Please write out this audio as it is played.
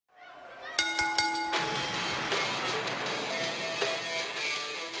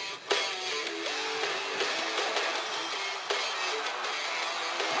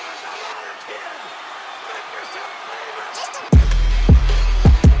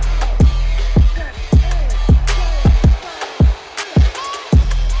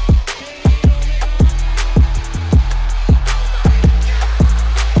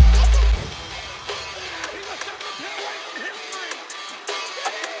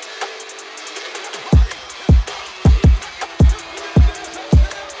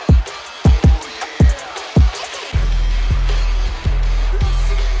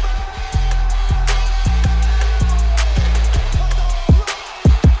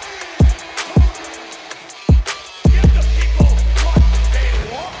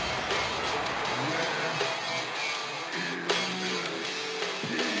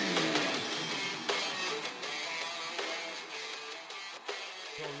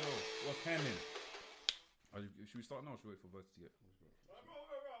What's happening? Should we start now or should we wait for Verse to get?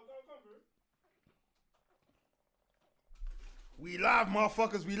 We live,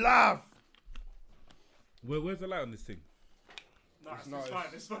 motherfuckers. We live. Where's the light on this thing? Nah, it's not, fine.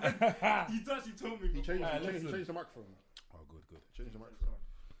 It's fine. You actually told me. He changed, before. he changed the microphone. Oh, good. Changed the microphone.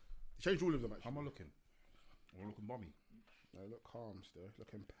 He changed all of them How actually. am I looking? I'm looking bummy. No, look calm still.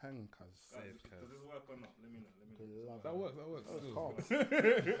 Looking pen, cuz. Does this work or not? Let me know. That works. That's Still. calm.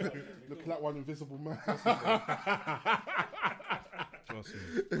 Looking like one invisible man. Trust me.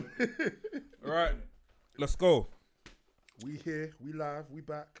 All right, let's go. We here. We live. We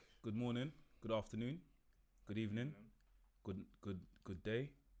back. Good morning. Good afternoon. Good evening. Good day.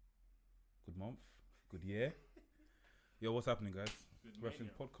 Good month. Good year. Yo, what's happening, guys? Wrestling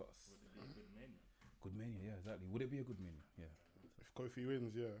podcast. Good mania, yeah, exactly. Would it be a good mania? Yeah. If Kofi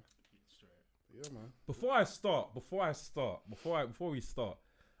wins, yeah. Yeah, man. Before we start,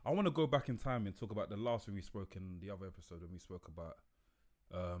 I want to go back in time and talk about the last when we spoke in the other episode when we spoke about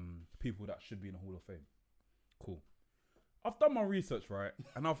people that should be in the Hall of Fame. Cool. I've done my research, right,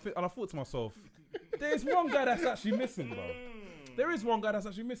 and I thought to myself, there's one guy that's actually missing, bro. There is one guy that's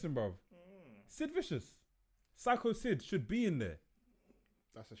actually missing, bro. Sid Vicious, Psycho Sid should be in there,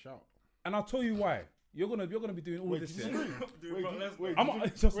 That's a shout. and I'll tell you why. You're gonna be doing all Wait, this. did you disagree? Wait, I'm did you-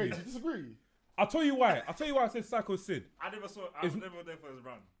 just wait, me. did you disagree? I'll tell you why. I said Psycho Sid. I never saw. I was never there for his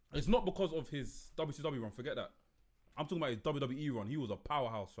run. It's not because of his WCW run. Forget that. I'm talking about his WWE run. He was a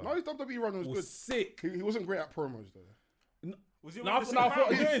powerhouse, fam. No, his WWE run was good. Sick. He wasn't great at promos though. Was he? No, I feel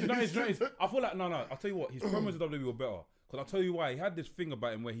like no. I'll tell you what. His promos in WWE were better. Because I'll tell you why. He had this thing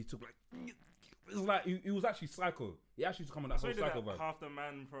about him where he took like. It was like he was actually psycho. He actually used to come on that So whole he did psycho that vibe. half the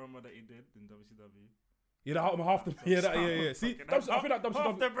man promo that he did in WCW. Yeah, half the yeah. See, I feel like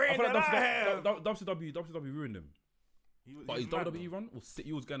WCW ruined him. But his WWE run was sick.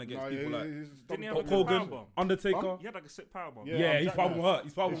 He was going against people like Didn't he have Hulk a Hogan, powerbomb? Undertaker. He had like a sick powerbomb. Yeah, his Jack powerbomb Knight. hurt.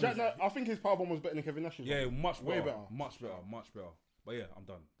 His powerbomb Jack was Knight, I think his powerbomb was better than Kevin Nash's. yeah, one. much Way better. better. Much better. But yeah, I'm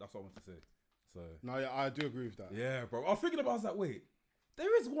done. That's what I want to say. So No, yeah, I do agree with that. yeah, bro. I was thinking about. I was like, wait,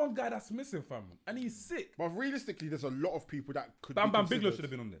 there is one guy that's missing, fam, and he's sick. But realistically, there's a lot of people that could. Bam be Bam Bigelow considered. should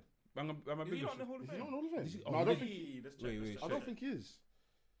have been on there. Bam Bam Is he Bigelow. not in the Hall of Is he Fame? not in Hall of Fame? Is he- No, I don't really? think. Let's Wait, check. I don't think he is.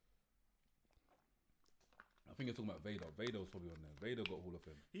 I think you're talking about Vader. Vader was probably on there. Vader got Hall of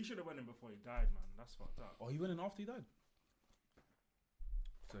Fame. He should have went in before he died, man. That's fucked up. Oh, he went in after he died.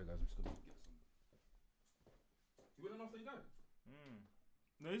 Sorry, guys. I'm just gonna get some. He went in after he died.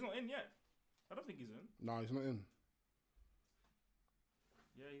 No, he's not in yet. I don't think he's in. No, he's not in.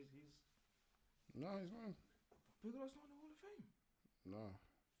 Yeah, he's. No, he's not in. Bigelow's not in the Hall of Fame. No.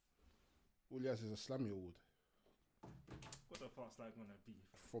 All he has is a Slammy Award What the fuck's that gonna be?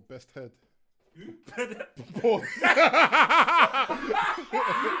 for best head. Who? Pause.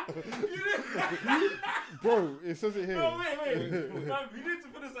 Bro, it says it here. No, wait. Man, you need to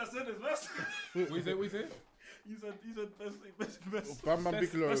finish that sentence, man. What is it? You said best. Bam Bam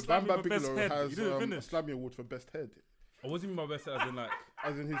best- Bigelow. best Bam Slammy Bam for best Bigelow head. has You didn't a finish. Slammy Award for best head. I wasn't even my best as in like.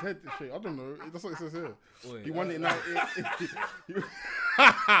 As in his head shape. I don't know. That's what it says here. Wait, He won it in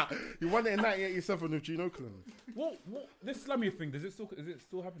he won it in 1987 with Gene Oakland. What this Slammy thing? Is it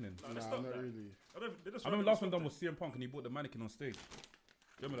still happening? No, Nah, stop not that. really. I remember last one done was CM Punk and he brought the mannequin on stage.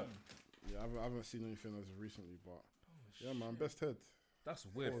 Remember that? Yeah, I haven't seen anything as of recently, but yeah, man, best head. That's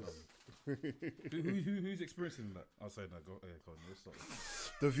weird, fam. Who's experiencing that? I'll say that. Go on. Let's start.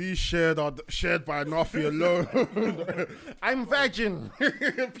 The views shared are shared by Nafi alone. I'm virgin,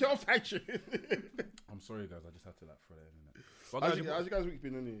 pure virgin. I'm sorry, guys. I just had to like throw that in. How's you guys' week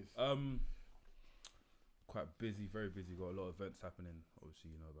been, anyways? Quite busy, very busy. Got a lot of events happening.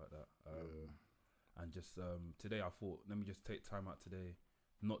 Obviously, you know about that. And just today, I thought, let me just take time out today,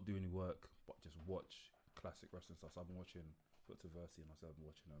 not do any work, but just watch classic wrestling stuff. So I've been watching Foot to Versi, and I've been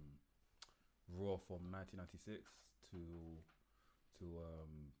watching Raw from 1996 to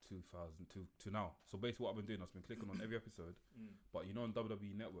 2002 to now. So basically, what I've been doing, I've been clicking on every episode. But you know, on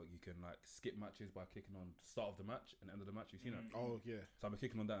WWE Network, you can like skip matches by clicking on start of the match and end of the match. You seen that? Oh yeah. So I've been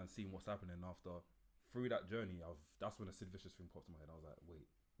clicking on that and seeing what's happening after. Through that journey, that's when the Sid Vicious thing popped in my head. I was like, wait,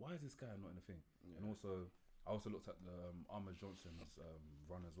 why is this guy not in the thing? Yeah. And I also looked at the Ahmed Johnson's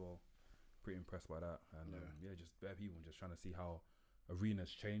run as well. Pretty impressed by that. And just bare people and just trying to see how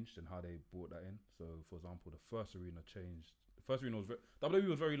arenas changed and how they brought that in. So, for example, the first arena changed. The first arena was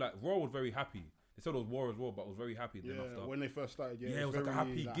WWE was very like Raw was very happy. They said it was War as well, but I was very happy. Yeah, then after. when they first started, Yeah, it was like a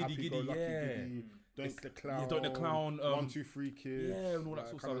happy, giddy, happy-go-lucky, yeah. giddy, Don't the clown, Yeah, Don't the Clown, 1, 2, 3 kids, yeah, and all that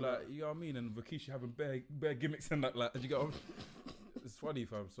sort of stuff. Like, you know what I mean? And Rikishi having bare gimmicks and that. Like, as you go, it's funny,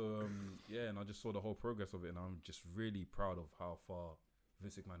 fam. So yeah, and I just saw the whole progress of it, and I'm just really proud of how far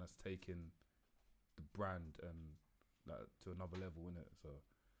Vince McMahon has taken the brand and like to another level, innit? So,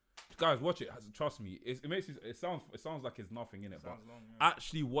 guys, watch it. Trust me, it makes it sounds like it's nothing in it, but Sounds long, yeah.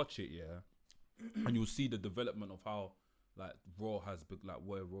 actually watch it, yeah, and you'll see the development of how like Raw has like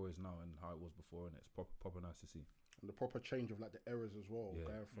where Raw is now and how it was before, and it's proper nice to see. And the proper change of like the eras as well, Yeah.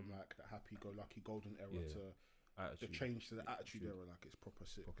 going from like the happy-go-lucky golden era Yeah. to the Attitude. change to the Yeah, attitude attitude. era. Like it's proper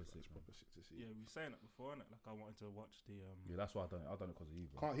sick. Proper Like, sick, it's man. proper sick to see. Yeah, we were saying that before, innit? Like I wanted to watch the Yeah, that's why I done it because of you,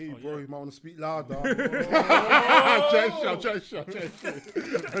 bro. Can't hear you, Oh, bro. yeah. You might want to speak louder. Oh.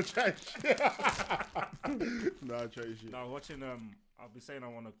 Nah, change it. No, watching I'll be saying I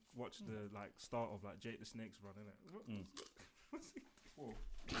want to watch the like start of like Jake the Snake's run, innit?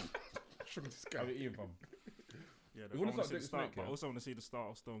 This How guy. you eating, fam? Yeah, You wanna I wanna start see the Jake the start, Snake, but yeah? I also want to see the start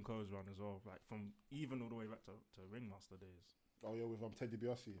of Stone Cold's run as well, like from even all the way back to Ringmaster days. Oh yeah, with Ted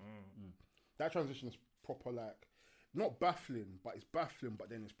DiBiase. Mm. That transition is proper like not baffling, but it's baffling, but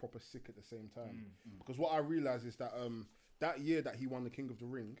then it's proper sick at the same time. Because what I realized is that that year that he won the King of the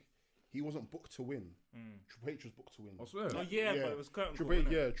Ring, he wasn't booked to win. Triple H was booked to win. I swear. Oh yeah, Yeah. but it was curtain Triple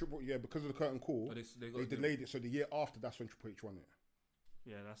call, H, innit? yeah, because of the curtain call, But they delayed it. So the year after, that's when Triple H won it.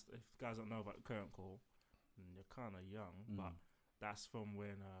 Yeah, that's if guys don't know about the curtain call, you're kind of young, but that's from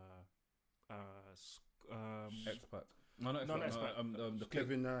when X-Pac. No, not not X-Pac. X-Pac. The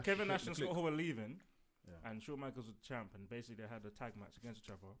Kevin Nash. Kevin Nash and Click. Scott Hall were leaving, Yeah. and Shawn Michaels was the champ, and basically they had a tag match against each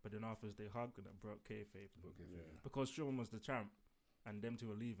other. But then afterwards they hugged and it broke kayfabe Yeah, because Shawn was the champ, and them two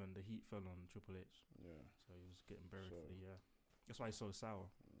were leaving. The heat fell on Triple H, yeah. so he was getting buried So- for the year. That's why he's so sour.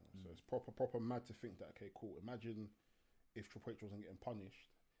 So it's proper mad to think that. Okay, cool. Imagine if Triple H wasn't getting punished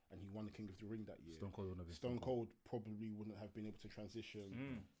and he won the King of the Ring that year. Stone Cold wouldn't have been Stone Cold probably wouldn't have been able to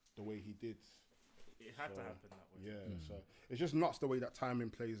transition the way he did. It had to So, happen that way. Yeah, so it's just nuts the way that timing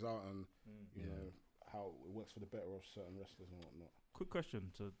plays out and you know how it works for the better of certain wrestlers and whatnot. Quick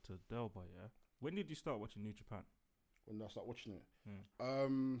question to Delba, yeah. When did you start watching New Japan? When did I start watching it?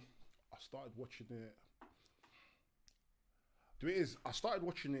 Mm. I started watching it. I started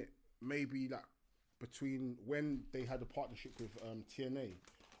watching it maybe like between when they had a partnership with TNA.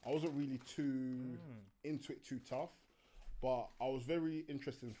 I wasn't really too into it too tough, but I was very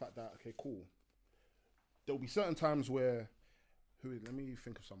interested in the fact that okay, cool. There'll be certain times where, let me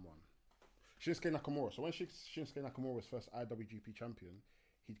think of someone. Shinsuke Nakamura. So when Shinsuke Nakamura was first IWGP champion,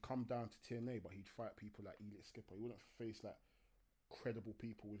 he'd come down to TNA, but he'd fight people like Elite Skipper. He wouldn't face like credible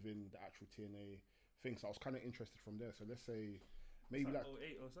people within the actual TNA thing. So I was kind of interested from there. So let's say maybe like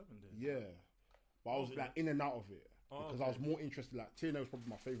 08 or 07 then. yeah, but I was like in and out of it because I was more interested. Like TNA was probably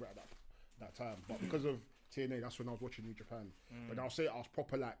my favorite at that time, but because of TNA, that's when I was watching New Japan. But I'll say I was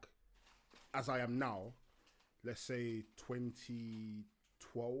proper like as I am now. Let's say 2012.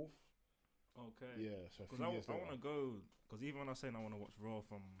 Okay. Yeah, so a Because few I years want later. to go. Because even when I was saying I want to watch Raw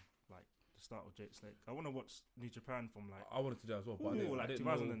from like the start of Jake Snake, I want to watch New Japan from like I wanted to do that as well, but I didn't, like I didn't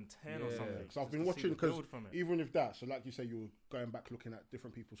 2010 know. or Yeah. something. Because I've just been to see watching, the because build from it. even with that, so like you say, you were going back looking at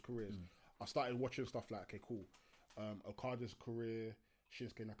different people's careers. I started watching stuff like, okay, cool. Okada's career,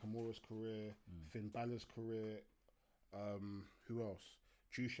 Shinsuke Nakamura's career, Finn Balor's career, who else?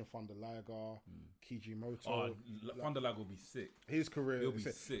 Jushin Thunder Liger, Keiji Moto. Oh, Thunder Lag will be sick. His career. It'll be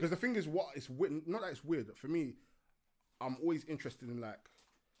sick. Because the thing is, what it's weird, not that it's weird, but for me, I'm always interested in like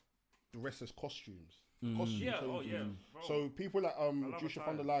the wrestlers' costumes. Costume Yeah. Oh changes. yeah. Bro. So people like love Jushin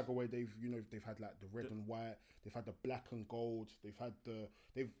Thunder attires. Liger, where they've had like the red and white, they've had the black and gold, they've had the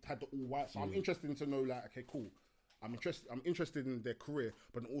all white. So I'm interested to know like, okay, cool. I'm interested in their career,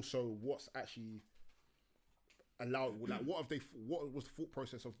 but also what's actually allowed. Like, what was the thought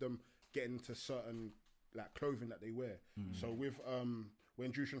process of them getting into certain like clothing that they wear? So with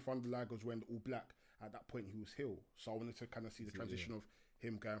when Jushin Thunder Liger was wearing all black, at that point he was heel. So I wanted to kind of see the transition of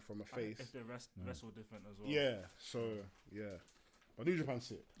him going from a face. If they wrestle different as well. Yeah, so yeah, but New Japan's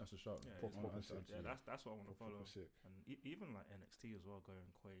sick. That's a shot. Yeah, Proper it's sick. yeah, that's what I want to follow. Sick. And even like NXT as well, going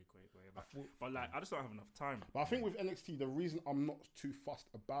way back. thought- But like, I just don't have enough time. But I think with NXT, the reason I'm not too fussed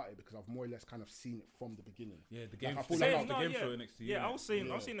about it because I've more or less kind of seen it from the beginning. Yeah, the game. I feel the like game, I've- the game yeah. show NXT. Yeah, I was seeing.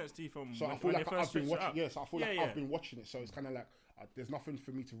 Yeah. I've seen NXT from. So I when feel they like first I've been switched it watching. up. Yes, I feel like Yeah, I've been watching it. So it's kind of like there's nothing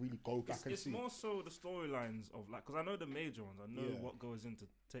for me to really go back and It's see. more so the storylines of like, because I know the major ones. I know Yeah. what goes into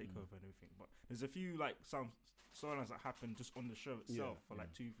takeover and everything. But there's a few like some storylines that happen just on the show itself for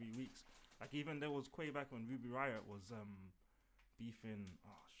like 2-3 weeks. Like even there was way back when Ruby Riott was beefing.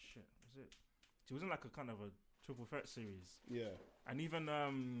 Oh shit, was it? She was in like a kind of a triple threat series. Yeah, And even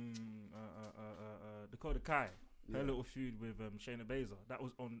Dakota Kai, her Yeah. little feud with Shayna Baszler, that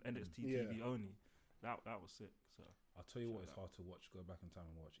was on NXT Yeah. TV only. That was sick. So I'll tell you what, Check it's that. hard to watch. Go back in time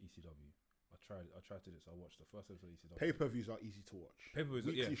and watch ECW. I tried to do this. I watched the first episode of ECW. Pay-per-views are easy to watch. Pay-per-views,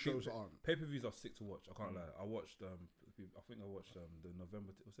 Weekly shows aren't. Pay-per-views are sick to watch. I can't lie. I watched I think I watched the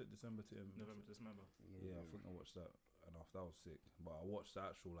November. Was it December to November, December. Yeah, I think I watched that, and after that was sick. But I watched the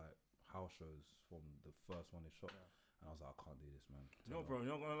actual like house shows from the first one they shot, and I was like, I can't do this, man. No, bro,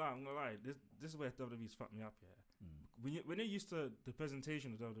 you're not gonna lie. I'm gonna lie. This is where WWE's fucked me up. Yeah. When you're used to the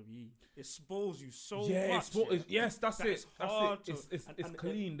presentation of WWE, it spoils you so much. Yes, that's it. hard That's it. to- It's and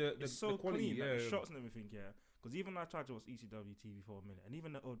clean. It's so the quality, clean, yeah. like the shots and everything. Yeah. Because even I tried to watch ECW TV for a minute, and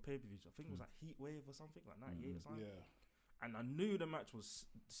even the old pay-per-views, I think it was like Heat Wave or something, like 98 or something. Yeah. And I knew the match was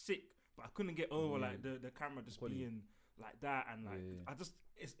sick, but I couldn't get over Yeah. like the camera just Quality. being like that, and like Yeah. I just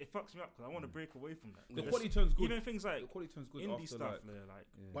it fucks me up because I want to break away from that. The There's quality turns good. even things like The quality turns good indie after stuff, like.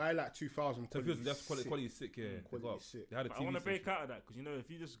 like. By like 2000, So that's quality is sick. Yeah, Quality is sick. They had a But TV I want to break station. out of that because you know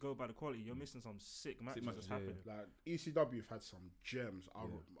if you just go by the quality, you're missing some sick matches matches, that's yeah, happening. Like ECW have had some gems. Yeah.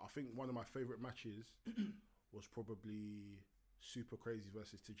 I think one of my favorite matches was probably Super Crazy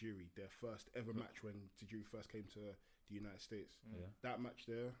versus Tajiri, their first ever match when Tajiri first came to the United States. Yeah. That match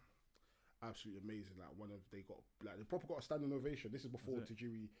there, absolutely amazing. Like they proper got a standing ovation. This is before That's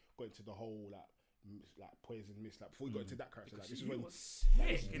Tajiri got into the whole like poison mist. Like before he got into that character. Like this is He when was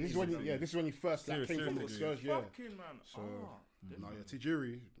sick in this is when ECW. this is when he first like, came from the Seriously, excursion. Yeah. Fucking man. So, No, yeah, definitely.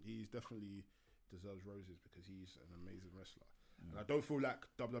 Tajiri, he's definitely deserves roses because he's an amazing wrestler. And I don't feel like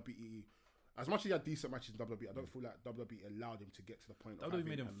WWE, as much as he had decent matches in WWE, I don't feel like WWE allowed him to get to the point of WWE having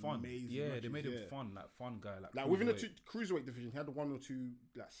made him fun. amazing Yeah, they matches, made him yeah. fun, like fun guy, Like within the cruiserweight. cruiserweight division, he had one or two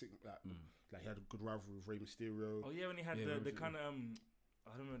like like he had a good rivalry with Rey Mysterio. Oh yeah, when he had Yeah, the Rey kind of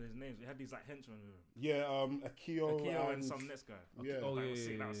I don't remember his names. We had these like henchmen with him. Yeah, Akio, Akio and some next guy. Yeah. Oh, that yeah, was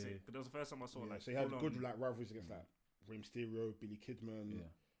sick. yeah, That was yeah, sick. But that was the first time I saw yeah, like. so he had full good on- like rivalries against like Rey Mysterio, Billy Kidman, Yeah.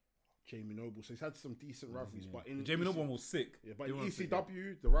 Jamie Noble. So he's had some decent rivalries, but in The Jamie Noble EC one was sick. Yeah, but Jamie in Noble was sick,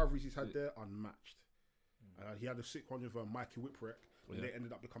 ECW, the rivalries he's had there unmatched. He had a sick one with Mikey Whipwreck when Yeah. they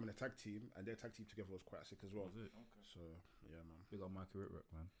ended up becoming a tag team, and their tag team together was quite sick as well. Was it? So yeah, man. Big up Mikey Whitwreck,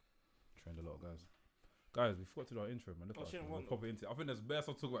 man. Trained a lot of guys. Guys, we forgot to do our intro, man. Look Oh, at us, shit, man. what- We'll pop it into. I think there's best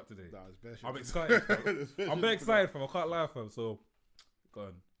to talk about today. That was best. I'm excited. fam. I'm very excited, fam. I can't lie, fam. So, go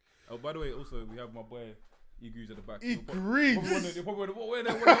on. Oh, by the way, also we have my boy Egrees at the back. He You're agrees. probably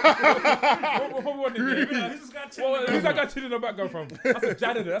Who's this guy chilling? Who's that guy chilling in the background from? That's a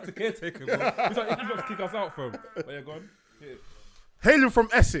janitor. That's a caretaker, bro. He's like, he wants to kick us out from. But yeah, go on. Hit it. Hailing from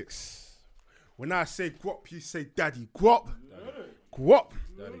Essex. When I say guap, you say daddy. Guap. Guap.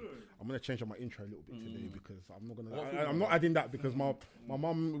 Daddy. I'm gonna change up my intro a little bit today because I'm not What's gonna. it I'm not adding that because my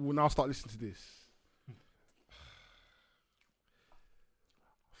mum will now start listening to this.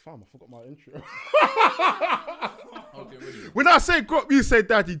 Fam, I forgot my intro. I'll get ready. When I say guap, you say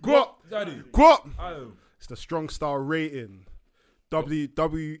daddy. Guap. Daddy. Guap. Oh. It's the strong star rating.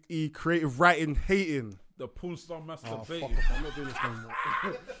 WWE creative writing hating. The porn star master Oh, fuck baiting. off, I'm not doing this no more.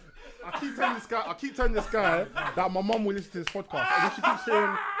 I keep telling this guy that my mum will listen to this podcast. And if she keeps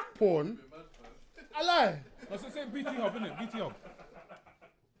hearing porn, I lie. That's the same BT Hub, innit? BT Hub.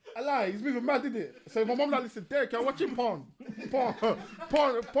 I lie. He's moving mad, did it? So my mum like, listen, Derek, you're watching porn.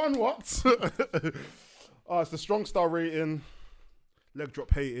 Porn what? It's the strong star rating, leg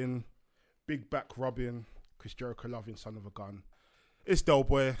drop hating, big back rubbing, Chris Jericho loving son of a gun. It's Del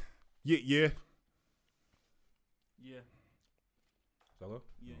Boy. Yeah. Yeah, Shall I go?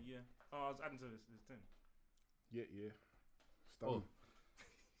 yeah. Oh, I was adding to this thing. Yeah. Oh.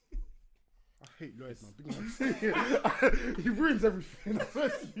 I hate Lloyd, man. Big man. He ruins everything. I swear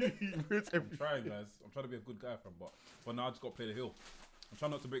to you, he ruins I'm everything. trying, guys. I'm trying to be a good guy, fam. But now I just got to play the hill. I'm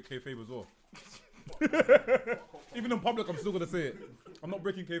trying not to break kayfabe as well. Even in public, I'm still gonna say it. I'm not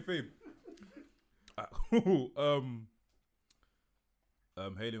breaking kayfabe.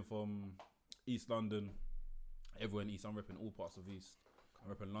 Hailing from East London. Everyone in East. I'm repping all parts of East.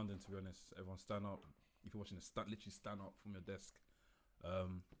 I'm repping London, to be honest. Everyone stand up. If you're watching this, literally stand up from your desk.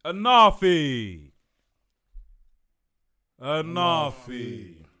 Anafi.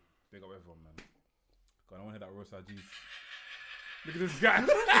 Big up everyone, man. God, I want to hear that roadside G's. Look at this guy.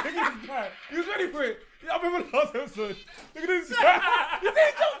 Look at this guy. He was ready for it. Yeah, I remember the last episode. Look at this guy.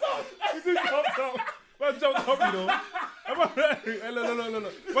 You see, he jumped up. Man jumped up, you know. Hey,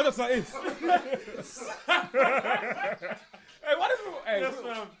 look. What just like this? Hey,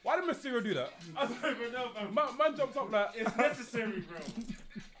 why did Mysterio do that? I don't even know, fam. Man jumped up like. It's necessary, bro.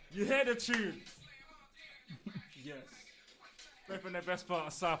 You hear the tune? Yes. Repping the best part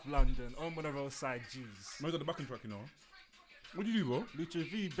of South London, on the roadside G's. Man got the backing track, you know. What do you do, bro? Lucha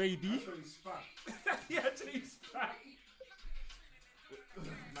V, baby. He actually spat.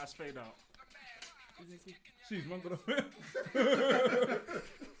 Nice fade out. Jeez, man got a.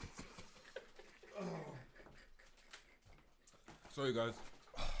 Sorry, guys.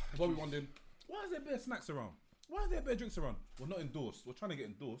 Bobby wondering, why is there bare snacks around? Why is there bare drinks around? We're not endorsed. We're trying to get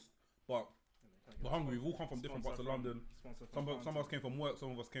endorsed, but we're hungry. We've all come from different parts of London. Some of us came from work.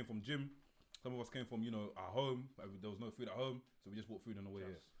 Some of us came from gym. Some of us came from, our home. There was no food at home, so we just bought food on the way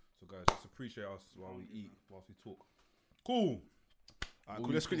here. So, guys, just appreciate us while we eat, whilst we talk. Cool. Alright,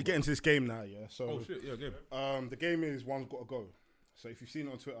 cool. Let's quickly get into this game now, yeah? So, Oh, shit. Yeah, game. the game is one's got to go. So if you've seen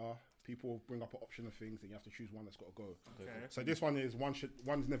it on Twitter, people bring up an option of things, and you have to choose one that's got to go. Okay. So this one is one's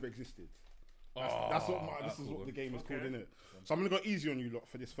never existed. That's what the game is called, innit? So I'm gonna go easy on you lot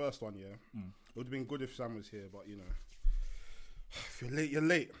for this first one, yeah. It would have been good if Sam was here, but if you're late, you're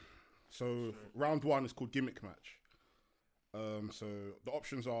late. So round one is called gimmick match. So the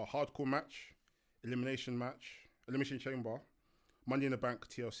options are hardcore match, elimination chamber, Money in the Bank,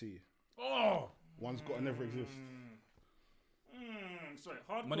 TLC. One's got to never exist. Sorry,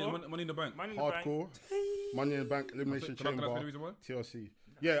 hardcore. Money in the Bank. Hardcore, Money in the Bank, elimination Can I chamber, say the reason why? TLC.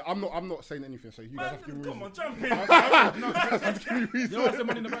 Yeah, I'm not saying anything. So you guys have to give me Come reason. on, jump in. You know, I said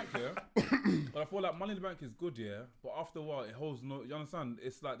Money in the Bank, yeah. But I feel like Money in the Bank is good, yeah. But after a while, it holds no. You understand?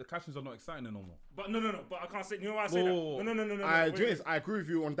 It's like the catchings are not exciting anymore. But no. But I can't say. You know why I say Whoa. that? No. I agree with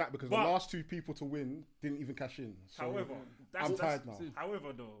you on that because the last two people to win didn't even cash in. So However, I'm tired now.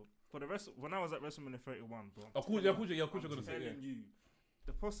 However, though, for the rest, when I was at WrestleMania 31, bro, Of course, you're gonna say, telling yeah. you,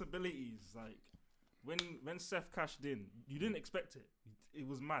 the possibilities, like when Seth cashed in, you didn't expect it. It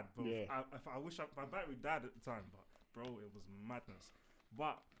was mad, bro. Yeah. I wish my battery died at the time, but bro, it was madness.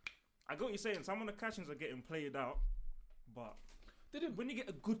 But I get what you're saying. Some of the cash-ins are getting played out, but when you get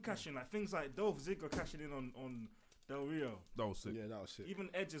a good cash-in, like things like Dolph Ziggler cashing in on Del Rio, That was sick. Yeah, that was sick. even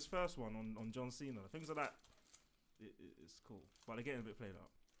Edge's first one on John Cena, things like that, it's cool. But they're getting a bit played out.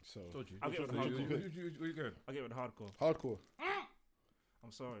 So I'll get with the Where hardcore. you going? I'll get with the hardcore. hardcore.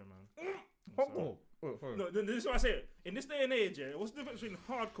 I'm sorry, man. Hardcore. Oh, sorry. No, this is what I say. In this day and age, yeah, what's the difference between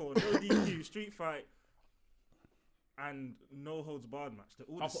hardcore, no DQ, street fight, and no holds barred match? They're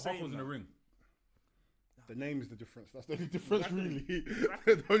all the same. Hardcore's in the ring. The name is the difference. That's the only difference, really.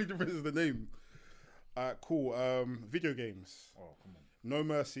 The only difference is the name. Cool. Video games. Oh, come on. No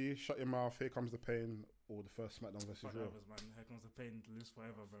Mercy, Shut Your Mouth, Here Comes the Pain, or the first SmackDown vs. Fuck Raw. others, man. Here comes the pain to lose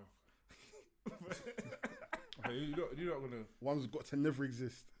forever, bro. Okay, you're not gonna. One's got to never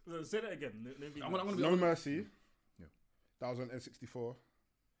exist. No, say that again. I'm gonna be No Mercy. Yeah. That was on N64.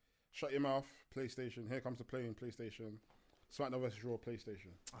 Shut Your Mouth, PlayStation. Here Comes the Pain, PlayStation. SmackDown vs. Raw,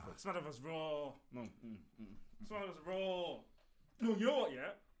 PlayStation. SmackDown vs. Raw. No. SmackDown vs. Raw. No, you know what?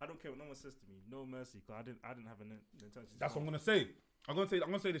 Yeah, I don't care what no one says to me. No Mercy, because I didn't have an Nintendo. That's what I'm gonna say. I'm gonna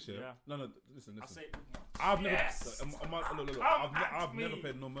say this, yeah. Yeah. No, listen. I say, I've never. Yes! Look. Come I've at never me.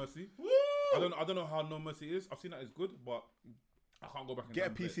 played No Mercy. woo! I don't know how No Mercy is. I've seen that it's good, but I can't go back and Get a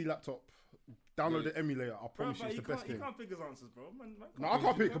play it. PC laptop. Download Yeah. the emulator. I promise you, it's the best You game. can't pick his answers, bro. Man, No, I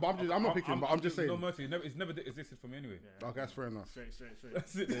can't pick, but I'm not picking. But I'm just saying. No Mercy. It's never existed for me anyway. Yeah. Okay, that's fair enough. Straight.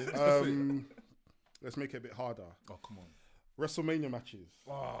 That's it. Then. That's it. Let's make it a bit harder. Oh, come on. WrestleMania matches.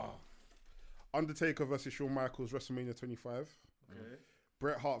 Oh. Undertaker versus Shawn Michaels, WrestleMania 25. Okay.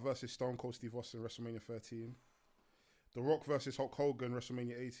 Bret Hart versus Stone Cold Steve Austin, WrestleMania 13. The Rock versus Hulk Hogan,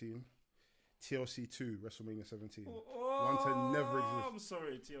 WrestleMania 18. TLC 2, WrestleMania 17. One to never exist. I'm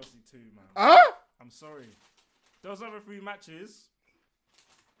sorry, TLC 2, man. Ah! I'm sorry. Those other three matches.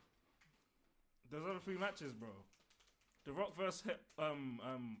 Bro. The Rock versus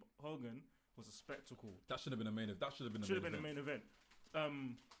Hogan was a spectacle. That should have been a main event. That should have been Should have been the main event.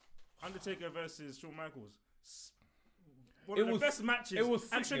 Undertaker versus Shawn Michaels. One of the best matches. it was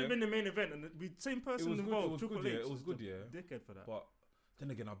and sick, should have yeah. been the main event. And the same person involved. It was good, Triple H. yeah. It was good, the yeah. Dickhead for that. But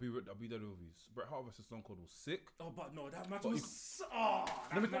then again, I'll be dead with you. Bret Hart versus Stone Cold was sick. Oh, but no, that match But was. Oh,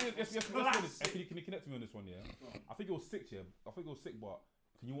 Let me that tell you, match yes, was classic. can you connect to me on this one, yeah? I think it was sick, yeah. I think it was sick, but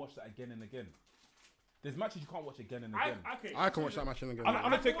can you watch that again and again? There's matches you can't watch again and again. I can watch that match again.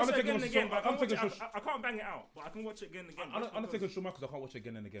 I'm I can watch it again and again, but I'm taking I can't bang it out, but I can watch it again and again. Undertaker Shawn Michaels, I can't watch it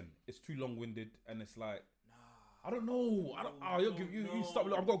again and again. It's too long-winded, and it's like, I don't know. You stop.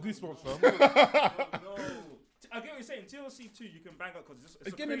 I've got goosebumps, fam. No. I get what you're saying. TLC 2, you can bang out because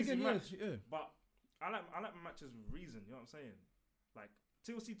it's Again a and crazy again, match. yeah. But I like my matches with reason. You know what I'm saying? Like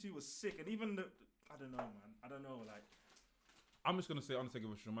TLC 2 was sick, and even I don't know, man. I don't know. Like I'm just gonna say Undertaker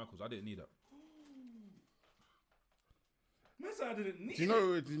versus Shawn Michaels. I didn't need that. man said I didn't need. Do you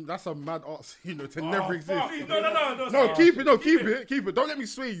know that's a mad arts, to never exist. fuck. No. No, keep it. Don't let me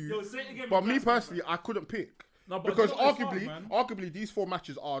sway you. Yo, say it again. But with me Glasgow, personally, I couldn't pick. No, but Because you know, it's hard, man. arguably, these 4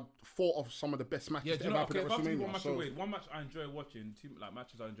 matches are 4 of some of the best matches Yeah, that do you ever know? happened Okay, at if I have to pick one WrestleMania. match So, away, one match I enjoy watching,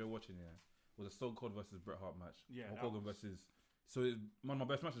 matches I enjoy watching, yeah, was the Stone Cold versus Bret Hart match. Yeah, Hulk that Hogan was versus So it's one of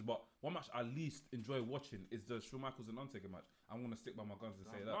my best matches. But one match I least enjoy watching is the Shawn Michaels and Undertaker match. I'm gonna stick by my guns and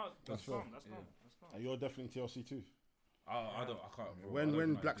say that. That's fair. calm. That's calm. And you're definitely TLC too. I can't. Bro.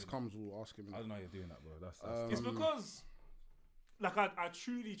 When Blacks comes, we'll ask him. I don't know how you're doing that, bro. That's It's because, like, I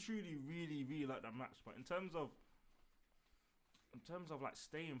truly, really, really like that match. But in terms of like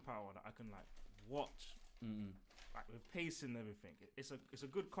staying power that I can like watch, like with pacing and everything, it's a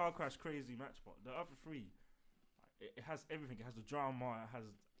good car crash crazy match. But the other three, it has everything. It has the drama. It has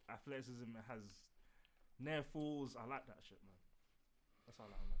athleticism. It has near falls. I like that shit, man. That's how I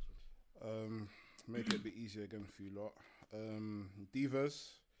like matches. Make it a bit easier again for you lot.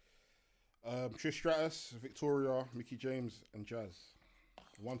 Divas. Trish Stratus, Victoria, Mickey James, and Jazz.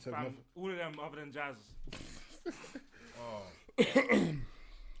 All of them other than Jazz. Oh.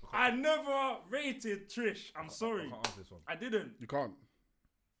 I never rated Trish. I'm sorry. I can't answer this one. I didn't. You can't.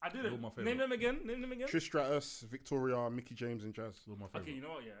 I didn't. My Name them again. Trish Stratus, Victoria, Mickey James, and Jazz. My favorite. Okay, you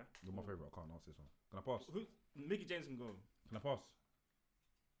know what? Yeah. You're my favorite. I can't answer this one. Can I pass? Mickey James can go. Can I pass?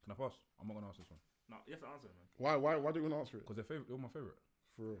 I'm not gonna answer this one. No, you have to answer it, man. Why do you want to answer it? Because they're my favorite.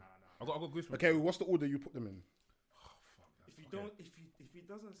 For real. I got Goosebumps. Okay, what's the order you put them in? Oh, fuck. If he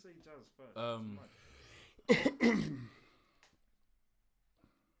doesn't say Jazz first,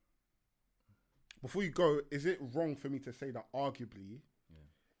 Before you go, is it wrong for me to say that arguably,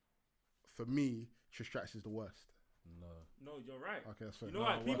 for me, Trish Stratus is the worst? No, you're right. Okay, that's fair. You know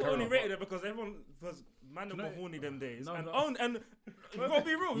what? People only rated it because everyone was man them were horny them days. And you gotta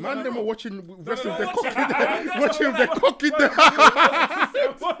be real. Man them are watching wrestlers their cock in there. Watching their cock in there.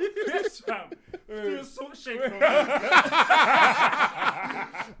 Yes, fam. Do a salt shake.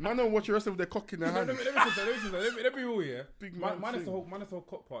 Man them watching wrestlers with their cock in their hand. Let me real, yeah. Big minus the whole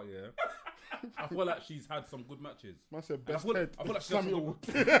cock part, yeah. I feel like she's had some good matches. Man said best I head. feel like Samuel.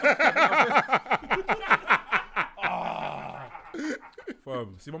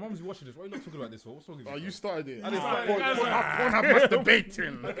 See, my mum's watching this. Why are you not talking about this for? What's talking about? Oh, you started it. Pornhub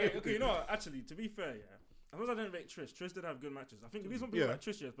masturbating. Okay, you know what? Actually, to be fair, yeah. As long as I didn't rate Trish did have good matches. I think the reason people like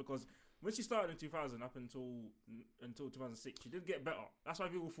Trish is because when she started in 2000 up until 2006, she did get better. That's why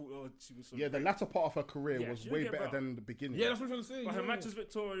people thought, she was so the latter part of her career was way better than the beginning. Yeah, that's what I was trying to say. But her matches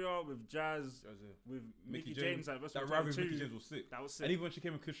Victoria, with Jazz, with Mickey James at WrestleMania 22. That rivalry with Mickey James was sick. That was sick. And even when she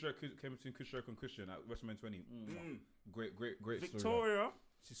came between Chris Jericho and Christian at WrestleMania 20. Great Victoria,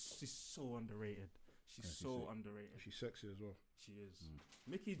 story. She's so underrated. She's so underrated. She's sexy as well. She is.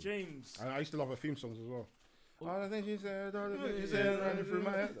 Mickey James. I used to love her theme songs as well. All the things she said, running through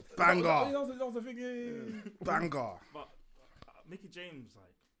my head. Banger. That was the thing, yeah. Banger. But Mickey James,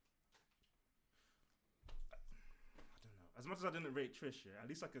 like, I don't know. As much as I didn't rate Trish, at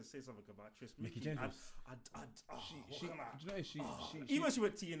least I can say something about Trish. Mickey James. Even when she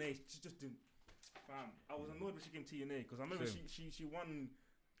went TNA, she just didn't. Fam, I was annoyed when she came TNA because I remember she won.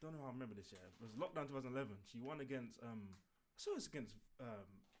 Don't know how I remember this year. It was lockdown 2011. She won against against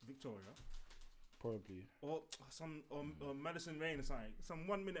Victoria. Probably. Or Madison Rain or something. Some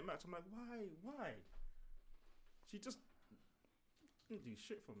 1 minute match. I'm like, why? She just didn't do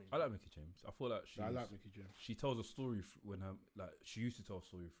shit for me. I like Mickey James. I feel like I like Mickey James. She tells a story when her she used to tell a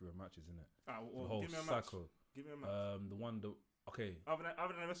story through her matches, innit? The whole give me a cycle. Match. Give me a match. The one that. Okay. Other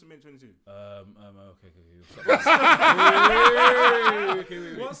than WrestleMania 22.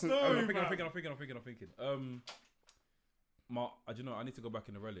 Okay. What story? I'm thinking. I don't know. I need to go back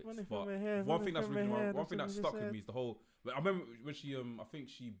in the relics. But one thing that stuck with me is the whole. I remember when she I think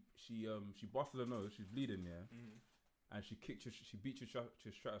she busted her nose. She's bleeding, yeah, and she beat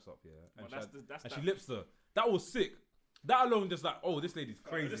Trish Stratus up, yeah, and she lips her. That was sick. That alone, just like, this lady's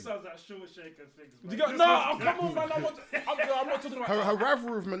crazy. This sounds like short shaker things. Come on, man. I'm not talking about her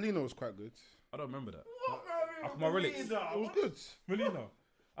rivalry with Melina was quite good. I don't remember that. What my relics. It was good. Melina.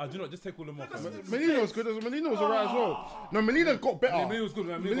 Do you know? Just take all them off. Melina was good. Melina was alright as well. No, Melina got better. Melina was good.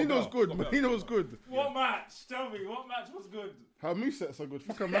 Melina was good. What match? Tell me, what match was good? Her movesets are good.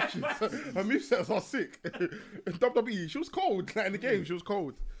 Fuck her matches. Her movesets are sick. In WWE, she was cold. Like in the game, she was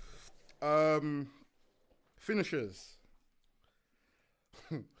cold. Finishers.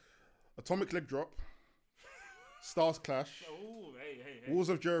 Atomic Leg Drop, Stars Clash, Walls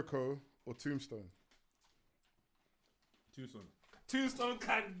of Jericho, or Tombstone? Tombstone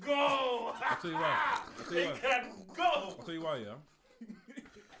can go. I'll tell you why. Can go. I'll tell you why, yeah.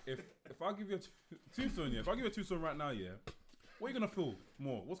 If I give you a Tombstone, if I give you a Tombstone right now, yeah, what are you gonna feel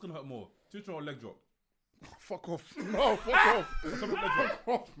more? What's gonna hurt more? Tombstone or leg drop? Fuck off. No, fuck off. Atomic Leg Drop. Fuck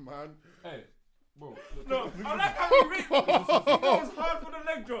off, man. Hey. Bro, no, I like how you read. It was hard for the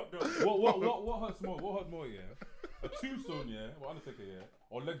leg drop, though. What hurts more? What hurts more? Yeah, a Tombstone, yeah, or Undertaker, yeah,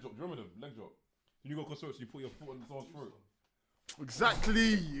 or leg drop. Do you remember them? Leg drop. You go conservative, you put your foot on someone's throat.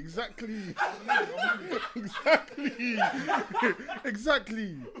 Exactly.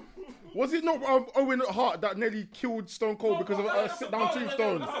 Was it not Owen Hart that nearly killed Stone Cold because of a sit-down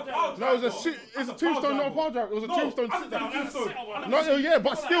tombstone? No, it was it's a tombstone, not a power drive. It was a tombstone sit-down. No, yeah,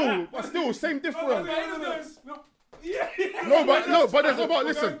 but still, same difference. No, but there's about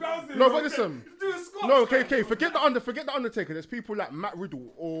listen. No, okay. Forget the Undertaker. There's people like Matt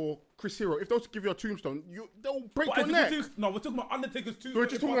Riddle or Chris Hero. If they'll give you a tombstone, they'll break your neck. No, we're talking about Undertaker's tombstone. We're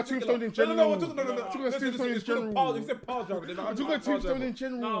just talking about tombstone in general. No, we're talking about tombstone in general. You said power driver. I'm talking about tombstone in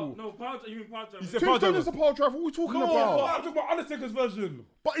general. No, you mean power driver. Tombstone is a power driver. What are we talking about? I'm talking about Undertaker's version.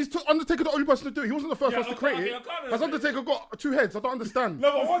 But is Undertaker the only person to do it? He wasn't the first person to create it. Has Undertaker got 2 heads? I don't understand.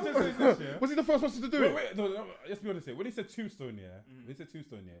 No, but what is this? Yeah? Was he the first person to do it? Wait, no, let's be honest here. When he said tombstone,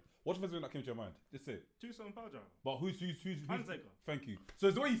 what's the first thing that came to your mind? Just say it. Tombstone power driver. But who's Undertaker. Thank you. So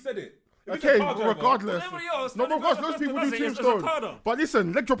it's the way he said it. Okay, regardless. No, regardless, those people do tombstone. But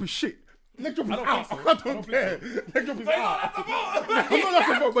listen, leg drop is shit. Leg drop is out. I don't care. Leg drop is out. I'm not that's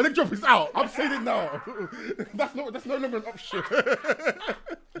the fault, but leg drop is out. I'm saying it now. That's no longer an option.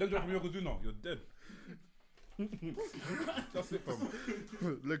 Leg drop from Yokozuna, you're dead. That's it,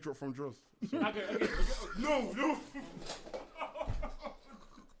 fam. Leg drop from Dross. Okay. No.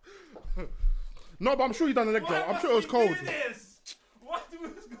 No, but I'm sure you done a leg drop. I'm sure it was cold. Why do we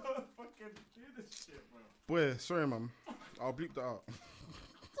just gotta fucking do this shit, bro? Boy, sorry, man. I'll bleep that out.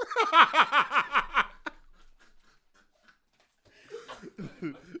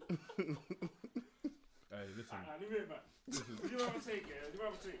 Hey, listen. Leave it back. You rather take it.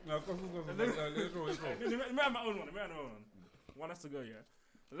 No, go. Let's go. Let me have my own one. One has to go, yeah.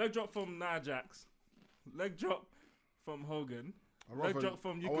 Leg drop from Nia Jax. Leg drop from Hogan. Leg drop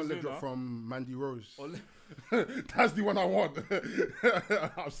from Yokozuna. I want leg drop from Mandy Rose. That's the one I want.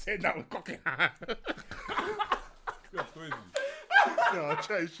 I'm saying that with cocky hand. You're crazy. No, I'll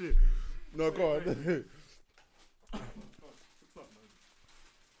try shit. No, go on.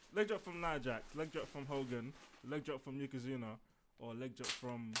 Leg drop from Nia Jax. Leg drop from Hogan. Leg drop from Yokozuna. Or leg drop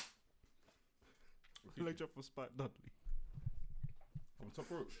from... leg drop from Spike Dudley. From top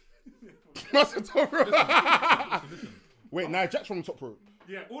rope. That's the top rope. Listen. Wait, Nia Jax from the top rope.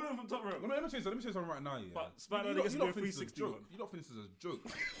 Yeah, all of them from top rope. Let me say something right now, yeah. But Spike Dudley gets to do a 360 one. You don't think this is a joke.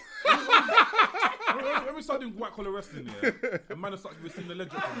 When we start doing white collar wrestling, yeah, and man start receiving the leg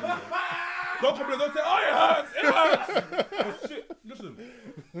drop from me, yeah. Don't complain, don't say, oh, it hurts. Oh, shit, listen.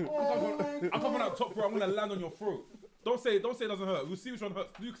 I'm coming out top rope, I'm gonna land on your throat. Don't say it doesn't hurt. We'll see which one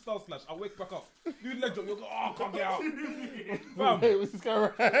hurts. Luke Star Slash, I'll wake back up. Do leg drop, you'll go, oh, can't get out. Fam, Hey, what's this guy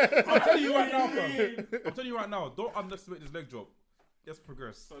right? I'm telling you right now, fam. I'm telling you right now, don't underestimate this leg drop. Let's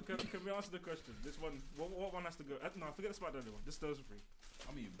progress. So can we answer the question? This one, what one has to go? No, forget the Spike Dudley one. Just those three.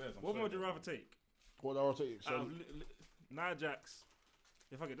 I'm eating bears. What one would you rather take? What I'll take? So Nia Jax.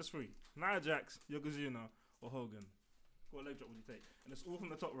 If I get just three. Nia Jax, Yokozuna, or Hogan. What leg drop would you take? And it's all from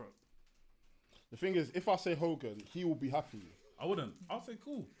the top rope. the thing is, if I say Hogan, he will be happy I wouldn't. I'll say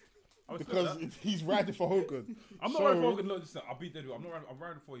cool. because he's riding for Hogan. I'm not riding for Hogan. Look, listen, I'll be dead. I'm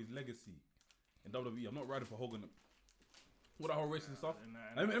riding for his legacy in WWE. I'm not riding for Hogan. All that whole racing stuff.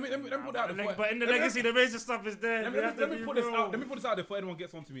 Let me put that out there. But in the legacy, the racing stuff is there. Let me put this out. Let me put this out there before anyone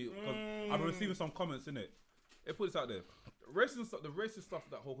gets onto me because I've been receiving some comments in it. It put this out there. Racing stuff, the racist stuff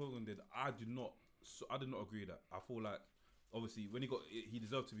that Hulk Hogan did, I did not agree with that. I feel like obviously when he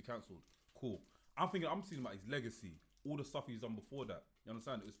deserved to be cancelled. Cool. I'm seeing about his legacy, all the stuff he's done before that. You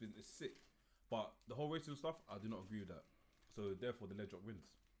understand? It's sick. But the whole racism stuff, I do not agree with that. So therefore, the leg drop wins.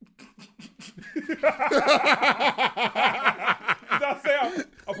 That's it.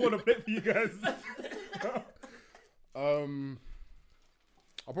 I put on a plate for you guys. I'll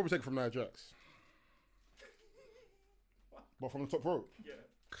probably take it from Nia Jax. But from the top rope. Yeah.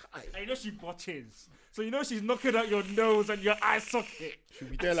 I know she botches. So you know she's knocking out your nose and your eye socket. She'll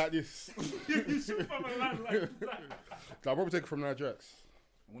be there like this. You shoot from a land like that. I'll probably take it from Nia Jax.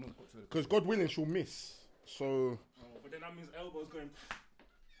 Because God willing, she'll miss. So. But then that means elbows going.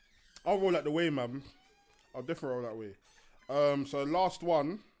 I'll roll that the way, man. I'll definitely roll that way. So last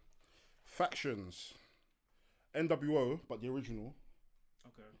one, factions. NWO, but the original.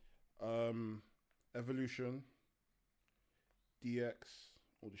 Okay. Evolution, DX,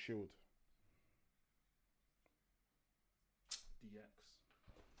 or the Shield. DX.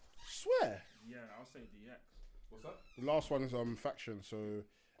 Swear. Yeah, I'll say DX. What's that? The last one is faction. So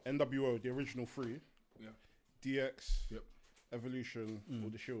NWO, the original three. Yeah. DX. Yep. Evolution, or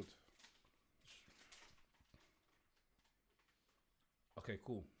the Shield. Okay,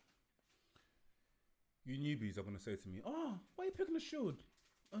 cool. You newbies are gonna say to me, "Oh, why are you picking the Shield?"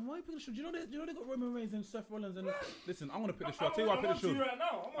 And why are you picking the show? Do you know they got Roman Reigns and Seth Rollins and listen, I'm gonna pick the show. I'll tell you why I pick the show. Right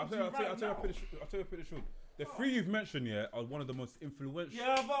now. I'll tell you I pick the show. The three you've mentioned here are one of the most influential.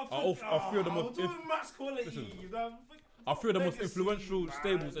 Yeah, but I'll feel the most. match quality. Listen, You know, I feel the most legacy, influential man.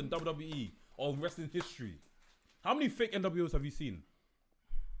 stables in WWE or wrestling history. How many fake NWOs have you seen?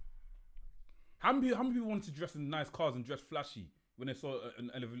 How many people wanted to dress in nice cars and dress flashy when they saw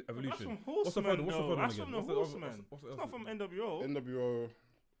an evolution? That's from What's the Horseman, third one? though. That's from the What's the- Horseman. what's the It's other- not from NWO. NWO,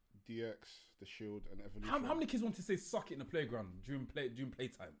 DX, The Shield, and Evolution. How many kids want to say "suck it" in the playground during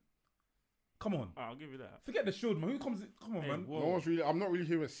playtime? Come on, I'll give you that. forget the Shield, man. Who comes? Come on, Hey, man. whoa. No one's really. I'm not really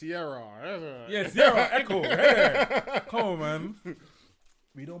hearing Sierra. Yeah, Sierra Echo. Yeah. Come on, man.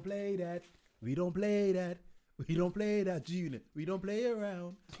 We don't play that. We don't play that. We don't play that unit. We don't play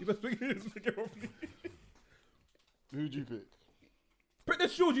around. You better pick it up. Who'd you pick? Pick the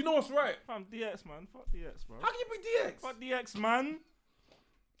Shield. You know what's right. Fam, DX, man. Fuck DX, bro. How can you pick DX? Fuck DX, man.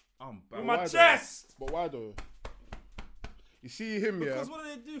 I'm With bad. my why chest. But why though? You see him, yeah. Because what do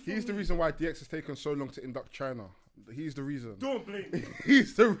they do for He's the me? reason why DX has taken so long to induct China. He's the reason. Don't blame me.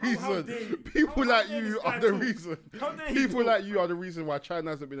 He's the how reason. dare you? People How like dare you this are guy the talk? reason. How dare he People talk, like you bro? are the reason why China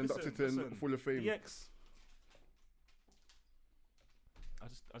hasn't been inducted in Listen, Full of Fame. DX. I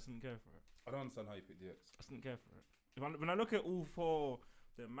just didn't care for it. I don't understand how you pick DX. I just didn't care for it. When I look at all four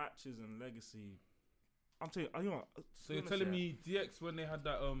their matches and legacy, I'm telling you, you know what, So you're telling me DX when they had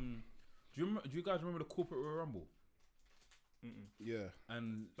that do you guys remember the corporate Royal Rumble? Yeah.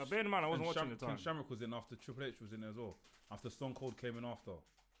 And Now, bear in mind, I wasn't and watching the time. King Shamrock was in after Triple H was in there as well. After Stone Cold came in after.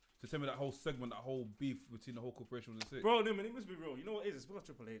 So tell me that whole segment, that whole beef between the whole corporation was sick. Bro, no, man, it must be real. You know what it is? It's because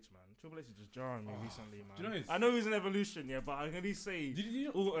Triple H, man. Triple H is just jarring me recently, man. do you know it's- I know he's an evolution, yeah, but I can at least say Did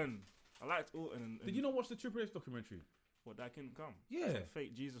you Orton. I liked Orton. And did you not watch the Triple H documentary? what, that can come? Yeah. Some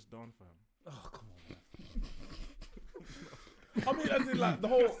fake Jesus Don, fam. Oh come on, man. I mean, as in like the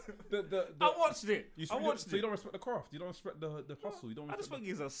whole the I watched it. you, I watched so you it. don't respect the craft. You don't respect the hustle. You don't. I just respect think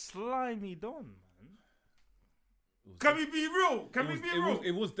he's a slimy Don, man. the, Can we be real? Can we be real?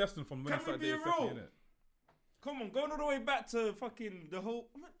 It was destined from when Can I started we be the ASF, real? innit? Come on, going all the way back to fucking the whole.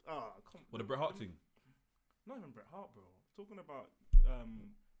 Come. Well, the Bret Hart thing. Not even Bret Hart, bro. Talking about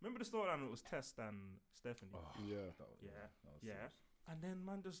remember the storyline? It was Test and Stephanie. Yeah. That was, Yeah, that was yeah. serious. And then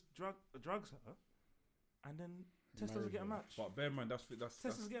man just drugs her, and then Test doesn't Married get a her. match. But bear in mind, that's Test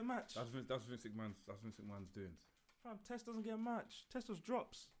doesn't get a match. Vince McMahon's doing. Fam, Test doesn't get a match. Test just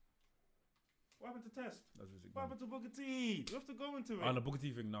drops. What happened to Test? That's Vince What McMahon. happened to Booker T? You have to go into it. And the Booker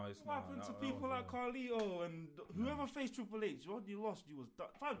T thing now is What happened to people like Carlito and whoever faced Triple H? What you lost, you was done.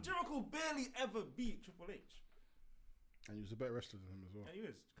 Fam, Jericho barely ever beat Triple H. And he was a better wrestler than him as well. And he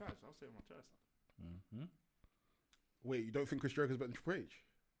is. Cash, I'll say it on my chest. Mm-hmm. Wait, you don't think Chris Jericho's better than Triple H?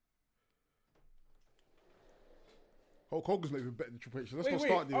 Hulk Hogan's not even better than Triple H. So let's not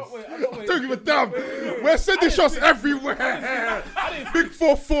start this. I don't give a damn. We're sending shots everywhere. Big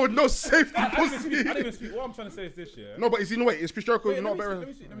 4-4, no safety I didn't pussy. even speak. What I'm trying to say is this, yeah. No, but is he no wait? Is Chris Jericho Wait, not better? Let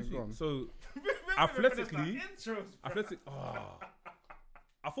me see. Go on. So Athletically,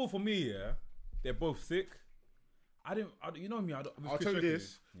 I thought for me, yeah, they're both sick. You know me. With I'll Chris tell you Jericho,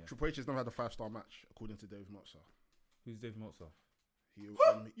 this: yeah. Triple H has never had a 5-star match, according to Dave Meltzer. Who's Dave Meltzer? He, you don't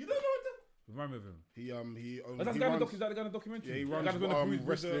know what Remind me of him. he Oh, that's the guy in the documentary. Yeah, he The runs, guy that's gonna cruise with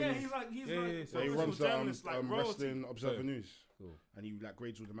wrestling. Yeah, he's like Yeah, he a runs the journalist, like royalty. Wrestling Observer News, Cool. and he like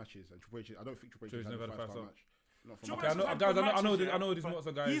grades all the matches. And Triple H, I don't think Triple H So has he's had never a had a 5-star 5-star? match. Not from Triple Okay, H has had good I know matches, this but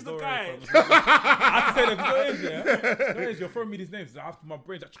Meltzer guy. he's the Don't guy. worry, I have to say that because yeah. You're throwing me these names. After my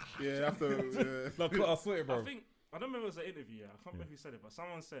brain, Yeah, after like, I swear, I bro. think I don't remember it was an interview. I can't remember who said it, but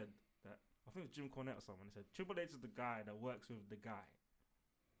someone said that. I think it was Jim Cornette or someone. He said Triple H is the guy that works with the guy.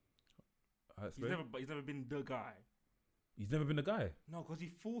 He's never been the guy. He's never been the guy. No, because he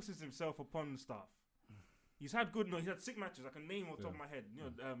forces himself upon stuff. He's had sick matches. I can name off the top of my head. You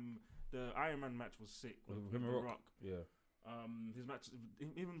know, the Iron Man match was sick with him and The Rock. Rock. Yeah. His match,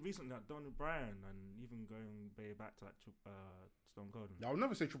 even recently, like Don Bryan, and even going way back to like Stone Cold. I would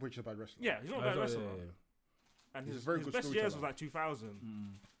never say Triple H is a bad wrestler. Yeah, he's not a bad wrestler. Yeah. And He's his a very good best years was storyteller. like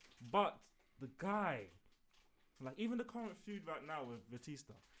 2000. But the guy, like even the current feud right now with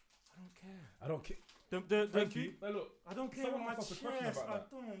Batista, I don't care. I don't care. The Thank feud, you. Hey, look. I don't care Someone about my asked us a question chest. about I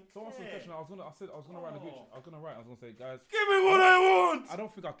that. don't Someone asked me a care. question. I was gonna write in the group. I was gonna say, guys, Give me what I want. I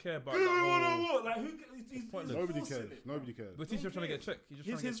don't think I care about Give me that what I whole. want. Like he's pointless. Nobody forcing cares. it. Nobody cares. But he's just trying to get checked. He's just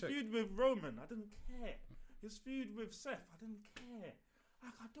trying to His get checked. feud with Roman, I didn't care. His feud with Seth, I didn't care.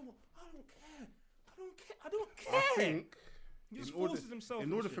 Like I don't care. I don't care. I think He just in order, forces himself. in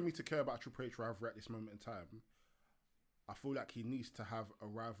and order shit. for me to care about Triple H rivalry at this moment in time, I feel like he needs to have a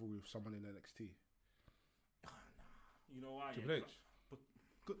rivalry with someone in NXT. You know why? Triple H.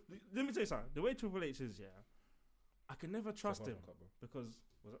 Let me tell you something. The way Triple H is, I can never trust him Cup, bro. because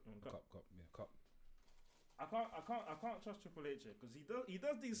was that Cup, yeah, cup. I can't trust Triple H because he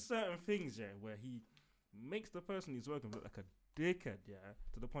does these certain things where he makes the person he's working with look like a dickhead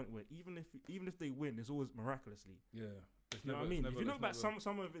to the point where even if they win, it's always miraculously. Yeah, You know what I mean? If you look back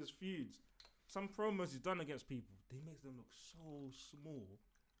some of his feuds, some promos he's done against people, they makes them look so small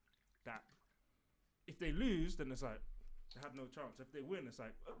that if they lose, then it's like they have no chance. If they win, it's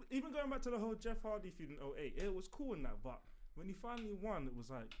like even going back to the whole Jeff Hardy feud in 2008, it was cool in that, but when he finally won, it was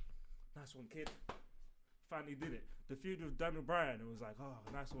like, nice one, kid. Finally did it. The feud with Daniel Bryan, it was like, oh,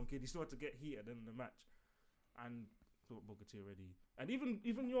 nice one, kid. He still had to get heated in the match, and Booker T already, and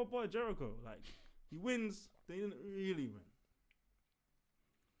even your boy Jericho, like he wins, they didn't really win.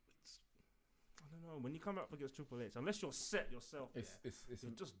 I don't know. When you come up against Triple H, unless you're set yourself,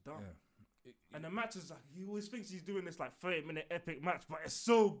 you're just done. Yeah. And the match is like, he always thinks he's doing this like 30-minute epic match, but it's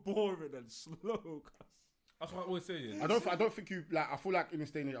so boring and slow. That's what I always say. Yeah. I don't think you like. I feel like in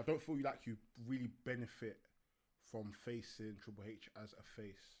this day and age, I don't feel like you really benefit from facing Triple H as a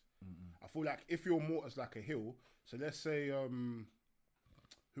face. I feel like if you're more as like a heel, so let's say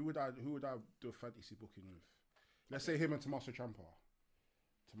who would I do a fantasy booking with? Let's say him and Tommaso Ciampa.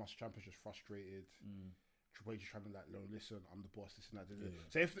 Tommaso Ciampa's just frustrated. Triple H is trying to like, no, listen, I'm the boss, this and that.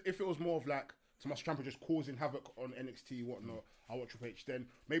 So if it was more of like Tommaso Ciampa just causing havoc on NXT, whatnot, I want Triple H, then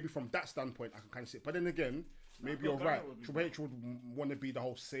maybe from that standpoint I can kind of see it. But then again, maybe you're right. Triple H would want to be the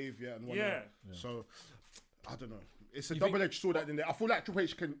whole savior and whatnot. So I don't know. It's a double-edged sword in there. I feel like Triple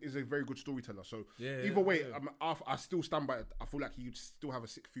H is a very good storyteller. So either way, I still stand by it. I feel like he'd still have a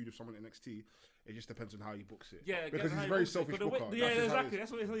sick feud with someone in NXT. It just depends on how he books it. Yeah, because he's a very selfish booker. Exactly.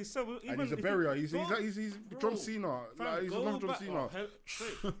 That's what he's so. And he's a barrier. He's John Cena. He's another John Cena.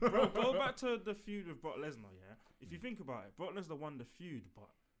 Bro, go back to the feud with Brock Lesnar. Yeah, if you think about it, Brock Lesnar won the feud, but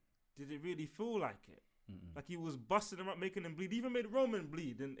did it really feel like it? Like he was busting him up, making him bleed. He even made Roman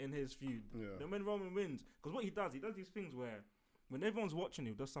bleed in his feud. Then when Roman wins, because what he does these things where when everyone's watching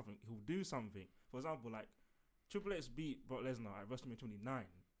him, he'll do something. For example, like Triple H beat Brock Lesnar at WrestleMania 29.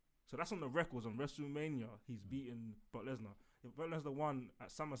 So that's on the records on WrestleMania. He's beaten Brock Lesnar. If Brock Lesnar won at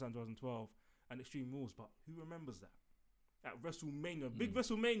SummerSlam 2012 and Extreme Rules, but who remembers that? At WrestleMania, big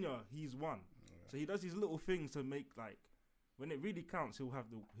WrestleMania, he's won. So he does these little things to make like when it really counts, he'll have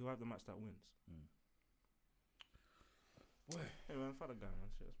the match that wins. Hey man, father guy,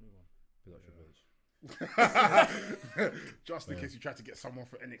 man. Shit, let's move on. Big up Triple H. Just in case you try to get someone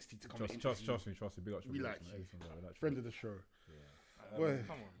for NXT to come in. Trust me. Big up Triple H. We like you. Friend of the show.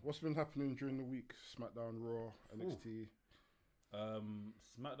 Come on. What's been happening during the week? SmackDown, Raw, NXT.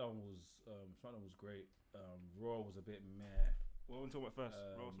 SmackDown was great. Raw was a bit meh. What we talk about first?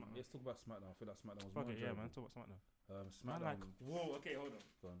 Raw, SmackDown. Let's talk about SmackDown. I feel like SmackDown was more enjoyable. Yeah, man. Talk about SmackDown. SmackDown. Whoa. Okay, hold on.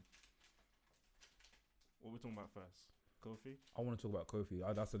 Go on. What are we talking about first? Kofi? I want to talk about Kofi.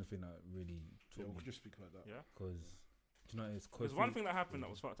 That's the only thing that really we could just speak about that. Yeah? Because, do you know, it's Kofi. There's one thing that happened that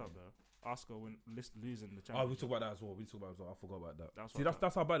was fucked up though. Asuka losing the championship. Oh, we talk about that as well. I forgot about that.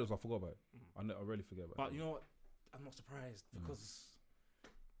 That's how bad it was. I forgot about it. I really forget about it. But you know what? I'm not surprised because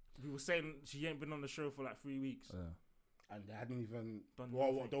we were saying she ain't been on the show for like 3 weeks. Yeah. And they hadn't even done.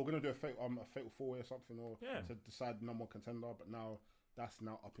 Well, they were gonna do a fatal 4-way or something, or to decide number one contender. But now that's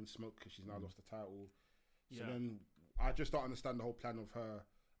now up in smoke because she's now lost the title. So then I just don't understand the whole plan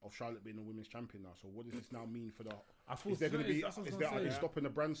of Charlotte being a women's champion now. So what does this now mean for the? Is there going to be? Are they stopping the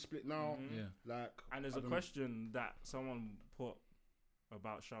brand split now? Like, and there's a question that someone put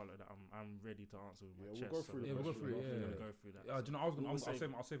about Charlotte that I'm ready to answer with my chest. We'll go through it. We'll go through that. Yeah, do you know, I'll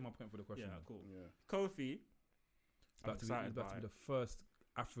save my point for the question. Yeah, cool. Yeah. Kofi. About to be the first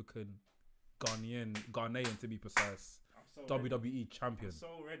African Ghanaian to be precise. WWE champion. I'm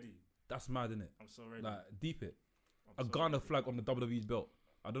so ready. That's mad, isn't it? I'm so ready. Like deep it. A Ghana flag on the WWE's belt.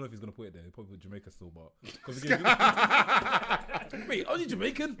 I don't know if he's gonna put it there. He'll probably put Jamaica still, but wait, are you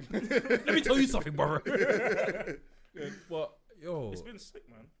Jamaican? Let me tell you something, brother. But yo, it's been sick,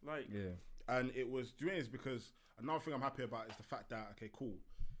 man. Like and it was doing is because another thing I'm happy about is the fact that cool.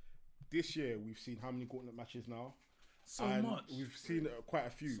 This year we've seen how many gauntlet matches now? So much. We've seen quite a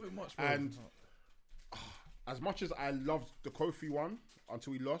few. So much, bro. And as much as I loved the Kofi one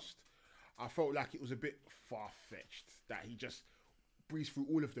until he lost, I felt like it was a bit far-fetched that he just breezed through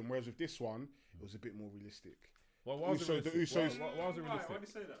all of them. Whereas with this one, it was a bit more realistic. Why was it realistic? Why was it realistic? Why do you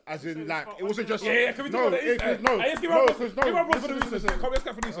say that? As in, like, it wasn't just... Yeah, can we talk about that? No, let's give up for the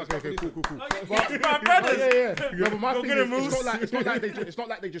Okay, cool. My brothers! Yeah. No, but my thing is, it's not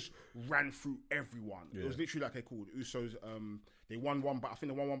like they just ran through everyone. It was literally like, cool, the Usos, they won one, but I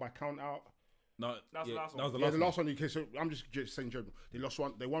think they won one by count out. No, That's the last that was the Yeah, last the one. last one. Okay, so I'm just saying general. They lost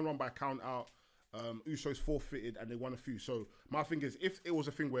one. They won one by count out. Usos forfeited and they won a few. So my thing is, if it was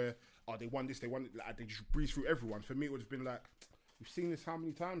a thing where they won this, they won it, like, they just breeze through everyone. For me, it would have been like, we've seen this how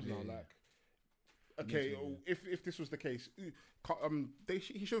many times now? Yeah. Like, okay, if this was the case, he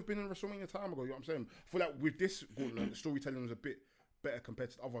should have been in WrestleMania time ago. You know what I'm saying? I feel like with this gauntlet, the storytelling was a bit better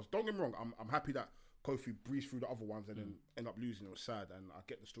compared to the others. Don't get me wrong. I'm happy that Kofi breezed through the other ones and then end up losing. It was sad, and I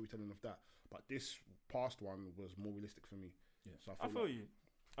get the storytelling of that. But this past one was more realistic for me. Yeah. So I feel you.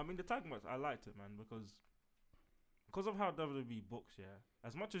 I mean, the tag match, I liked it, man, because of how WWE books, yeah.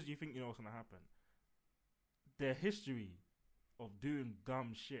 As much as you think you know what's gonna happen, their history of doing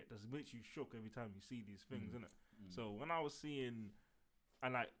dumb shit that makes you shook every time you see these things, innit? So when I was seeing,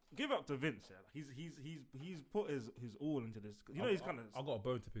 and like, give up to Vince, yeah, like he's put his all into this. You know, he's kind of. I got a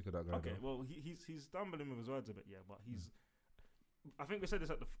bone to pick with that guy. Okay, though. well, he's stumbling with his words a bit, yeah, but he's. I think we said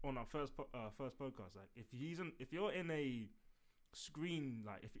this on our first podcast. Like, if you're in a screen,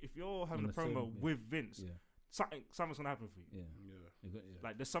 like if you're having On a the promo same, with Vince, Yeah. something's gonna happen for you. Yeah. Yeah. You got- yeah.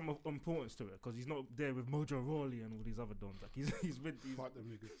 Like, there's some importance to it because he's not there with Mojo Rawley and all these other dons. Like, he's Fuck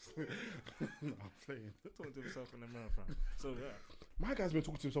them niggas. No, I'm playing. talking to himself in the mirror, fam. So yeah, My guy's been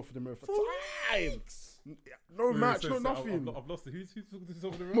talking to himself in the mirror for time. No Wait, match, so- no so nothing. I've lost it. Who's talking to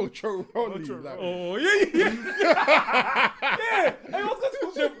himself in the room? Mojo Rawley. Mojo Like, Oh yeah. Yeah. Hey, what's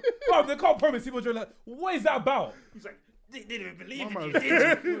that? Bro, they can't promise people. Like, what is that about? he's like, they didn't even believe my in man's you,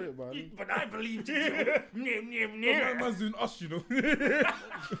 going through it, man. but I believed in you. That man's doing us, you know.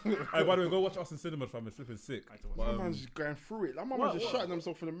 Hey, by the way, go watch Us in Cinema, fam. It's flipping sick. My man's just going through it. Like, my man's just shutting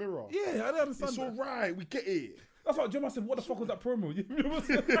himself in the mirror. Yeah, I don't understand. It's that. alright, we get it. That's what Jim said. What the fuck was that promo? You know what I'm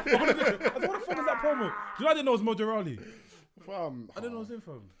saying? I said, what the fuck is that promo? Do you know I didn't know it was Mojo Rawley? Fam, I didn't know it was him,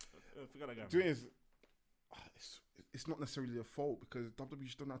 fam. Forget that guy. doing is, it's not necessarily their fault because WWE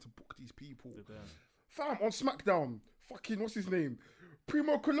just don't know how to book these people. Fam, on SmackDown, fucking, what's his name?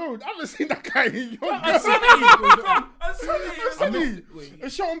 Primo Cologne. I haven't seen that guy in Sonny.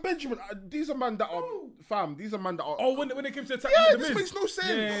 And Shelton Benjamin. These are men that are, fam, these are men that are. Oh, when they came to attack yeah, the this Miz. makes no sense.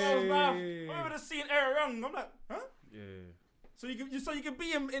 Yeah. I was laughing. I remember seeing Eric Young. I'm like, huh? Yeah. So you can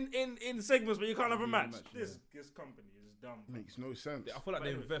be in segments, but you can't have a match. This company is dumb. Makes no sense. I feel like But they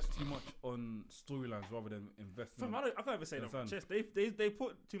anyway. invest too much on storylines rather than investing. Fam, I can't even say that. Understand? Chest. They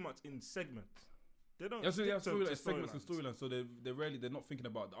put too much in segments. They don't. Yeah, so they have stick to segments and storylines. storylines, so they're not thinking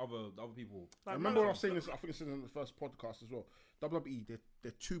about the other people. I Like, remember man, I was saying this, I think I said it in the first podcast as well. WWE,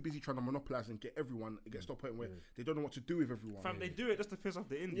 they're too busy trying to monopolize and get everyone. It gets to a point where they don't know what to do with everyone. Fam, they do it just to piss off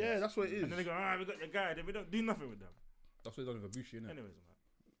the Indians. Yeah, that's what it is. And then they go, we got your guy. Then we don't do nothing with them. That's what they done with Ibushi, innit? Anyways, man.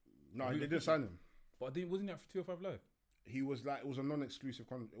 No, they didn't sign him. But wasn't he at 205 Live? He was like, it was a non-exclusive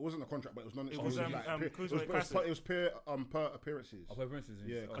contract. It wasn't a contract, but it was non-exclusive. was, like, Cruiserweight it Classic. was per appearances. Oh, appearances.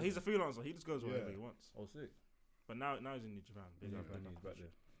 Yeah, But he's a freelancer. He just goes wherever he wants. Oh, sick. But now he's in New Japan. Big up, big He's up. back there.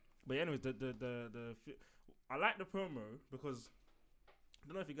 But yeah, anyways, I like the promo because I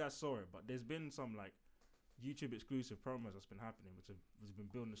don't know if you guys saw it, but there's been some like YouTube exclusive promos that's been happening, which has been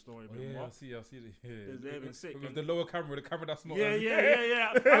building the story a Oh, bit yeah, more. I see it. They've been sick. With the lower camera, the camera that's not. Yeah.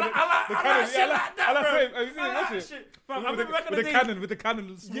 I like shit I like that, like bro. it. Have you seen I that like shit? shit. Fam, I With remember back in the the day. cannon, with the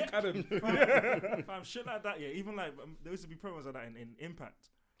cannon, smooth Yeah. cannon. Fam, shit like that, yeah. Even like there used to be promos like that in Impact.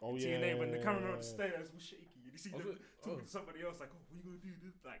 Oh TNA when the camera would stay, it was shaky. You see them it? talking to somebody else like, oh, what you gonna do?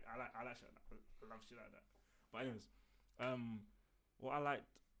 This? Like, I like shit like that. I love shit like that. But anyways, what I liked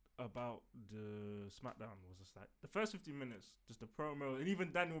about the SmackDown was just like the first 15 minutes, just the promo, and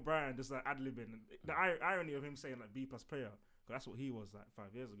even Daniel Bryan just like ad-libbing. And the irony of him saying like B+ player, because that's what he was like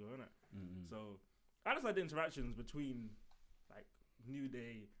 5 years ago, isn't it? Mm-hmm. So I just like the interactions between like New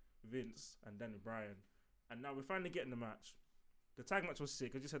Day, Vince, and Daniel Bryan, and now we're finally getting the match. The tag match was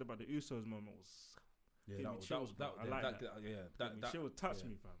sick. I just said about the Usos moment was Yeah, gave me chills, bro. I like that. She would touch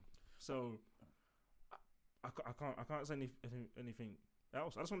me, fam. So I can't say anything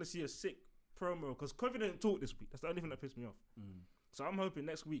else. I just want to see a sick promo because Kofi didn't talk this week. That's the only thing that pissed me off. So I'm hoping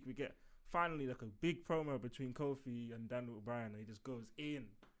next week we get finally like a big promo between Kofi and Daniel Bryan, and he just goes in,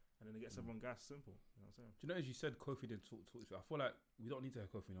 and then he gets everyone gas. Simple. You know what I'm saying? Do you know, as you said, Kofi didn't talk this week. I feel like we don't need to hear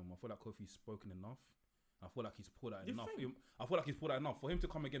Kofi no more. I feel like Kofi's spoken enough. I feel like he's pulled out enough. I feel like he's pulled out enough. For him to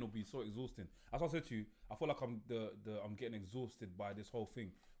come again will be so exhausting. As I said to you, I feel like I'm getting exhausted by this whole thing.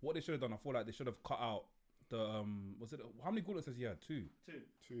 What they should have done, I feel like they should have cut out the how many gauntlets has he had? Two.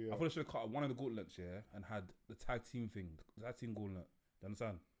 Yeah. I thought they should have cut out one of the gauntlets, yeah, and had the tag team thing, the tag team gauntlet. You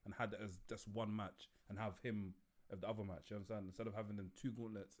understand? And had it as just one match, and have him of the other match. You understand? Instead of having them two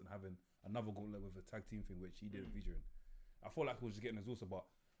gauntlets and having another gauntlet with a tag team thing, which he didn't feature in. I feel like he was just getting exhausted, but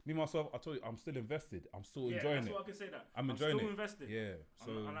Me myself, I told you, I'm still invested. I'm still Yeah, enjoying that's it. what I can say. That I'm enjoying still it. invested. Yeah.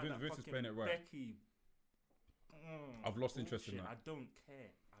 So I like that Vince is fucking playing it right. Becky. I've lost interest in bullshit. that. I don't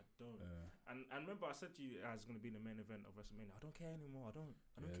care. I don't. Yeah. And remember, I said to you, it's going to be the main event of WrestleMania. I don't care anymore. I don't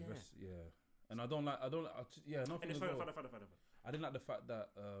care. Yeah. And I don't like. Yeah. Nothing. And it's as well. fine. I didn't like the fact that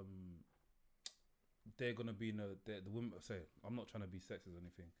they're gonna be in the women. Say, I'm not trying to be sexist or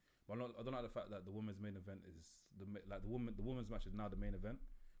anything, but I don't like the fact that the women's main event is the women's match is now the main event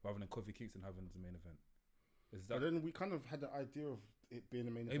rather than Kofi Kingston having the main event. Is that? But then we kind of had the idea of it being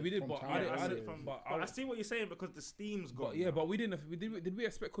the main event. We did, from but time I to did. time. But I see what you're saying because the steam's gone. But yeah, but we didn't. Did we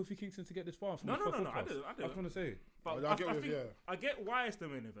expect Kofi Kingston to get this far? No. I didn't. I was trying to say. But I think I get why it's the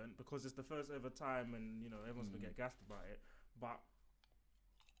main event because it's the first ever time, and everyone's gonna get gassed about it. But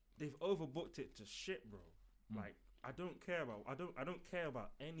they've overbooked it to shit, bro. Like I don't care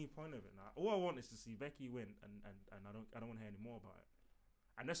about any point of it now. All I want is to see Becky win, and I don't want to hear any more about it.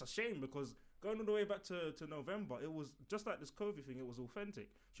 And that's a shame because going all the way back to November, it was just like this Kofi thing. It was authentic.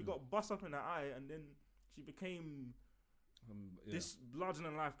 She got bust up in the eye, and then she became this larger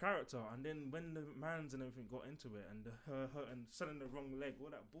than life character. And then when the mans and everything got into it, and her and selling the wrong leg, all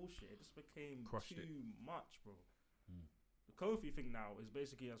that bullshit, it just became too much, bro. The Kofi thing now is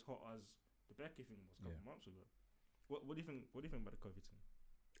basically as hot as the Becky thing was a couple months ago. What do you think? What do you think about the Kofi thing?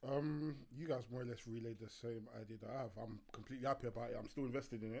 You guys more or less relayed the same idea that I have. I'm completely happy about it. I'm still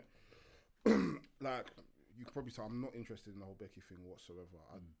invested in it. Like you could probably say, I'm not interested in the whole Becky thing whatsoever.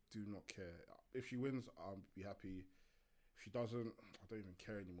 I do not care. If she wins, I'll be happy. If she doesn't, I don't even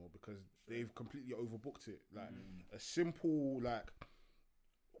care anymore because they've completely overbooked it. Like a simple,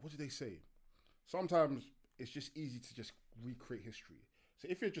 what do they say? Sometimes it's just easy to just recreate history. So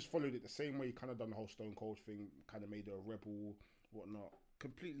if you just followed it the same way, you kind of done the whole Stone Cold thing, kind of made her a rebel, whatnot,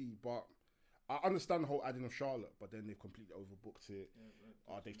 completely. But I understand the whole adding of Charlotte, but then they've completely overbooked it.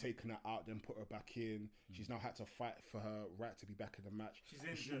 They've taken her out, then put her back in. She's now had to fight for her right to be back in the match. She's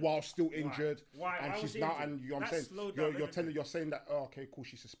injured. While still injured. Why? And she's now, and you know what I'm saying? You're saying that, okay, cool,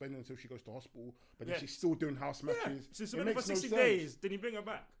 she's suspended until she goes to hospital, but then she's still doing house matches. She's suspended for 60 days, then you bring her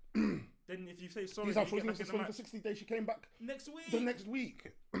back. Then if you say sorry, you get back in the match. For 60 days, she came back the next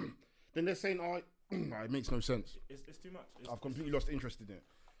week. Then they're saying, it makes no sense. It's too much. I've completely lost interest in it.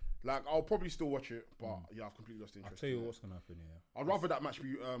 Like, I'll probably still watch it, but I've completely lost interest. I'll tell you what's gonna happen. I'd rather that match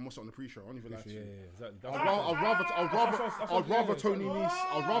be what's on the pre-show. I don't even like to. Exactly. I'd rather Tony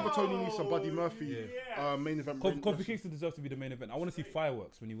Nese and Buddy Murphy main event. Kofi Kingston deserves to be the main event. I want to see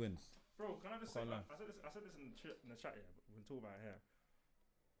fireworks when he wins. Bro, can I just say? I said this in the chat here. But we can talk about it here.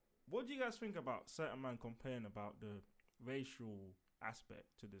 What do you guys think about certain man complaining about the racial aspect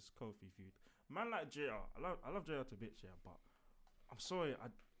to this Kofi feud? Man like JR, I love JR to bits, but I'm sorry,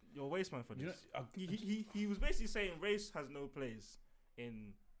 you're a waste man for this. He was basically saying race has no place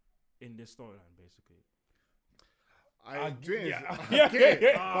in this storyline, basically. I get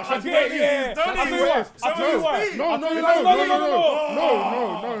it. No.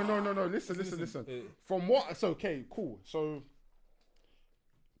 Listen. From what? It's okay, cool. So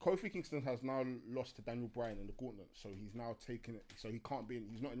Kofi Kingston has now lost to Daniel Bryan in the gauntlet, so he's now taken it. So he can't be.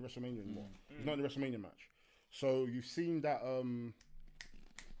 He's not in WrestleMania anymore. He's not in the WrestleMania match. So you've seen that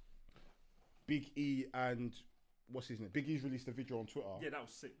Big E and what's his name? Big E's released a video on Twitter. Yeah, that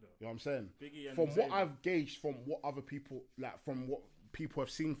was sick though. You know what I'm saying? Big E and from what I've gauged, from what other people from what people have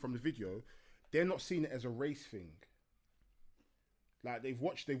seen from the video, they're not seeing it as a race thing. Like they've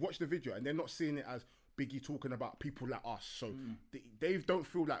watched the video and they're not seeing it as Big E talking about people like us. So they don't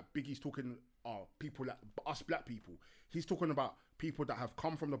feel like Big E's talking people like us black people. He's talking about people that have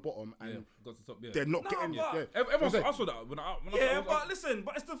come from the bottom and got to top, they're not getting it. Everyone saw that but listen,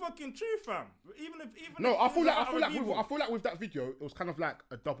 but it's the fucking truth, fam. I feel like with that video, it was kind of like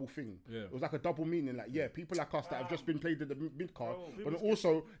a double thing. Yeah. It was like a double meaning. Like, people like us that have just been played in the mid card, but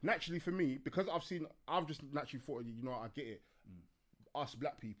also naturally for me, because I've just naturally thought, I get it. Us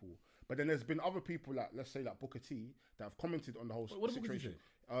black people. But then there's been other people like, let's say like Booker T, that have commented on the whole situation.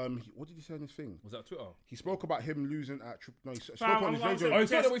 What did he say on his thing? Was that Twitter? He spoke about him losing at he spoke on his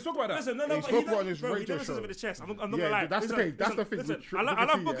radio. He spoke about that. Listen, he spoke on his radio show. With his chest. I'm not gonna lie. That's okay. That's the thing. Listen, I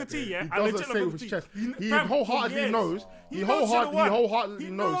love Booker T. Yeah, he doesn't say with his chest. He wholeheartedly knows. He wholeheartedly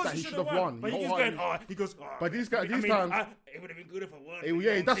knows that he should have won. But he goes. But these times, it would have been good if I won.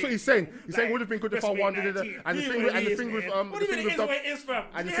 Yeah, that's what he's saying. He's saying it would have been good if I won. And the thing with what do you mean it is where it is, fam?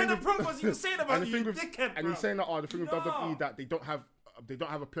 And you hear the promos you saying about you, dickhead, and he's saying that the thing with WWE that they don't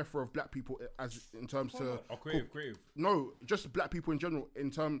have a plethora of black people as in terms to creative. No, just black people in general. In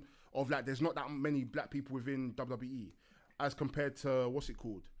terms of like, there's not that many black people within WWE as compared to what's it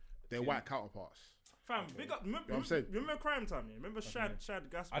called, their white counterparts. Fam, big up. Remember, what I'm saying? remember Crime Time? Yeah? Remember Shad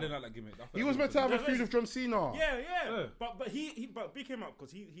Gaspar? I didn't like that gimmick. I felt He like was meant to have a Yeah, feud with John Cena. Yeah. But he big him up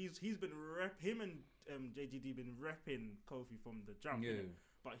because he's been him and JGD been repping Kofi from the jump. Yeah. innit?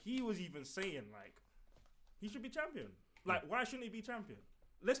 But he was even saying like he should be champion. Like why shouldn't he be champion?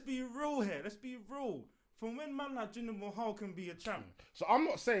 Let's be real here. Let's be real. From when man like Jinder Mahal can be a champ, So I'm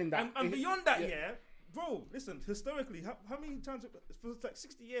not saying that. and beyond that, yeah. Bro, listen. Historically, how many times for like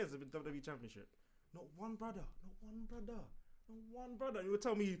 60 years of the WWE Championship? Not one brother. And you would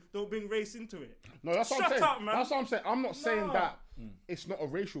tell me don't bring race into it. No, that's what I'm Shut saying. up, man. That's what I'm saying. I'm not saying No. that it's not a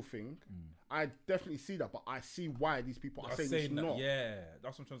racial thing. I definitely see that, but I see why these people are saying it's that, not. yeah,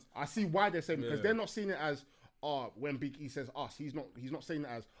 that's what I'm trying to say. I see why they're saying because Yeah. they're not seeing it as when Big E says us, he's not saying it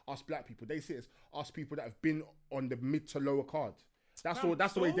as us black people. They see it as us people that have been on the mid to lower card. That's Fam, all.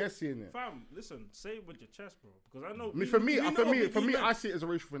 That's the way so, they're seeing it. Fam, listen, say it with your chest, bro. Because I know. I mean, for me, I I see it as a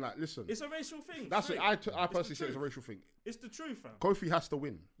racial thing. Like, listen, it's a racial thing. that's straight. it. I It's the personally see it as a truth. racial thing. It's the truth, fam. Kofi has to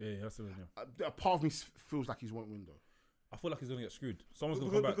win. Yeah, that's the one. Yeah. A part of me feels like he won't win though. I feel like he's gonna get screwed. Someone's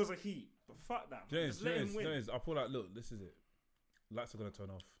gonna come back. Because of heat. But fuck that. Do you know Just what let it him is? win. Do you know what it is? I feel like, look, this is it. Lights are gonna turn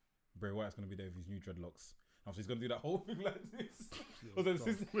off. Bray Wyatt's gonna be there with his new dreadlocks. Obviously, he's gonna do that whole thing like this.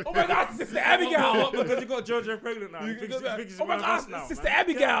 Oh my God, Sister Abigail! Because you got Jojo pregnant now. You He thinks go back, he's oh my my God, boss now, Sister man.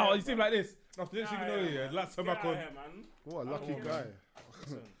 Abigail! Get out You here, see him man. like this. After this, you Get know, out yeah. here, Lights come Get back out on. here, man. What a I lucky don't guy.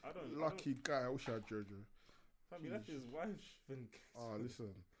 Listen, I don't. Lucky guy. I wish I had Jojo. Fam, he left his wife. Oh,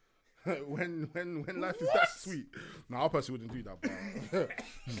 listen. when life is that sweet, I personally wouldn't do that.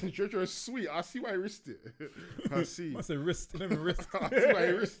 But Jojo is sweet. I see why he risked it. I see. I say wrist, let me wrist. I see why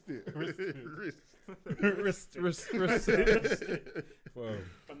he risked it. wrist. Wow.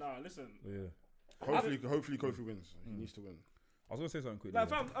 But nah, listen. Yeah. Hopefully Kofi wins. He needs to win. I was gonna say something quickly. Like,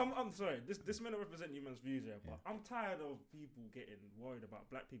 yeah. fam, I'm sorry. This may not represent you man's views here, but I'm tired of people getting worried about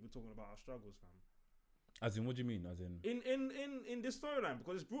black people talking about our struggles, fam. As in, what do you mean? As in, In this storyline,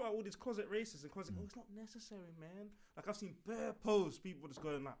 because it's brought out all these closet racists and closet. Oh, it's not necessary, man. Like I've seen bare posts, people just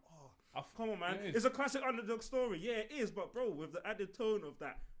going like, oh, come on, man. It is. It's a classic underdog story. Yeah, it is, but bro, with the added tone of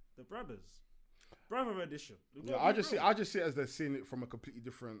that, the brother edition. We've Yeah, gotta I be just real. see it as they're seeing it from a completely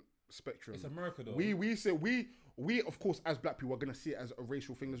different spectrum. it's America though. We of course as black people are gonna see it as a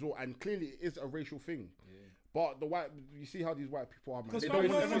racial thing as well, and clearly it is a racial thing. But you see how these white people are, man. Because They fam,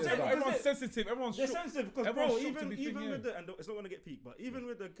 don't no, even no, see it as no, that. Everyone's sensitive. Everyone's They're shook. sensitive because Everyone's bro, shocked to be even thinking, with the and it's not gonna get peaked, but even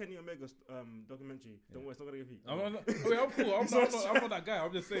with the Kenny Omega documentary, don't worry, it's not gonna get peaked. I'm cool. I'm not that guy.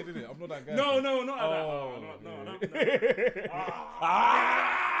 I'm just saying, innit? I'm not that guy. No, not like Oh, that. No.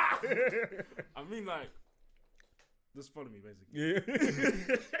 I mean, like, just follow me, basically. Yeah.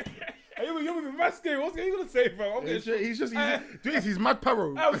 Hey, you're with my skin. What's you gonna say, bro? I'm getting shook. He's mad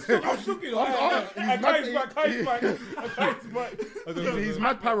paro. I'm shook, you know. He's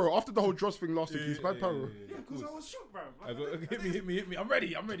mad paro. After the whole Dross thing last week, he's mad paro. Yeah, because I was shook, bro. Hit me. I'm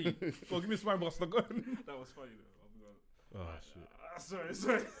ready. Go, give me a spine buster. Go. That was funny, though. Oh shit.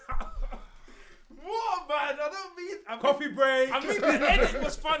 Sorry. What, man? I don't mean... Coffee break. I mean, the edit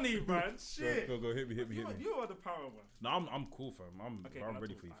was funny, man. Shit. Go. Hit me. You are the power, man. No, I'm cool, fam. I'm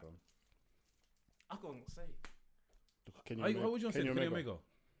ready for you, fam. I can't say. How would you say Kenny Omega?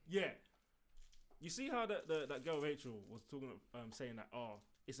 Yeah. You see how that girl Rachel was talking, saying that,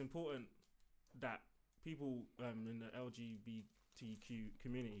 it's important that people in the LGBTQ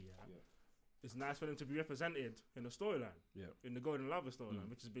community, it's nice for them to be represented in the storyline, in the Golden Lover storyline,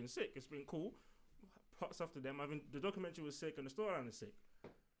 which has been sick. It's been cool. Hats off to them. The documentary was sick and the storyline is sick.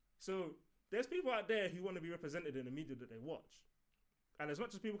 So there's people out there who want to be represented in the media that they watch. And as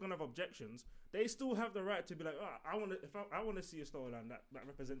much as people can have objections, they still have the right to be like, I want to see a storyline that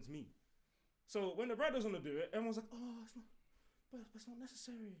represents me. So when the brothers want to do it, everyone's like, it's not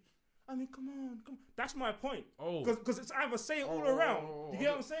necessary. I mean, come on. That's my point. Because it's either say it all around. You get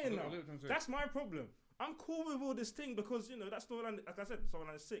what I'm saying now? That's my problem. I'm cool with all this thing because, that storyline, like I said, the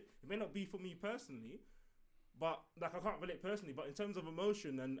storyline is sick. It may not be for me personally, but like I can't relate personally. But in terms of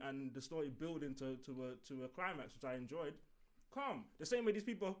emotion and the story building to a climax, which I enjoyed, calm. The same way these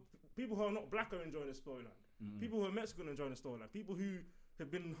people who are not black are enjoying the storyline. People who are Mexican are enjoying the storyline. People who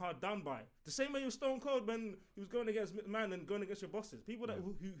have been hard done by. The same way with Stone Cold when he was going against McMahon and going against your bosses. People that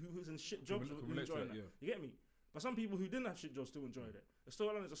who was in shit jobs were enjoying that. You get me? But some people who didn't have shit jobs still enjoyed it. The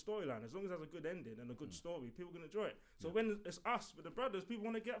storyline is a storyline. As long as it has a good ending and a good story, people can enjoy it. So when it's us with the brothers, people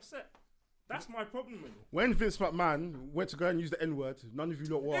want to get upset. That's my problem with it. When Vince McMahon went to go and use the N-word, none of you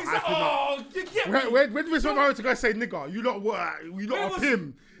lot were You get me? when Vince McMahon went to go and say nigga, you lot are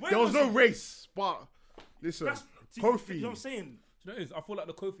him. There was no race. But listen, Kofi. You know what I'm saying? you know what it is? I feel like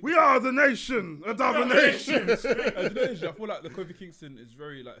the Kofi. We are the nation, a domination. Do you know what it is? I feel like the Kofi Kingston is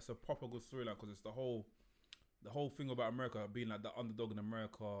very like it's a proper good storyline because it's the whole thing about America being like the underdog in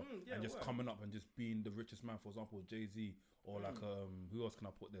America and just coming up and just being the richest man. For example, Jay-Z or like who else can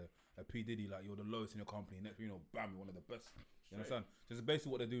I put there? P Diddy, like you're the lowest in your company. Next, you know, bam, you're one of the best. You understand? So it's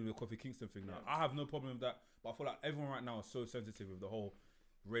basically what they're doing with the Kofi Kingston thing now. I have no problem with that, but I feel like everyone right now is so sensitive with the whole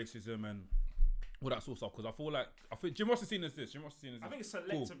racism and all that sort of stuff. Because I think Jim Ross is seen as this. I think it's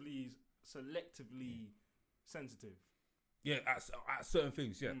selectively sensitive. Yeah, at certain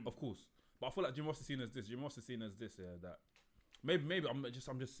things, yeah, of course. But I feel like Jim Ross is seen as this. That maybe I'm just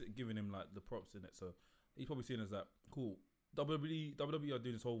giving him like the props in it. So he's probably seen as that. Cool. WWE are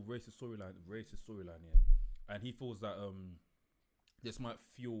doing this whole racist storyline, yeah, and he feels that this might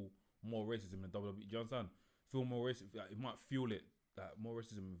fuel more racism in WWE. Do you understand? Fuel more racism. Like, it might fuel it. That more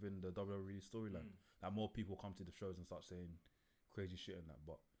racism within the WWE storyline. That more people come to the shows and start saying crazy shit and that.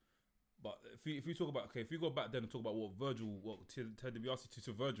 But if we talk about if we go back then and talk about what Ted DiBiase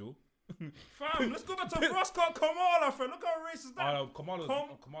to Virgil. Fam, let's go back to Frostcott Kamala, fam. Look how racist that. Kamala,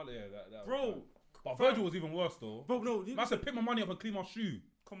 yeah, that. Bro. But Virgil was even worse though. Bro, no. Man said, pick my money up and clean my shoe.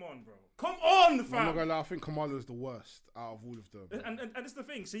 Come on, bro. Come on, fam. I'm not gonna lie, I think Kamala is the worst out of all of them. And it's the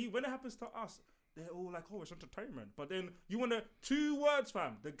thing. See, when it happens to us, they're all like, oh, it's entertainment. But then you want the 2 words,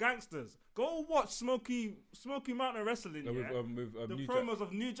 fam. The gangsters. Go watch Smoky Mountain Wrestling. With the New promos Jack.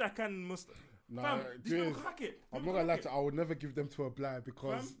 of New Jack and Mustafa. Nah, Fam, these people crack it. I'm not gonna lie to you, I would never give them to a blind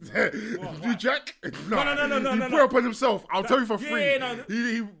because What? New Jack. No. He put up on himself. I'll tell you for free. Yeah,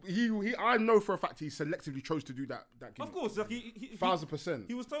 He. I know for a fact he selectively chose to do that. Of course, like he 1000%.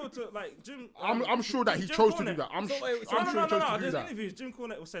 He was told to like Jim. I'm sure that he Jim chose Cornette. to do that. I'm sure he chose No. to do There's that. interviews. Jim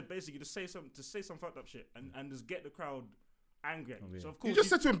Cornette was said basically to say some fucked up shit and just get the crowd angry. So of course He just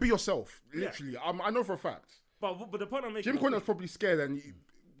said to him, "Be yourself." Literally, I know for a fact. But the point I'm making. Jim Cornette's probably scared and.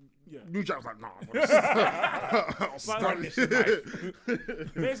 New Jack's like, nah, I'll stun this knife.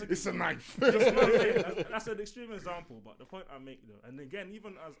 It's a knife. That's an extreme example, but the point I make though, and again,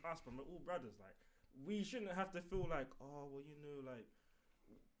 even as us from all brothers, like we shouldn't have to feel like, oh well, like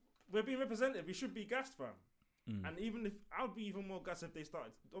we're being represented. We should be gassed, fam. And even if I'd be even more gassed if they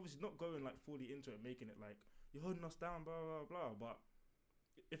started, obviously not going like fully into it, making it like you're holding us down, blah blah blah. But